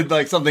 I wanted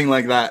like something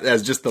like that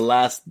as just the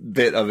last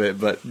bit of it,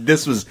 but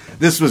this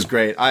was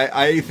great.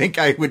 I think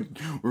I would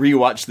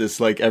rewatch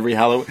this like every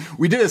Halloween.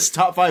 We did a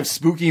top 5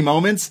 spooky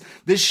moments.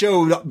 This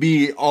show would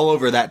be all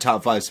over that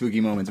top 5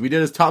 spooky moments. We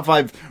did a top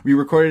 5. We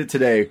recorded it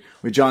today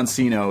with John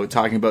Cena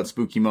talking about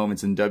spooky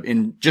moments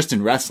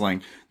in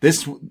wrestling.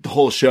 This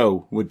whole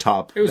show would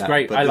top. It was that.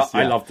 great. I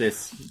love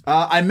this.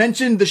 I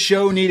mentioned the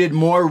show needed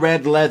more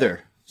red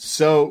leather.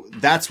 So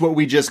that's what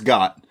we just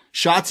got.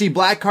 Shotzi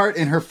Blackheart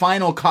in her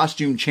final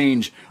costume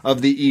change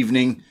of the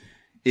evening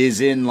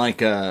is in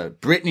like a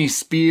Britney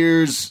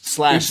Spears /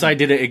 Oops, I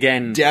did it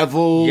again.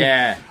 Devil.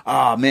 Yeah.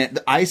 Oh man,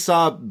 I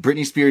saw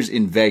Britney Spears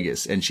in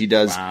Vegas, and she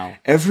does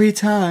every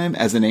time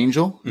as an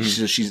angel.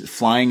 She's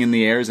flying in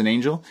the air as an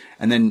angel,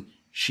 and then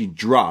she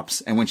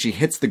drops, and when she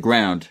hits the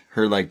ground,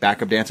 her like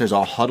backup dancers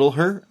all huddle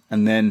her,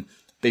 and then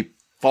they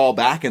fall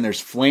back, and there's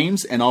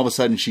flames, and all of a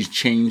sudden she's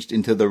changed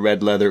into the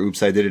red leather.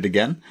 Oops, I did it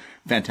again.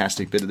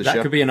 Fantastic bit of the show.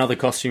 That could be another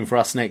costume for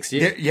us next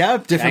year. Yeah,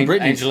 different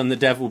Britney. Angel and the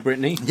Devil,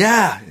 Britney.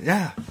 Yeah,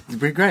 it's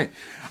pretty great.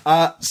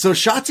 So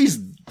Shotzi's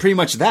pretty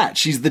much that.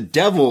 She's the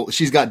devil.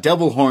 She's got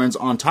devil horns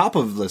on top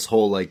of this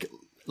whole like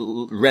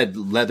red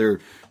leather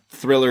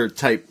thriller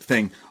type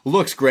thing.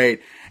 Looks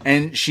great,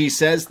 and she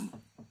says,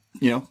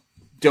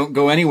 don't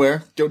go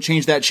anywhere. Don't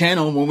change that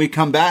channel. When we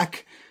come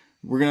back,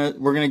 we're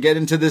gonna get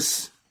into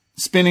this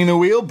spinning the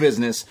wheel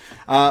business,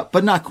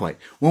 but not quite.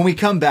 When we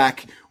come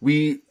back,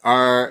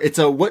 it's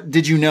a what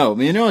did you know?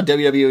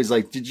 WWE is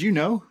like, did you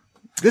know?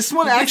 This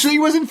one actually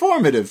was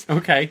informative.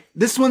 Okay.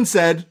 This one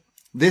said,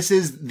 this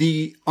is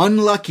the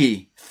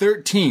unlucky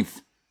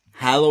 13th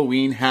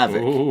Halloween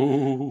Havoc.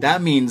 Ooh.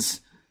 That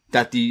means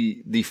that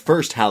the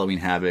first Halloween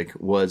Havoc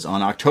was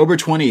on October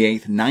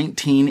 28th,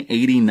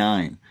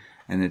 1989.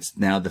 And it's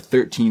now the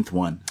 13th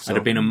one. So, I'd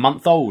have been a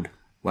month old.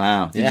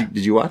 Wow. Did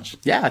you watch?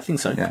 Yeah, I think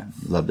so. Yeah,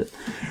 loved it.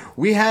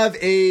 We have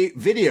a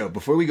video.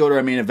 Before we go to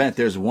our main event,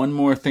 there's one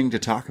more thing to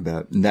talk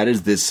about. And that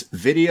is this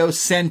video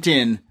sent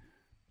in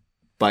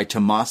by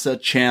Tommaso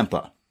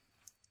Ciampa.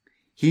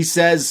 He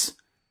says,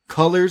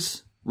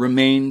 colors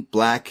remain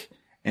black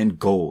and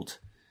gold.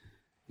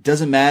 It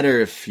doesn't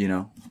matter if,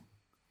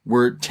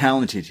 we're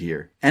talented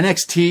here.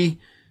 NXT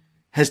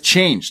has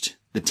changed.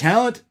 The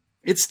talent,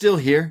 it's still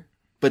here.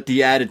 But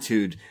the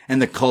attitude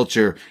and the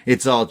culture,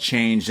 it's all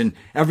changed, and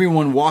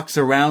everyone walks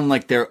around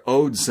like they're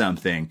owed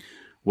something.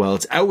 Well,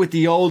 it's out with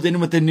the old, in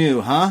with the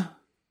new, huh?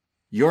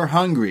 You're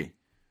hungry.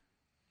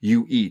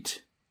 You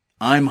eat.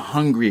 I'm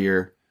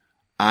hungrier.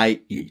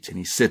 I eat. And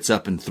he sits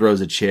up and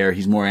throws a chair.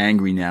 He's more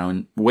angry now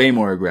and way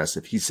more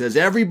aggressive. He says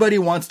everybody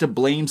wants to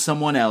blame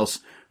someone else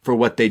for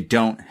what they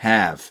don't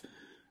have.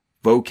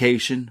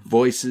 Vocation,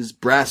 voices,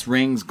 brass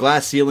rings,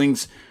 glass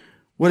ceilings.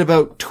 What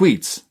about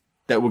tweets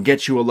that will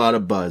get you a lot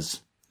of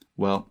buzz?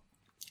 Well,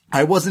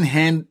 I wasn't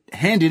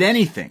handed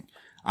anything.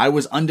 I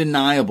was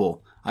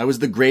undeniable. I was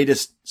the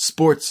greatest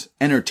sports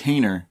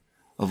entertainer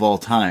of all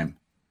time.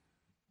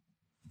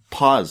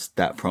 Pause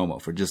that promo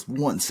for just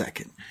 1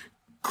 second.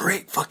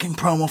 Great fucking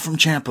promo from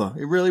Ciampa.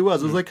 It really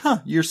was. I was like,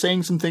 you're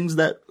saying some things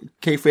that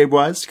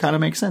kayfabe-wise kind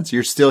of make sense.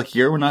 You're still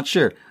here. We're not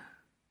sure.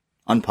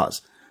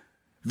 Unpause.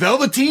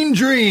 Velveteen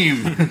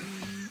Dream.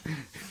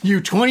 You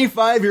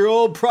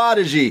 25-year-old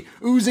prodigy,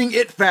 oozing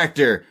it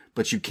factor.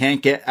 But you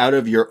can't get out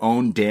of your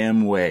own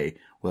damn way.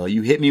 Well,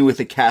 you hit me with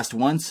a cast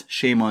once,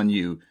 shame on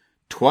you.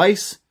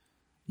 Twice,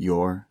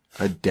 you're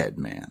a dead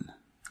man.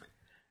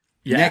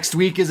 Yeah. Next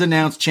week is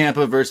announced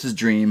Ciampa versus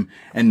Dream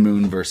and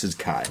Moon versus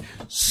Kai.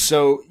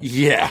 So,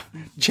 yeah.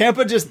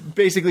 Ciampa just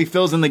basically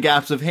fills in the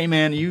gaps of, hey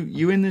man,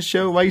 you in this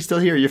show? Why are you still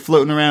here? You're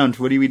floating around.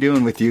 What are we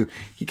doing with you?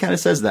 He kind of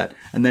says that.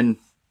 And then,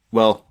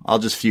 well, I'll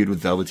just feud with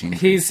Velveteen.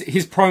 His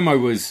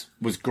promo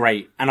was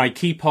great. And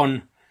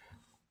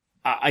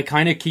I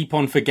kind of keep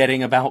on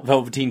forgetting about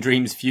Velveteen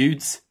Dream's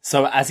feuds.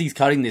 So as he's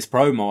cutting this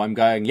promo, I'm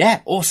going,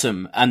 yeah,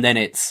 awesome. And then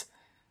it's,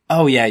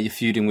 oh yeah, you're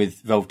feuding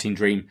with Velveteen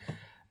Dream.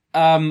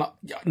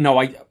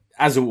 No,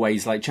 as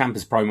always, like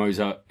Ciampa's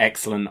promos are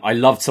excellent. I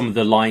loved some of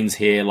the lines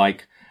here,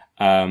 like,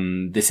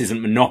 this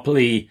isn't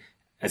Monopoly.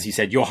 As you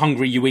said, you're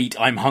hungry, you eat.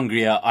 I'm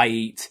hungrier, I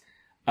eat.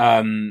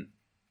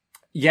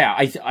 Yeah,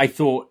 I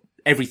thought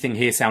everything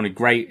here sounded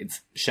great.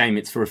 It's a shame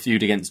it's for a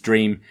feud against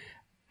Dream.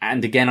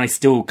 And again, I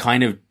still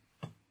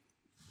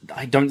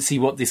I don't see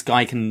what this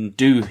guy can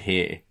do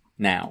here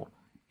now.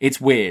 It's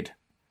weird.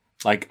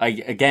 Like,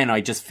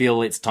 I just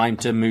feel it's time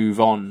to move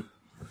on.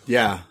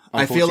 Yeah.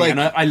 I feel like... And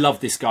I love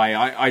this guy.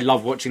 I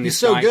love watching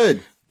this guy. He's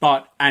so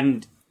good.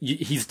 And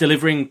he's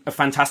delivering a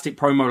fantastic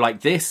promo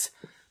like this.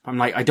 I'm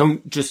like, I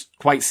don't just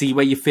quite see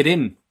where you fit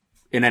in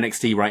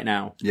NXT right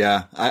now.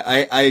 Yeah,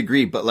 I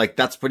agree. But like,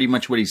 that's pretty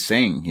much what he's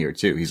saying here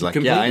too. He's like,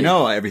 completely. Yeah, I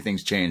know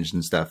everything's changed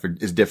and stuff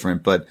is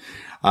different, but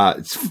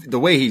the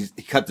way he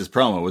cut this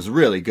promo was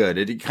really good.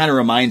 It kind of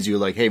reminds you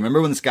like, hey,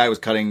 remember when this guy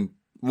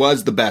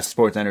was the best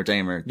sports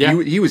entertainer?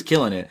 Yeah. He was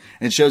killing it,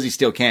 and it shows he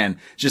still can.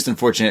 It's just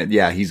unfortunate.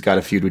 Yeah, he's got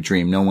a feud with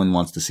Dream. No one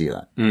wants to see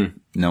that.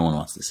 No one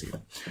wants to see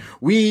that.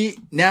 We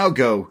now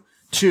go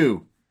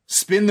to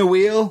spin the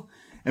wheel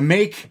and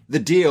make the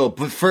deal.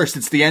 But first,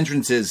 it's the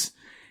entrances.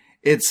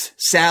 It's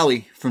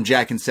Sally from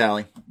Jack and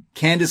Sally.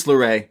 Candice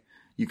LeRae.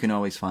 You can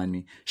always find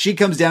me. She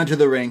comes down to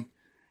the ring.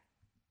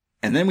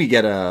 And then we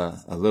get a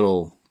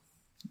little,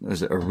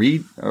 was it a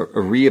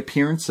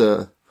reappearance,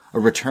 a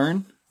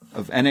return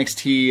of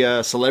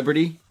NXT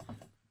celebrity.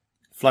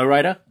 Flow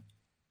Rider?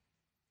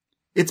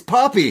 It's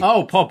Poppy.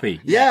 Oh,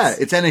 Poppy. Yeah, yes.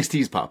 It's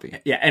NXT's Poppy.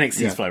 Yeah,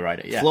 NXT's Flow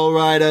Rider. Yeah. Flow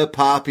Rider,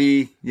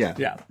 Poppy.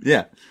 Yeah.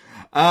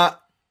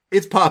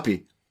 It's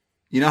Poppy.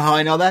 You know how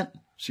I know that?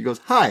 She goes,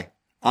 hi,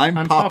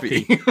 I'm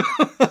Poppy.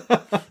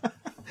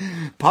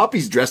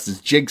 Poppy's dressed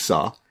as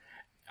Jigsaw.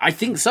 I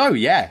think so,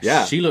 yeah.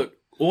 Yeah. She looked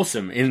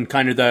awesome in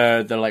kind of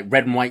the like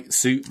red and white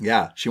suit.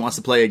 Yeah, she wants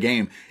to play a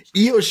game.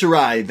 Io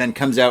Shirai then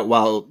comes out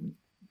while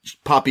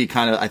Poppy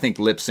kind of, I think,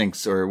 lip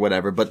syncs or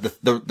whatever, but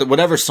the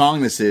whatever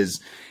song this is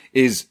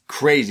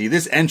crazy.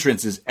 This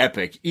entrance is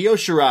epic. Io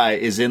Shirai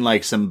is in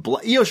like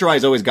Io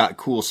Shirai's always got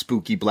cool,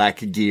 spooky black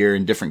gear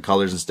in different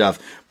colors and stuff,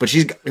 but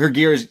her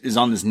gear is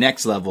on this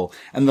next level,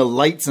 and the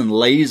lights and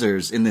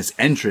lasers in this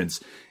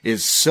entrance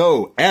is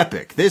so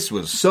epic. This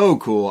was so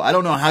cool. I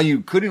don't know how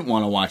you couldn't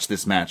want to watch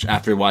this match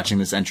after watching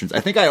this entrance. I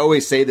think I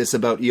always say this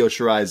about Io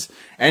Shirai's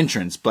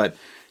entrance, but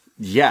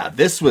yeah,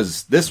 this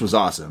was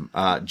awesome.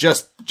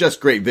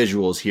 Just great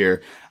visuals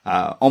here.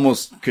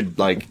 Almost could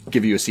like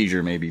give you a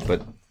seizure maybe,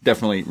 but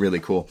definitely really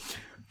cool.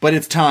 But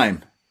it's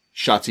time,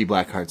 Shotzi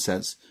Blackheart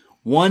says.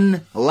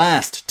 One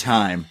last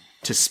time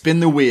to spin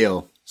the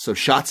wheel. So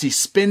Shotzi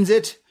spins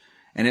it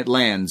and it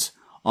lands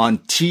on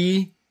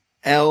TLS.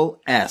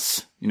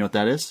 You know what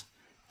that is?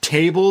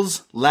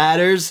 Tables,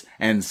 ladders,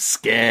 and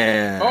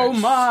scares. Oh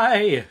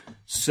my!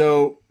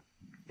 So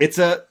it's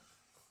a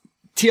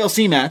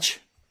TLC match.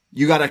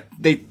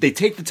 They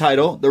take the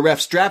title, the ref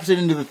straps it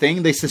into the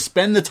thing, they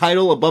suspend the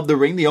title above the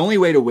ring. The only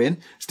way to win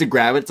is to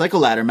grab it. It's like a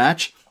ladder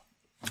match,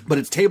 but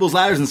it's tables,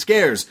 ladders, and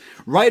scares.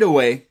 Right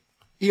away,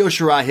 Io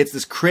Shirai hits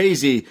this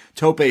crazy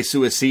tope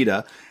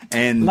suicida,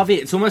 and love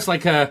it. It's almost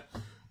like a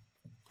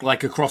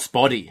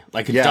crossbody,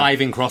 like a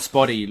diving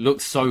crossbody.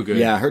 Looks so good.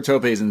 Yeah, her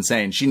tope is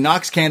insane. She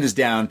knocks Candice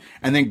down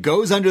and then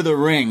goes under the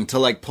ring to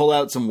like pull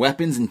out some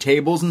weapons and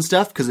tables and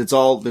stuff, because there's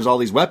all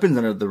these weapons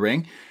under the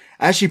ring.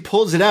 As she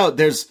pulls it out,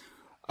 there's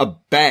a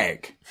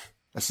bag,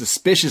 a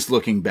suspicious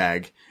looking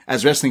bag.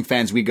 As wrestling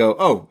fans, we go,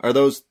 oh, are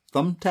those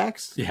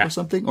thumbtacks or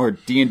something? Or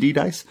D&D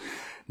dice?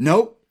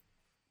 Nope.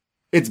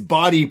 It's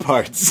body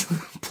parts.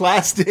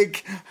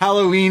 Plastic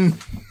Halloween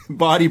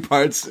body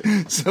parts.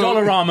 So,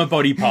 Dollarama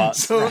body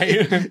parts. So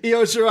right?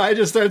 Io Shirai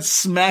just starts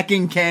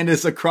smacking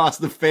Candice across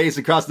the face,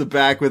 across the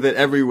back with it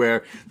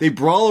everywhere. They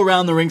brawl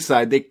around the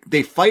ringside.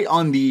 They fight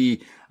on the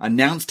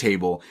announce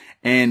table,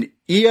 and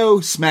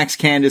Io smacks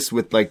Candice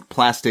with like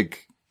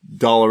plastic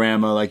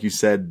Dollarama, like you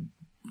said,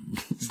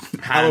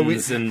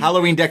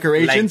 Halloween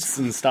decorations legs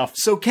and stuff.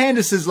 So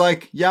Candice is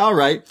like, yeah, all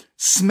right.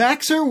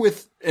 Smacks her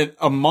with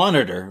a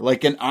monitor,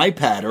 like an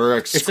iPad or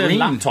a screen. It's a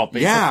laptop.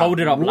 It's a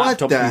folded up laptop. What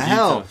the computer.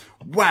 hell?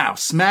 Wow.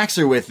 Smacks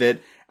her with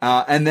it.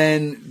 And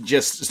then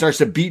just starts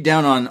to beat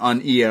down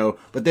on Io.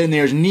 But then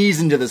there's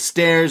knees into the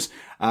stairs.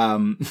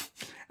 And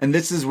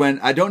this is when,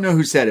 I don't know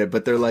who said it,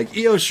 but they're like,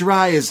 Io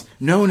Shirai is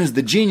known as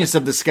the genius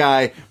of the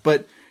sky,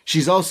 but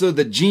she's also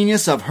the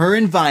genius of her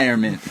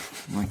environment.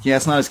 I'm like, yeah,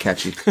 it's not as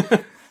catchy.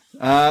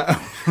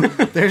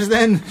 There's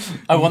then...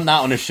 I want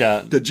that on a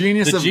shirt. The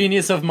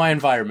genius of my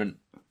environment.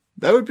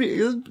 That would be...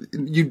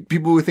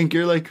 people would think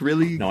you're like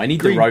really... No, I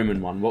need the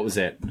Roman one. What was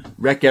it?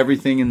 Wreck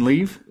everything and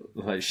leave?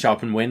 Like show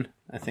up and win,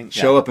 I think.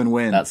 Show up and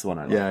win. That's the one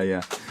I like.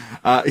 Yeah.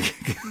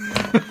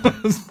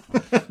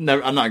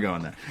 No, I'm not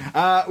going there.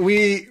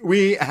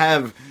 We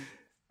have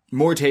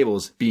more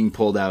tables being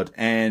pulled out,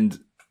 and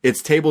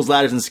it's tables,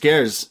 ladders, and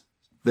scares.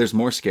 There's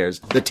more scares.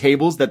 The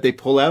tables that they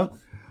pull out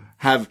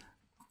have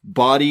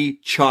body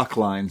chalk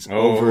lines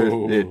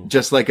over it,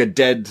 just like a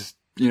dead,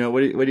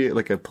 what do you,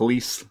 like a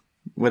police,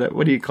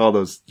 what do you call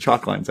those?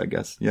 Chalk lines, I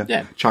guess.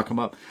 Yeah. Chalk them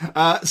up.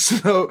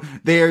 So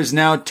there's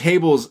now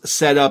tables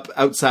set up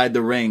outside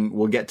the ring.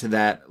 We'll get to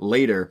that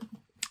later.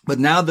 But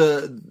now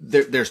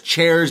there's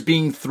chairs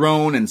being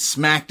thrown and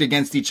smacked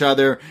against each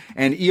other,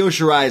 and Io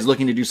Shirai is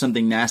looking to do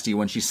something nasty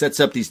when she sets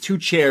up these two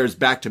chairs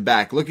back to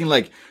back, looking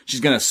like she's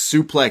gonna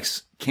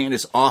suplex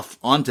Candice off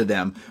onto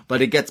them,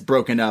 but it gets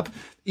broken up.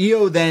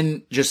 Io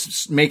then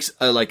just makes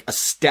a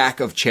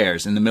stack of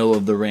chairs in the middle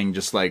of the ring,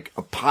 just like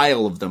a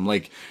pile of them,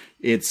 like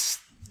it's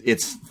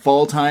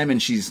fall time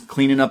and she's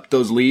cleaning up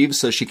those leaves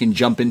so she can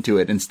jump into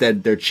it.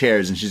 Instead, they're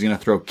chairs, and she's gonna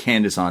throw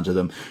Candice onto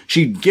them.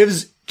 She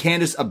gives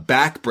Candice a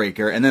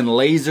backbreaker and then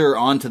lays her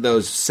onto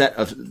those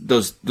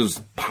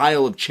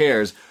pile of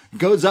chairs,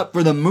 goes up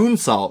for the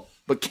moonsault,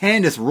 but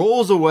Candice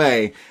rolls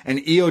away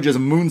and Io just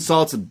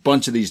moonsaults a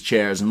bunch of these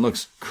chairs and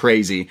looks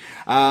crazy.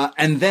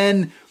 And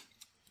then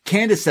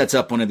Candice sets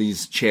up one of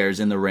these chairs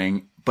in the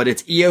ring, but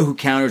it's Io who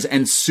counters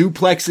and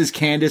suplexes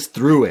Candice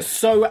through it.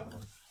 So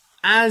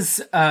as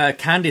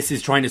Candice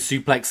is trying to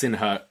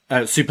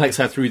suplex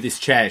her through this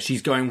chair,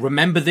 she's going,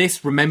 remember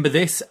this,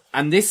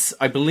 and this,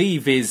 I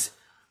believe, is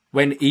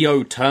when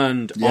Io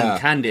turned on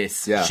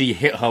Candice, she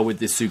hit her with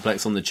this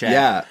suplex on the chair.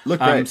 Yeah, look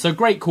great. So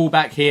great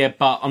callback here,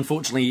 but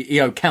unfortunately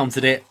Io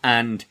countered it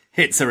and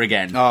hits her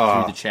again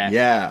through the chair.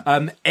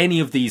 Yeah.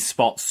 Any of these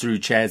spots through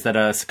chairs that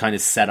are kind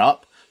of set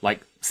up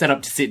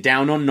to sit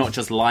down on, not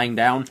just lying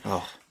down.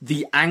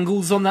 The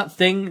angles on that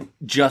thing,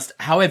 just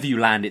however you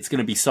land, it's going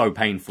to be so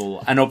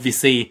painful. And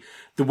obviously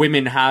the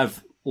women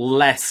have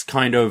less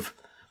kind of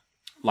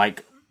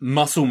like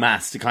muscle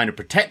mass to kind of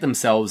protect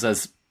themselves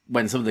as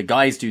when some of the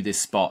guys do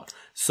this spot.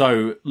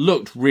 So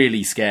looked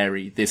really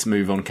scary, this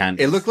move on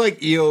Candice. It looked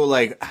like Io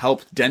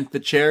helped dent the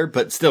chair,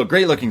 but still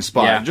great looking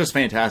spot. Yeah. Just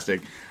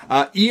fantastic.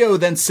 Io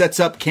then sets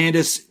up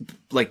Candice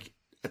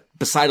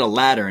beside a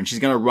ladder, and she's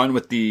going to run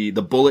with the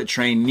bullet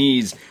train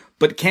knees.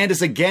 But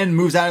Candice again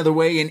moves out of the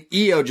way, and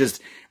Io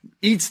just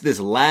eats this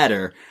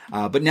ladder.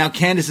 But now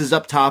Candice is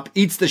up top,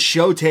 eats the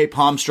Shote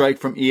palm strike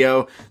from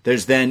Io.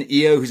 There's then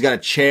Io, who's got a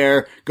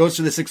chair, goes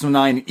to the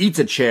 619, eats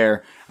a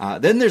chair.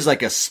 Then there's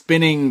like a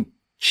spinning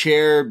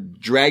chair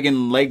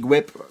dragon leg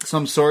whip of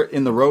some sort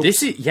in the ropes.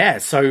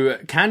 So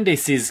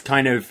Candice is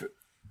kind of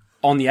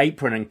on the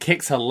apron and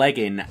kicks her leg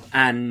in,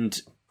 and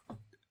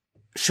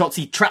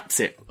Shotzi traps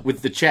it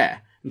with the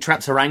chair and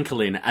traps her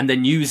ankle in, and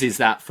then uses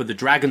that for the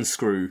dragon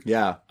screw.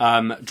 Yeah.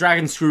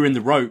 Dragon screw in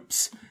the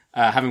ropes,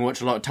 having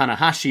watched a lot of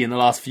Tanahashi in the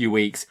last few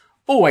weeks,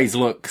 always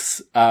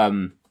looks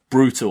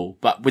brutal.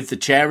 But with the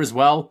chair as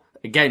well,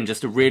 again,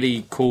 just a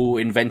really cool,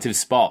 inventive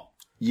spot.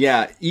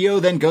 Yeah, Io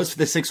then goes for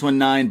the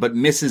 619, but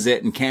misses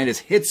it, and Candice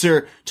hits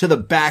her to the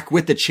back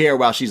with the chair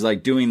while she's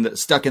like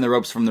stuck in the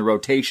ropes from the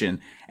rotation.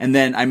 And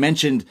then I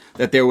mentioned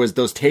that there was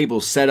those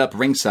tables set up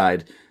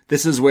ringside.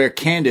 This is where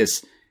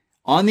Candice,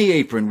 on the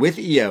apron with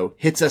Io,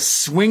 hits a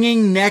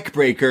swinging neck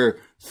breaker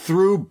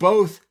through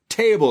both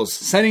tables,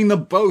 sending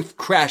them both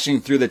crashing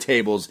through the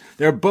tables.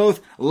 They're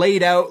both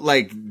laid out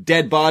like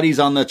dead bodies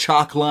on the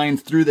chalk line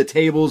through the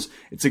tables.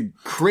 It's a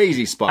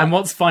crazy spot. And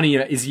what's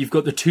funnier is you've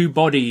got the two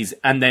bodies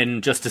and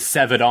then just a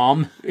severed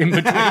arm in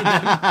between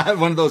them.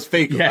 One of those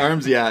fake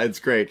arms. Yeah, it's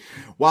great.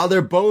 While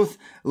they're both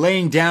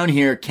laying down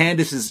here,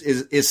 Candice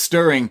is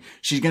stirring.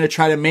 She's going to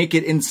try to make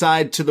it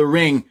inside to the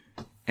ring.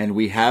 And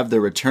we have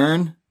the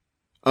return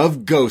of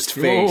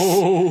Ghostface.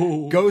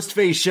 Oh.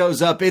 Ghostface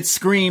shows up. It's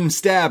Scream,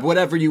 Stab,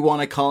 whatever you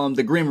want to call him.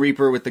 The Grim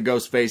Reaper with the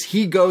Ghostface.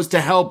 He goes to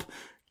help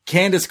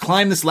Candice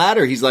climb this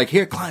ladder. He's like,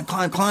 here, climb.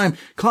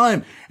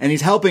 And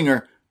he's helping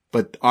her.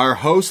 But our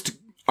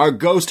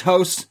ghost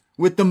host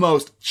with the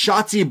most,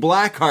 Shotzi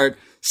Blackheart,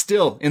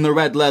 still in the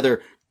red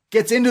leather,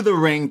 gets into the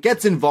ring,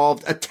 gets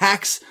involved,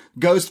 attacks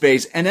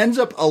Ghostface, and ends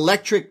up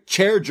electric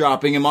chair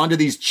dropping him onto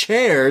these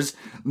chairs,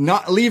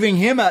 not leaving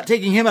him out,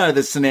 taking him out of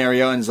this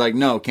scenario, and is like,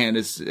 no,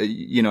 Candice,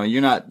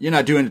 you're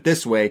not doing it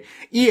this way.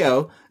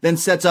 Io then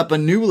sets up a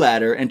new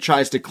ladder and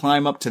tries to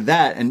climb up to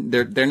that, and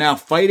they're now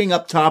fighting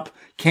up top,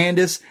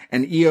 Candice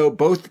and Io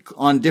both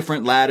on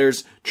different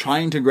ladders,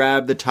 trying to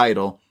grab the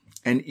title,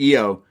 and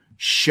Io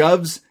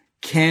shoves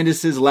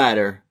Candice's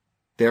ladder,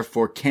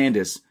 therefore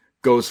Candice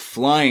goes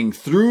flying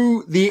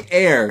through the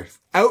air,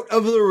 out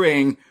of the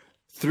ring,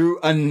 through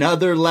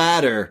another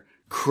ladder,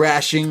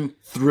 crashing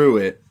through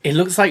it. It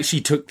looks like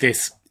she took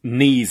this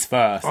knees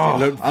first. It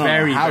looked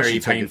very, very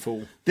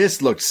painful.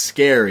 This looks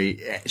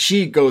scary.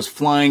 She goes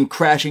flying,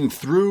 crashing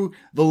through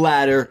the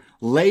ladder,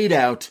 laid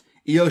out.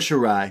 Io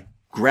Shirai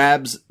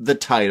grabs the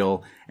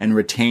title and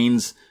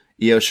retains.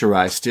 Io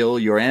Shirai, still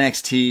your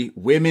NXT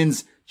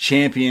Women's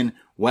Champion.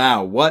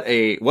 Wow, what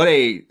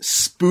a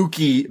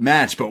spooky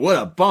match, but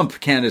what a bump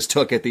Candice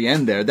took at the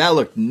end there. That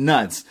looked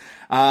nuts.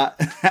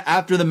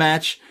 After the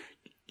match,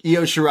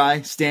 Io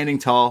Shirai standing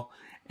tall,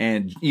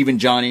 and even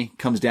Johnny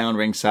comes down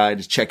ringside,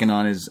 is checking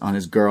on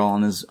his girl,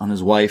 on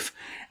his wife,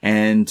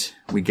 and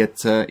we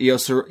get Io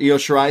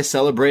Shirai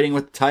celebrating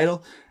with the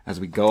title as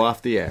we go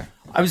off the air.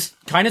 I was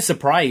kind of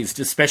surprised,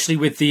 especially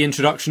with the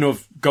introduction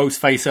of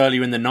Ghostface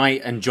earlier in the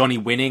night and Johnny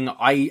winning.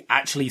 I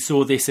actually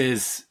saw this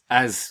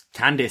as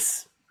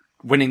Candice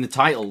winning the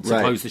title to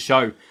close the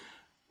show.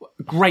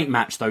 Great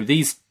match, though.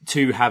 These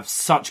two have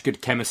such good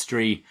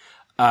chemistry.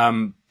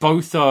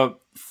 Both are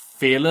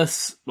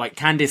fearless. Like,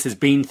 Candice has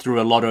been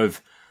through a lot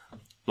of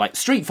like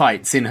street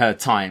fights in her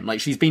time. Like,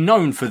 she's been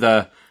known for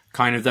the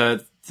kind of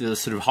the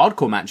sort of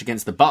hardcore match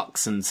against the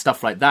Bucks and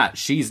stuff like that.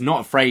 She's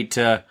not afraid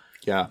to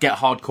get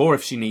hardcore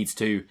if she needs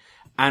to.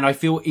 And I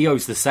feel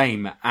Io's the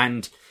same.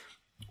 And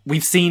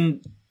we've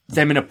seen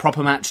them in a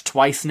proper match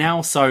twice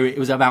now, so it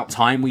was about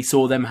time we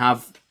saw them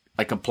have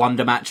like a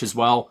plunder match as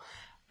well.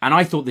 And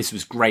I thought this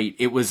was great.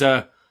 It was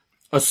a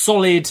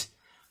solid,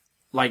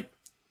 like,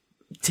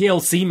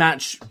 TLC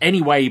match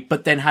anyway,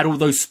 but then had all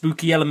those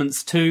spooky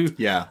elements too.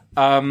 Yeah.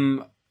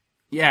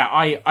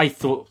 I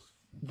thought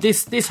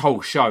this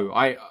whole show,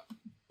 I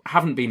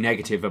haven't been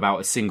negative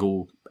about a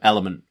single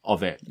element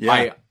of it.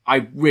 Yeah.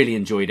 I really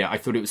enjoyed it. I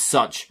thought it was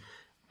such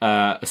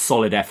a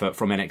solid effort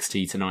from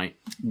NXT tonight.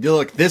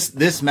 Look,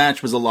 this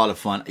match was a lot of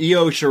fun.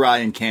 Io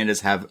Shirai and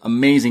Candice have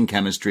amazing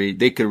chemistry.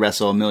 They could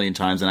wrestle a million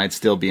times and I'd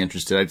still be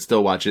interested. I'd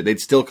still watch it. They'd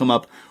still come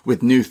up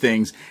with new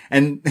things.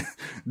 And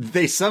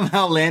they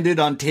somehow landed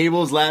on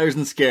tables, ladders,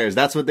 and scares.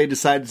 That's what they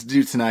decided to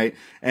do tonight.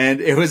 And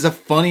it was a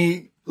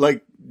funny,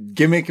 like,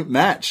 gimmick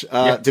match,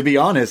 to be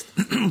honest.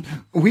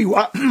 We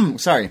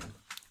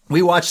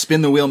watched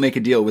Spin the Wheel, Make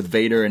a Deal with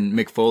Vader and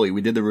Mick Foley.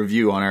 We did the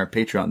review on our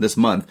Patreon this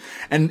month.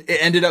 And it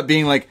ended up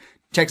being like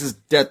Texas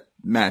Death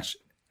Match.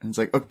 And it's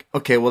like,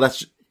 okay, well,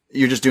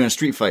 you're just doing a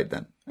street fight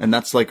then. And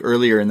that's like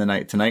earlier in the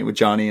night tonight with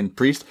Johnny and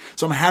Priest.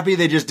 So I'm happy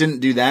they just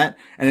didn't do that.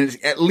 And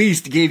it at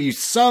least gave you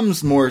some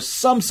sort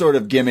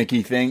of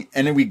gimmicky thing.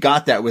 And then we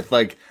got that with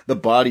like the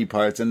body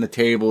parts and the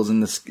tables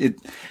and it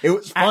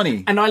was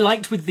funny. And I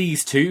liked with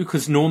these two,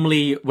 because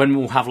normally when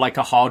we'll have like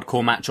a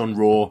hardcore match on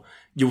Raw,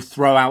 you'll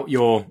throw out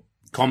your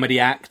comedy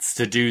acts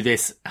to do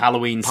this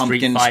Halloween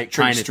street Pumpkins, fight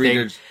kind of thing.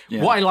 trick-or-treaters,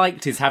 yeah. What I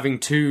liked is having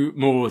two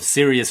more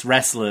serious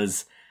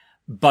wrestlers,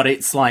 but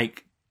it's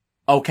like,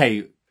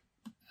 okay,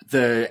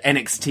 the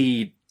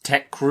NXT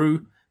tech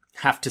crew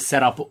have to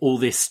set up all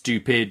this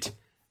stupid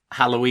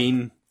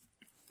Halloween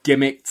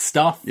gimmick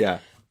stuff. Yeah.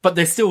 But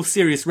there's still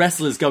serious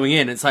wrestlers going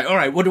in. It's like, all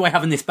right, what do I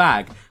have in this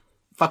bag?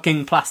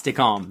 Fucking plastic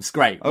arms.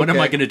 Great. What am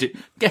I going to do?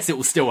 Guess it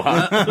will still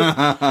hurt.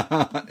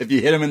 If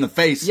you hit him in the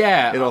face,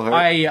 it'll hurt.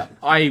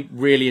 I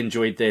really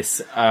enjoyed this.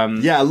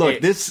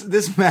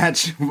 This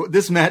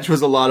match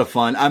was a lot of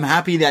fun. I'm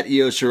happy that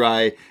Io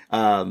Shirai,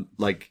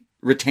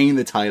 retained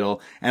the title.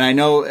 And I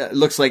know it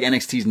looks like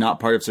NXT's not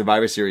part of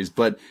Survivor Series,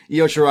 but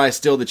Io Shirai is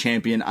still the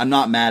champion. I'm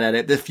not mad at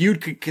it. The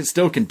feud could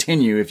still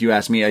continue if you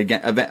ask me.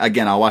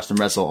 Again, I'll watch them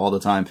wrestle all the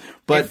time.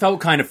 But it felt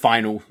kind of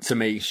final to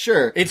me.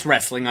 Sure. It's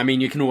wrestling. I mean,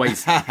 you can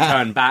always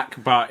turn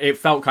back, but it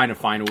felt kind of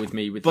final with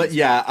me.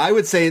 I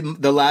would say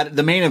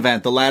the main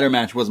event, the ladder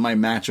match, was my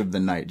match of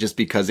the night, just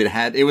because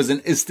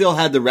it still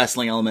had the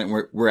wrestling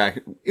element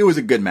where it was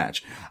a good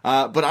match.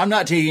 But I'm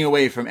not taking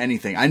away from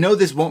anything. I know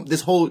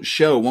this whole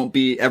show won't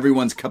be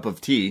everyone's cup of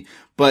tea,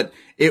 but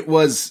it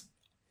was,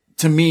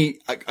 to me,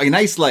 a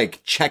nice,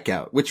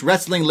 checkout, which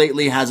wrestling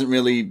lately hasn't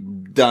really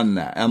done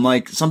that. I'm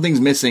like, something's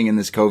missing in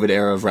this COVID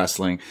era of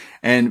wrestling.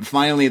 And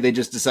finally they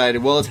just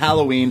decided, well, it's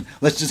Halloween.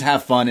 Let's just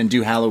have fun and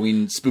do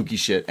Halloween spooky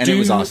shit. And it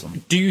was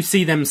awesome. Do you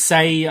see them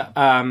say,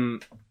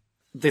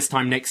 this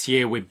time next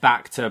year, we're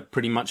back to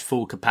pretty much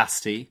full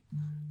capacity,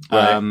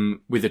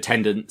 with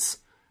attendance?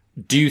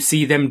 Do you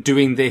see them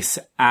doing this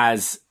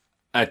as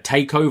a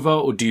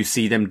takeover, or do you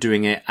see them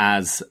doing it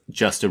as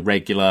just a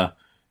regular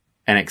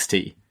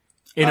NXT?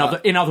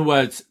 In other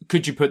words,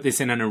 could you put this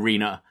in an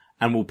arena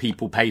and will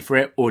people pay for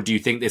it? Or do you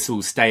think this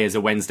will stay as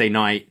a Wednesday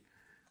night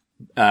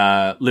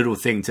little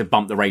thing to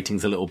bump the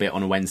ratings a little bit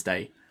on a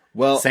Wednesday?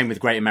 Well, same with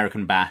Great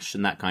American Bash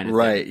and that kind of thing.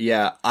 Right,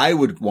 yeah. I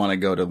would want to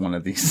go to one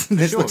of these.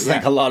 This looks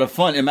like a lot of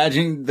fun.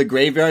 Imagine the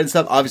graveyard and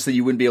stuff. Obviously,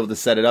 you wouldn't be able to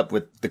set it up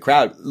with the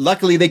crowd.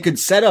 Luckily, they could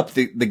set up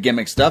the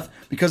gimmick stuff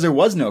because there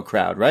was no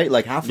crowd, right?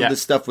 Like, half of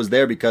this stuff was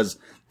there because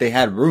they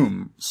had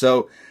room.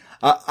 So,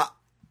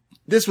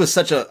 this was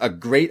such a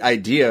great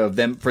idea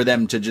for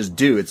them to just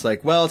do. It's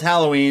like, well, it's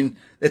Halloween.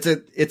 It's a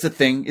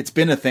thing. It's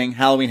been a thing.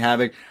 Halloween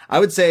Havoc. I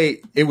would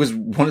say it was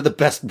one of the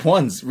best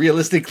ones,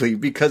 realistically,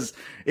 because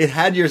it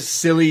had your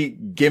silly,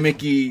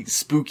 gimmicky,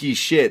 spooky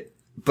shit,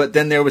 but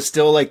then there was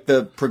still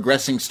the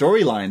progressing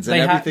storylines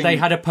and everything. They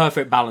had a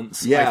perfect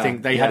balance. Yeah, I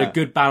think they had a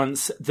good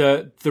balance.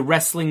 The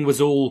wrestling was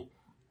all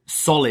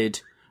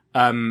solid.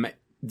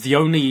 The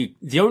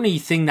only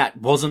thing that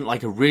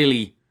wasn't a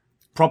really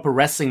proper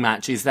wrestling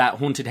match is that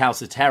Haunted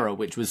House of Terror,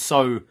 which was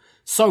so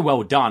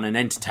well done and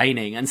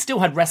entertaining and still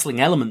had wrestling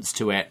elements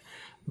to it.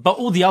 But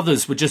all the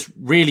others were just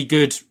really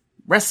good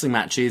wrestling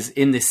matches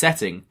in this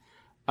setting.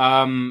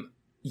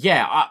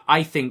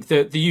 I think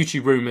the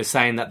YouTube room is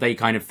saying that they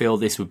kind of feel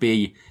this would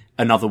be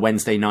another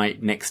Wednesday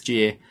night next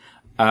year.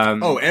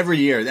 Every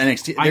year,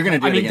 NXT, they're going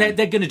to do it again.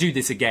 They're going to do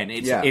this again.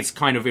 It's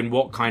kind of in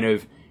what kind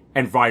of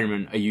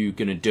environment are you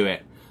going to do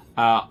it?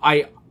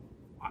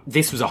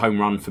 This was a home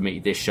run for me,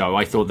 this show.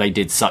 I thought they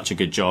did such a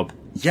good job.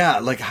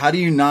 Yeah, how did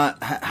you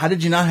not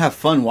have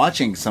fun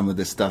watching some of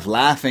this stuff,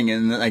 laughing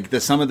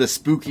and some of the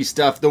spooky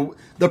stuff,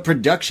 the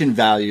production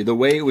value, the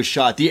way it was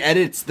shot, the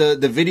edits, the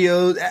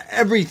video,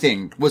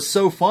 everything was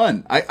so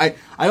fun. I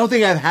don't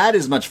think I've had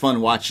as much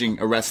fun watching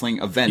a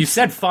wrestling event. You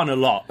said fun a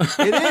lot.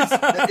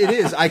 It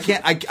is. I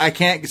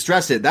can't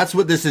stress it. That's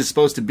what this is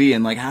supposed to be.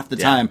 And half the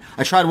time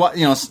I tried,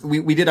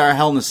 we did our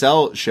Hell in a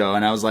Cell show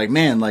and I was like,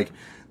 man,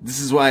 this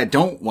is why I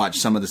don't watch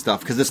some of the stuff,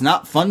 because it's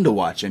not fun to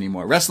watch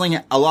anymore. Wrestling,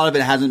 a lot of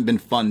it hasn't been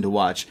fun to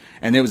watch,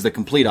 and it was the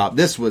complete op.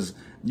 This was,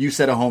 you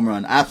said, a home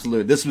run.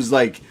 Absolute. This was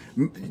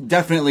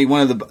definitely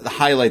one of the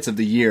highlights of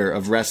the year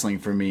of wrestling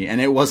for me,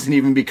 and it wasn't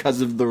even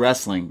because of the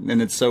wrestling,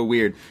 and it's so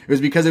weird. It was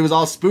because it was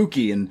all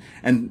spooky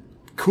and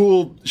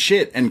cool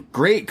shit and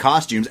great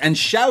costumes. And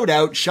shout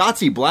out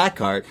Shotzi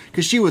Blackheart,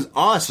 because she was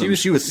awesome.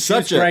 She was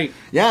such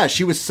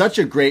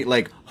a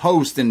great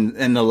host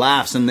and the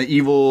laughs and the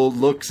evil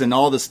looks and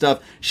all the stuff.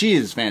 She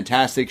is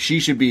fantastic.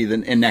 She should be the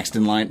next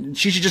in line.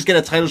 She should just get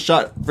a title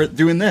shot for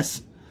doing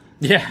this.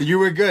 Yeah, you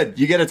were good.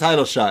 You get a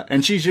title shot,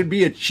 and she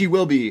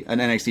will be an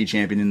NXT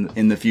champion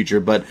in the future.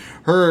 But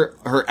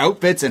her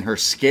outfits and her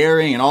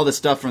scaring and all the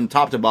stuff from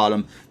top to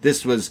bottom.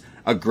 This was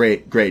a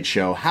great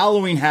show.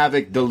 Halloween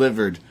Havoc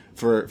delivered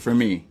for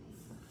me.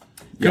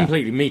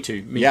 Completely. Me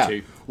too. Me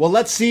too. Well,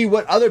 let's see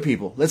what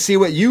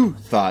you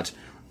thought.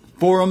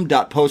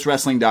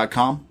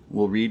 Forum.postwrestling.com.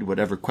 We'll read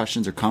whatever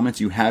questions or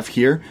comments you have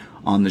here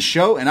on the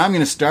show. And I'm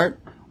going to start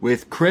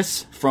with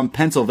Chris from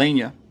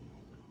Pennsylvania.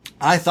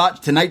 I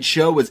thought tonight's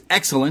show was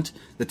excellent.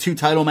 The 2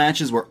 title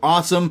matches were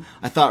awesome.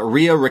 I thought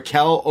Rhea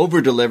Raquel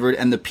over-delivered,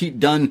 and the Pete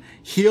Dunne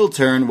heel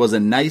turn was a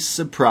nice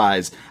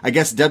surprise. I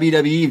guess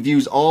WWE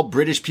views all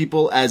British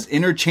people as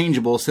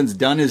interchangeable since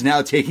Dunne is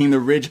now taking the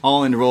Ridge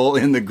Holland role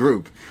in the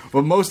group.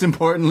 But most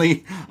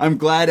importantly, I'm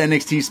glad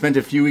NXT spent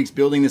a few weeks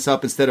building this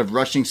up instead of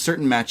rushing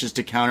certain matches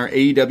to counter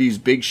AEW's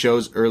big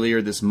shows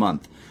earlier this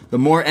month. The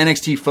more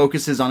NXT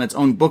focuses on its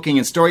own booking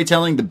and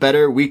storytelling, the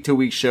better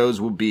week-to-week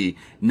shows will be.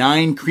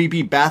 9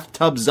 creepy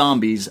bathtub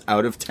zombies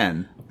out of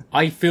 10.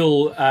 I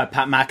feel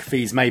Pat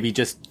McAfee's maybe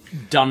just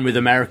done with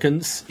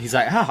Americans. He's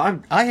like,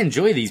 I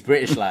enjoy these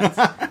British lads.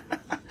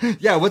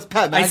 Yeah, what's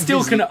Pat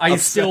McAfee's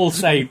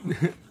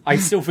I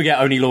still forget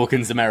Oney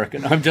Lorcan's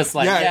American. I'm just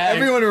like,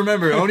 everyone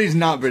remember, Oney's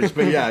not British,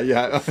 but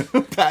yeah.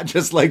 Pat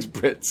just likes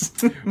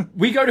Brits.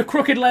 We go to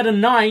Crooked Letter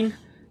 9.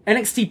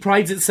 NXT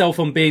prides itself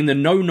on being the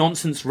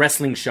no-nonsense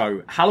wrestling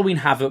show. Halloween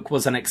Havoc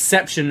was an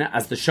exception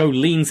as the show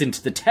leans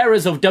into the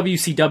terrors of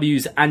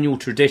WCW's annual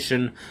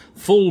tradition,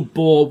 full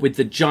bore with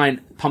the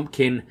giant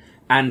pumpkin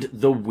and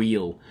the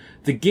wheel.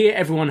 The gear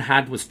everyone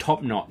had was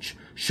top-notch.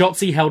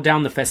 Shotzi held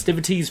down the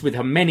festivities with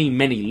her many,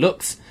 many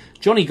looks.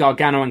 Johnny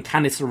Gargano and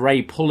Candice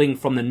LeRae pulling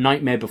from the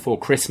Nightmare Before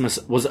Christmas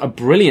was a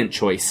brilliant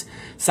choice.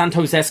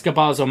 Santos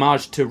Escobar's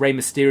homage to Rey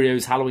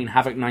Mysterio's Halloween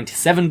Havoc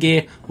 97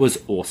 gear was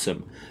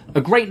awesome. A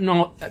great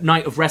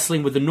night of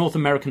wrestling with the North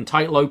American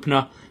title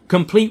opener,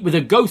 complete with a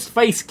ghost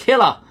face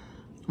killer.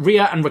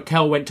 Rhea and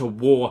Raquel went to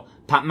war,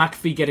 Pat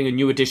McAfee getting a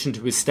new addition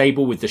to his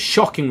stable with the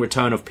shocking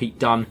return of Pete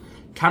Dunne.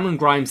 Cameron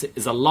Grimes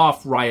is a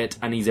laugh riot,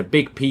 and he's a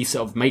big piece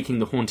of making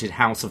the Haunted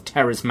House of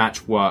Terrors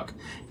match work.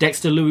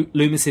 Dexter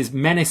Loomis's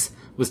Menace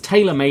was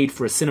tailor-made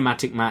for a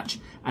cinematic match,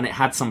 and it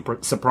had some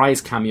surprise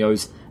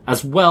cameos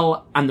as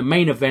well, and the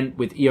main event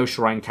with Io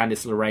Shirai and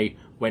Candice LeRae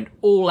went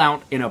all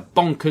out in a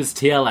bonkers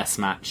TLS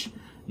match.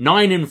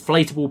 9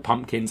 inflatable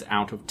pumpkins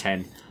out of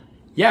 10.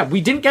 Yeah, we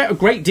didn't get a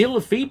great deal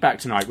of feedback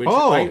tonight, which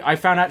I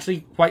found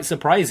actually quite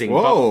surprising.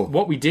 Whoa. But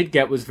what we did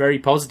get was very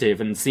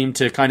positive and seemed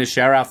to kind of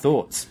share our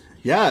thoughts.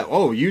 Yeah,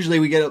 usually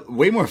we get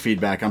way more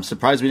feedback. I'm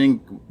surprised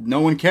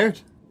no one cared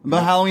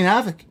about Halloween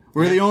Havoc.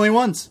 We're the only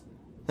ones.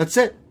 That's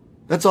it.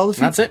 That's all the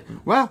feedback. That's it.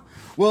 Wow.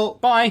 Well,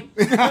 bye.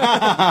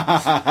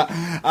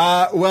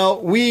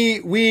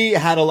 We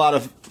had a lot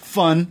of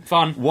fun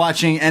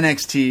watching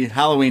NXT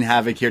Halloween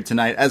Havoc here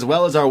tonight, as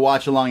well as our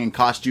watch along in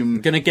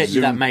costume. Gonna get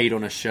you that made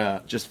on a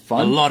shirt. Just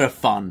fun. A lot of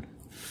fun.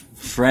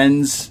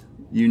 Friends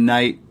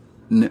unite.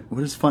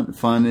 What is fun?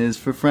 Fun is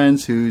for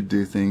friends who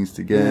do things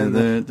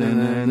together.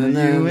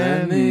 You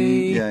and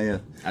me. Yeah.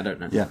 I don't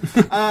know. Yeah.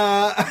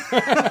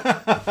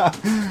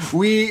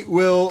 We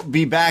will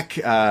be back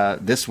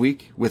this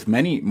week with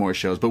many more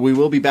shows, but we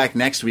will be back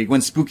next week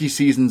when spooky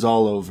season's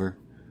all over.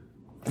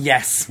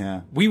 Yes.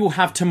 Yeah. We will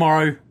have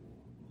tomorrow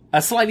a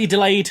slightly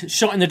delayed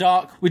Shot in the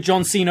Dark with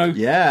John Cena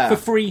for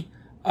free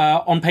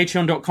on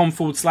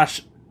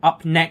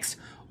patreon.com/upNXT.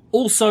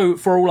 Also,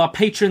 for all our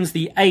patrons,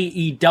 the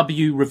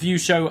AEW review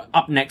show,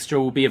 upNXT,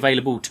 will be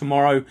available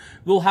tomorrow.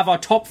 We'll have our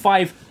top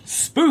 5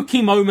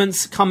 spooky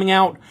moments coming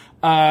out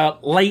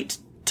late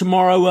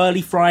tomorrow,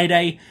 early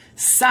Friday.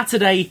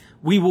 Saturday,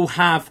 we will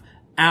have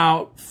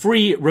our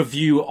free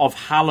review of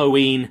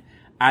Halloween.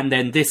 And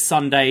then this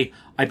Sunday,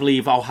 I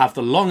believe I'll have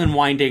the long and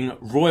winding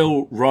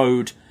Royal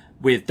Road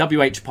with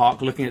WH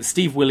Park looking at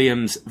Steve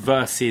Williams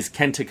versus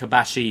Kenta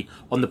Kobashi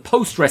on the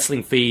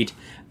post-wrestling feed,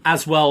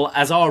 as well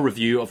as our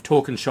review of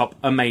Talk and Shop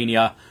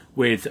Mania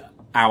with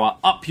our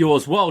Up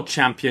Yours World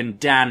Champion,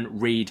 Dan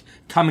Reed,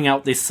 coming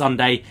out this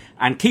Sunday.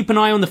 And keep an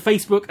eye on the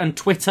Facebook and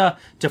Twitter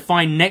to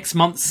find next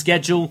month's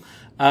schedule.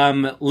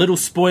 Little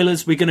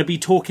spoilers, we're going to be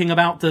talking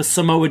about the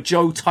Samoa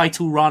Joe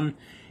title run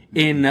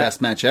in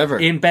Best Match Ever.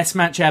 With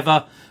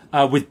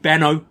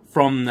Benno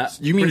from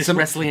British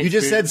Wrestling. You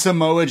just said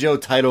Samoa Joe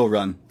title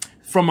run.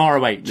 From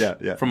ROH.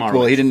 Yeah. From ROH.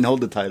 Well, he didn't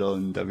hold the title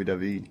in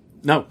WWE.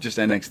 No. Just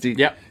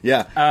NXT.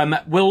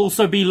 Yeah. We'll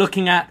also be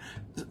looking at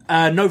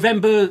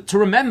November to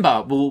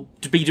Remember. We'll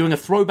be doing a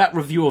throwback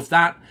review of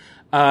that.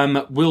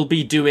 We'll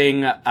be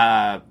doing,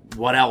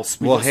 what else?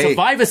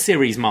 Survivor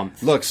Series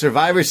month. Look,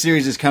 Survivor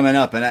Series is coming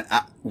up, and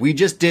we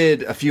just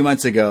did a few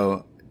months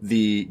ago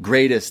the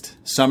greatest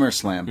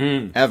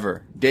SummerSlam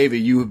ever. David,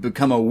 you have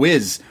become a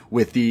whiz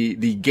with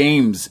the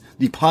games,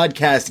 the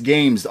podcast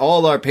games.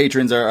 All our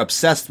patrons are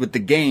obsessed with the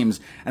games,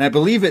 and I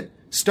believe it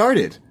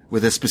started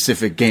with a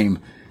specific game.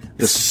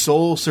 The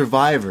Sole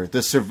Survivor,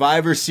 the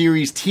Survivor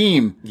Series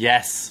team.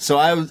 Yes. So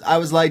I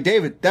was like,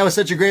 David, that was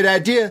such a great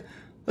idea.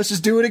 Let's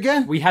just do it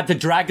again. We had the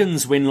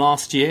Dragons win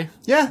last year.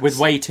 Yeah. With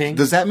Waiting.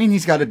 Does that mean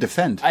he's got to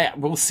defend?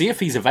 We'll see if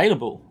he's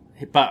available.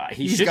 But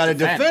he's got to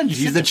defend.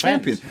 He's the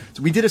champion.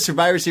 So we did a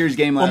Survivor Series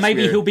game last year. Or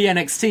maybe he'll be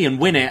NXT and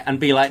win it and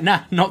be like, nah,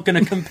 not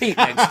going to compete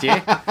next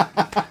year.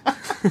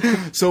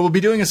 So we'll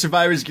be doing a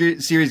Survivor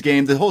Series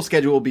game. The whole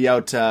schedule will be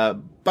out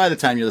by the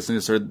time you listen to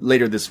this, or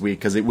later this week,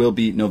 because it will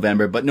be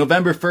November. But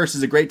November 1st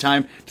is a great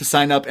time to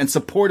sign up and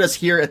support us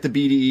here at the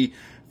BDE.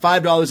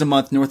 $5 a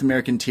month North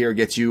American tier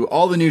gets you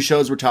all the new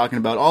shows we're talking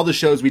about, all the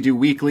shows we do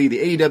weekly,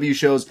 the AEW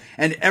shows,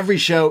 and every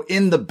show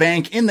in the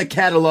bank, in the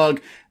catalog,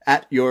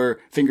 at your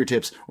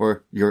fingertips,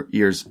 or your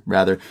ears,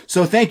 rather.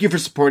 So thank you for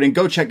supporting.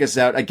 Go check us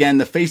out. Again,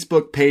 the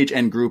Facebook page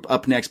and group,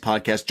 upNXT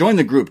Podcast. Join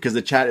the group, because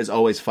the chat is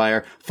always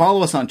fire.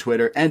 Follow us on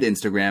Twitter and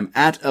Instagram,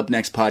 at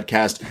upNXT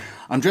Podcast.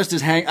 I'm dressed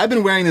as Hank. I've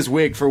been wearing this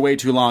wig for way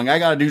too long. I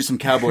gotta do some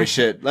cowboy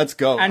shit. Let's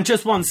go. And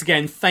just once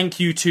again, thank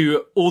you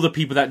to all the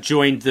people that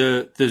joined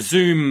the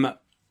Zoom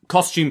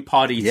costume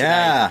party today.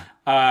 Yeah.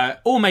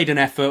 all made an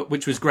effort,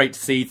 which was great to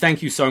see.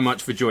 Thank you so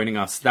much for joining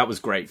us. That was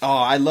great. Oh,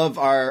 I love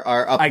our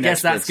up. I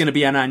guess that's going to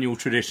be an annual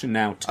tradition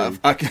now too.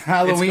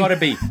 Halloween, it's got to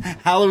be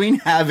Halloween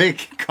Havoc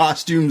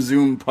costume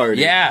Zoom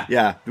party.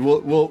 Yeah.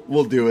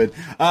 We'll do it.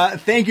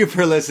 Thank you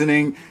for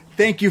listening.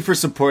 Thank you for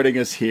supporting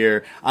us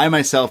here. I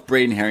myself,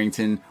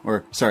 Hangman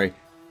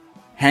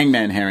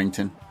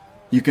Harrington.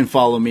 You can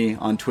follow me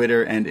on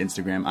Twitter and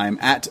Instagram. I'm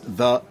at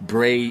the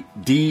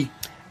Brady.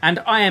 And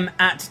I am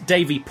at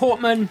Davey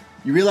Portman.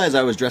 You realize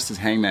I was dressed as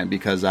Hangman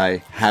because I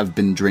have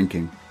been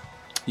drinking.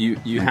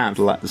 You have.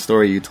 The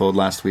story you told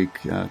last week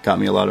got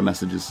me a lot of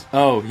messages.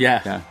 Oh,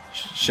 yeah.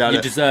 Yeah.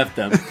 You deserved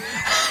them.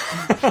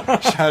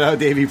 Shout out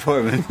Davey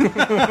Portman.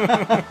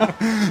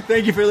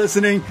 Thank you for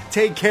listening.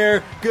 Take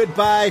care.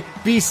 Goodbye.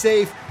 Be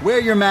safe. Wear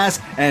your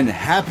mask. And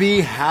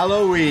happy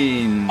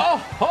Halloween.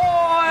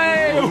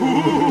 Ahoy!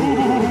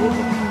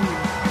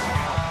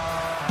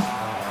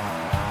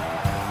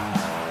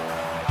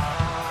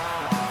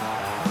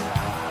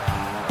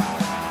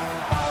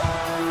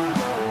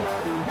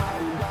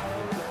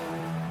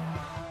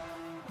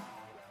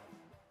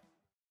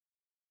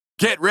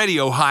 Get ready,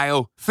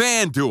 Ohio.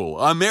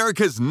 FanDuel,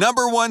 America's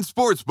 #1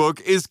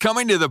 sportsbook, is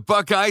coming to the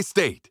Buckeye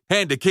State.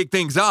 And to kick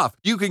things off,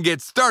 you can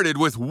get started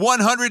with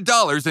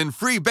 $100 in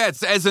free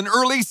bets as an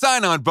early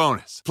sign-on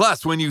bonus.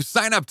 Plus, when you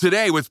sign up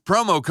today with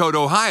promo code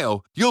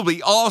OHIO, you'll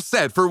be all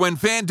set for when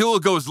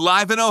FanDuel goes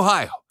live in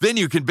Ohio. Then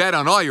you can bet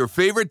on all your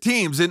favorite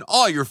teams in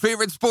all your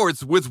favorite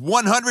sports with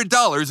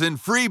 $100 in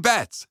free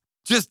bets.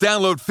 Just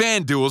download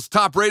FanDuel's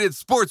top-rated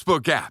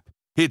sportsbook app.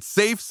 It's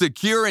safe,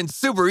 secure, and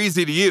super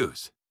easy to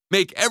use.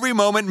 Make every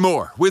moment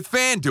more with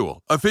FanDuel,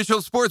 official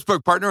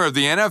sportsbook partner of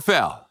the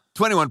NFL.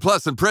 21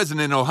 plus and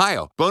present in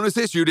Ohio. Bonus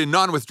issued in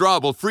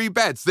non-withdrawable free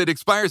bets that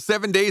expire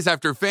 7 days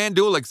after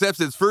FanDuel accepts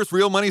its first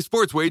real money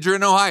sports wager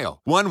in Ohio.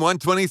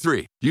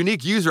 1/1/23.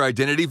 Unique user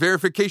identity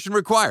verification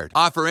required.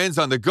 Offer ends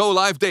on the go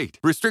live date.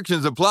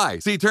 Restrictions apply.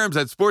 See terms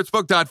at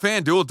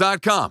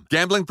sportsbook.fanduel.com.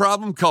 Gambling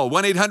problem? Call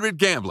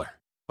 1-800-GAMBLER.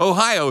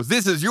 Ohio,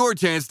 this is your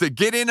chance to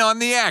get in on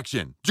the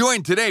action.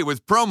 Join today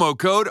with promo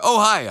code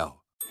OHIO.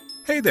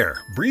 Hey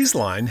there,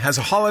 BreezeLine has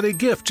a holiday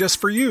gift just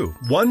for you.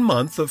 1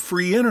 month of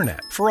free internet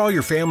for all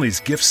your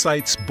family's gift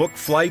sites, book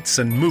flights,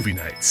 and movie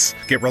nights.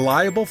 Get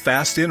reliable,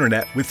 fast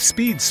internet with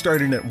speeds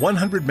starting at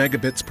 100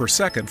 megabits per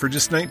second for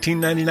just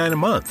 $19.99 a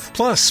month.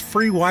 Plus,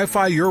 free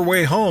Wi-Fi your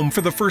way home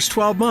for the first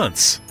 12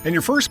 months. And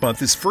your first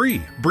month is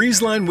free.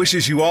 BreezeLine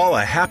wishes you all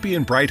a happy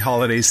and bright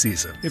holiday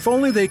season. If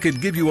only they could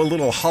give you a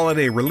little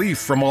holiday relief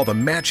from all the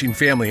matching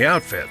family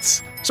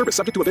outfits. Service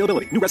subject to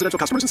availability. New residential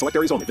customers in select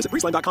areas only. Visit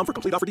breezeline.com for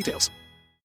complete offer details.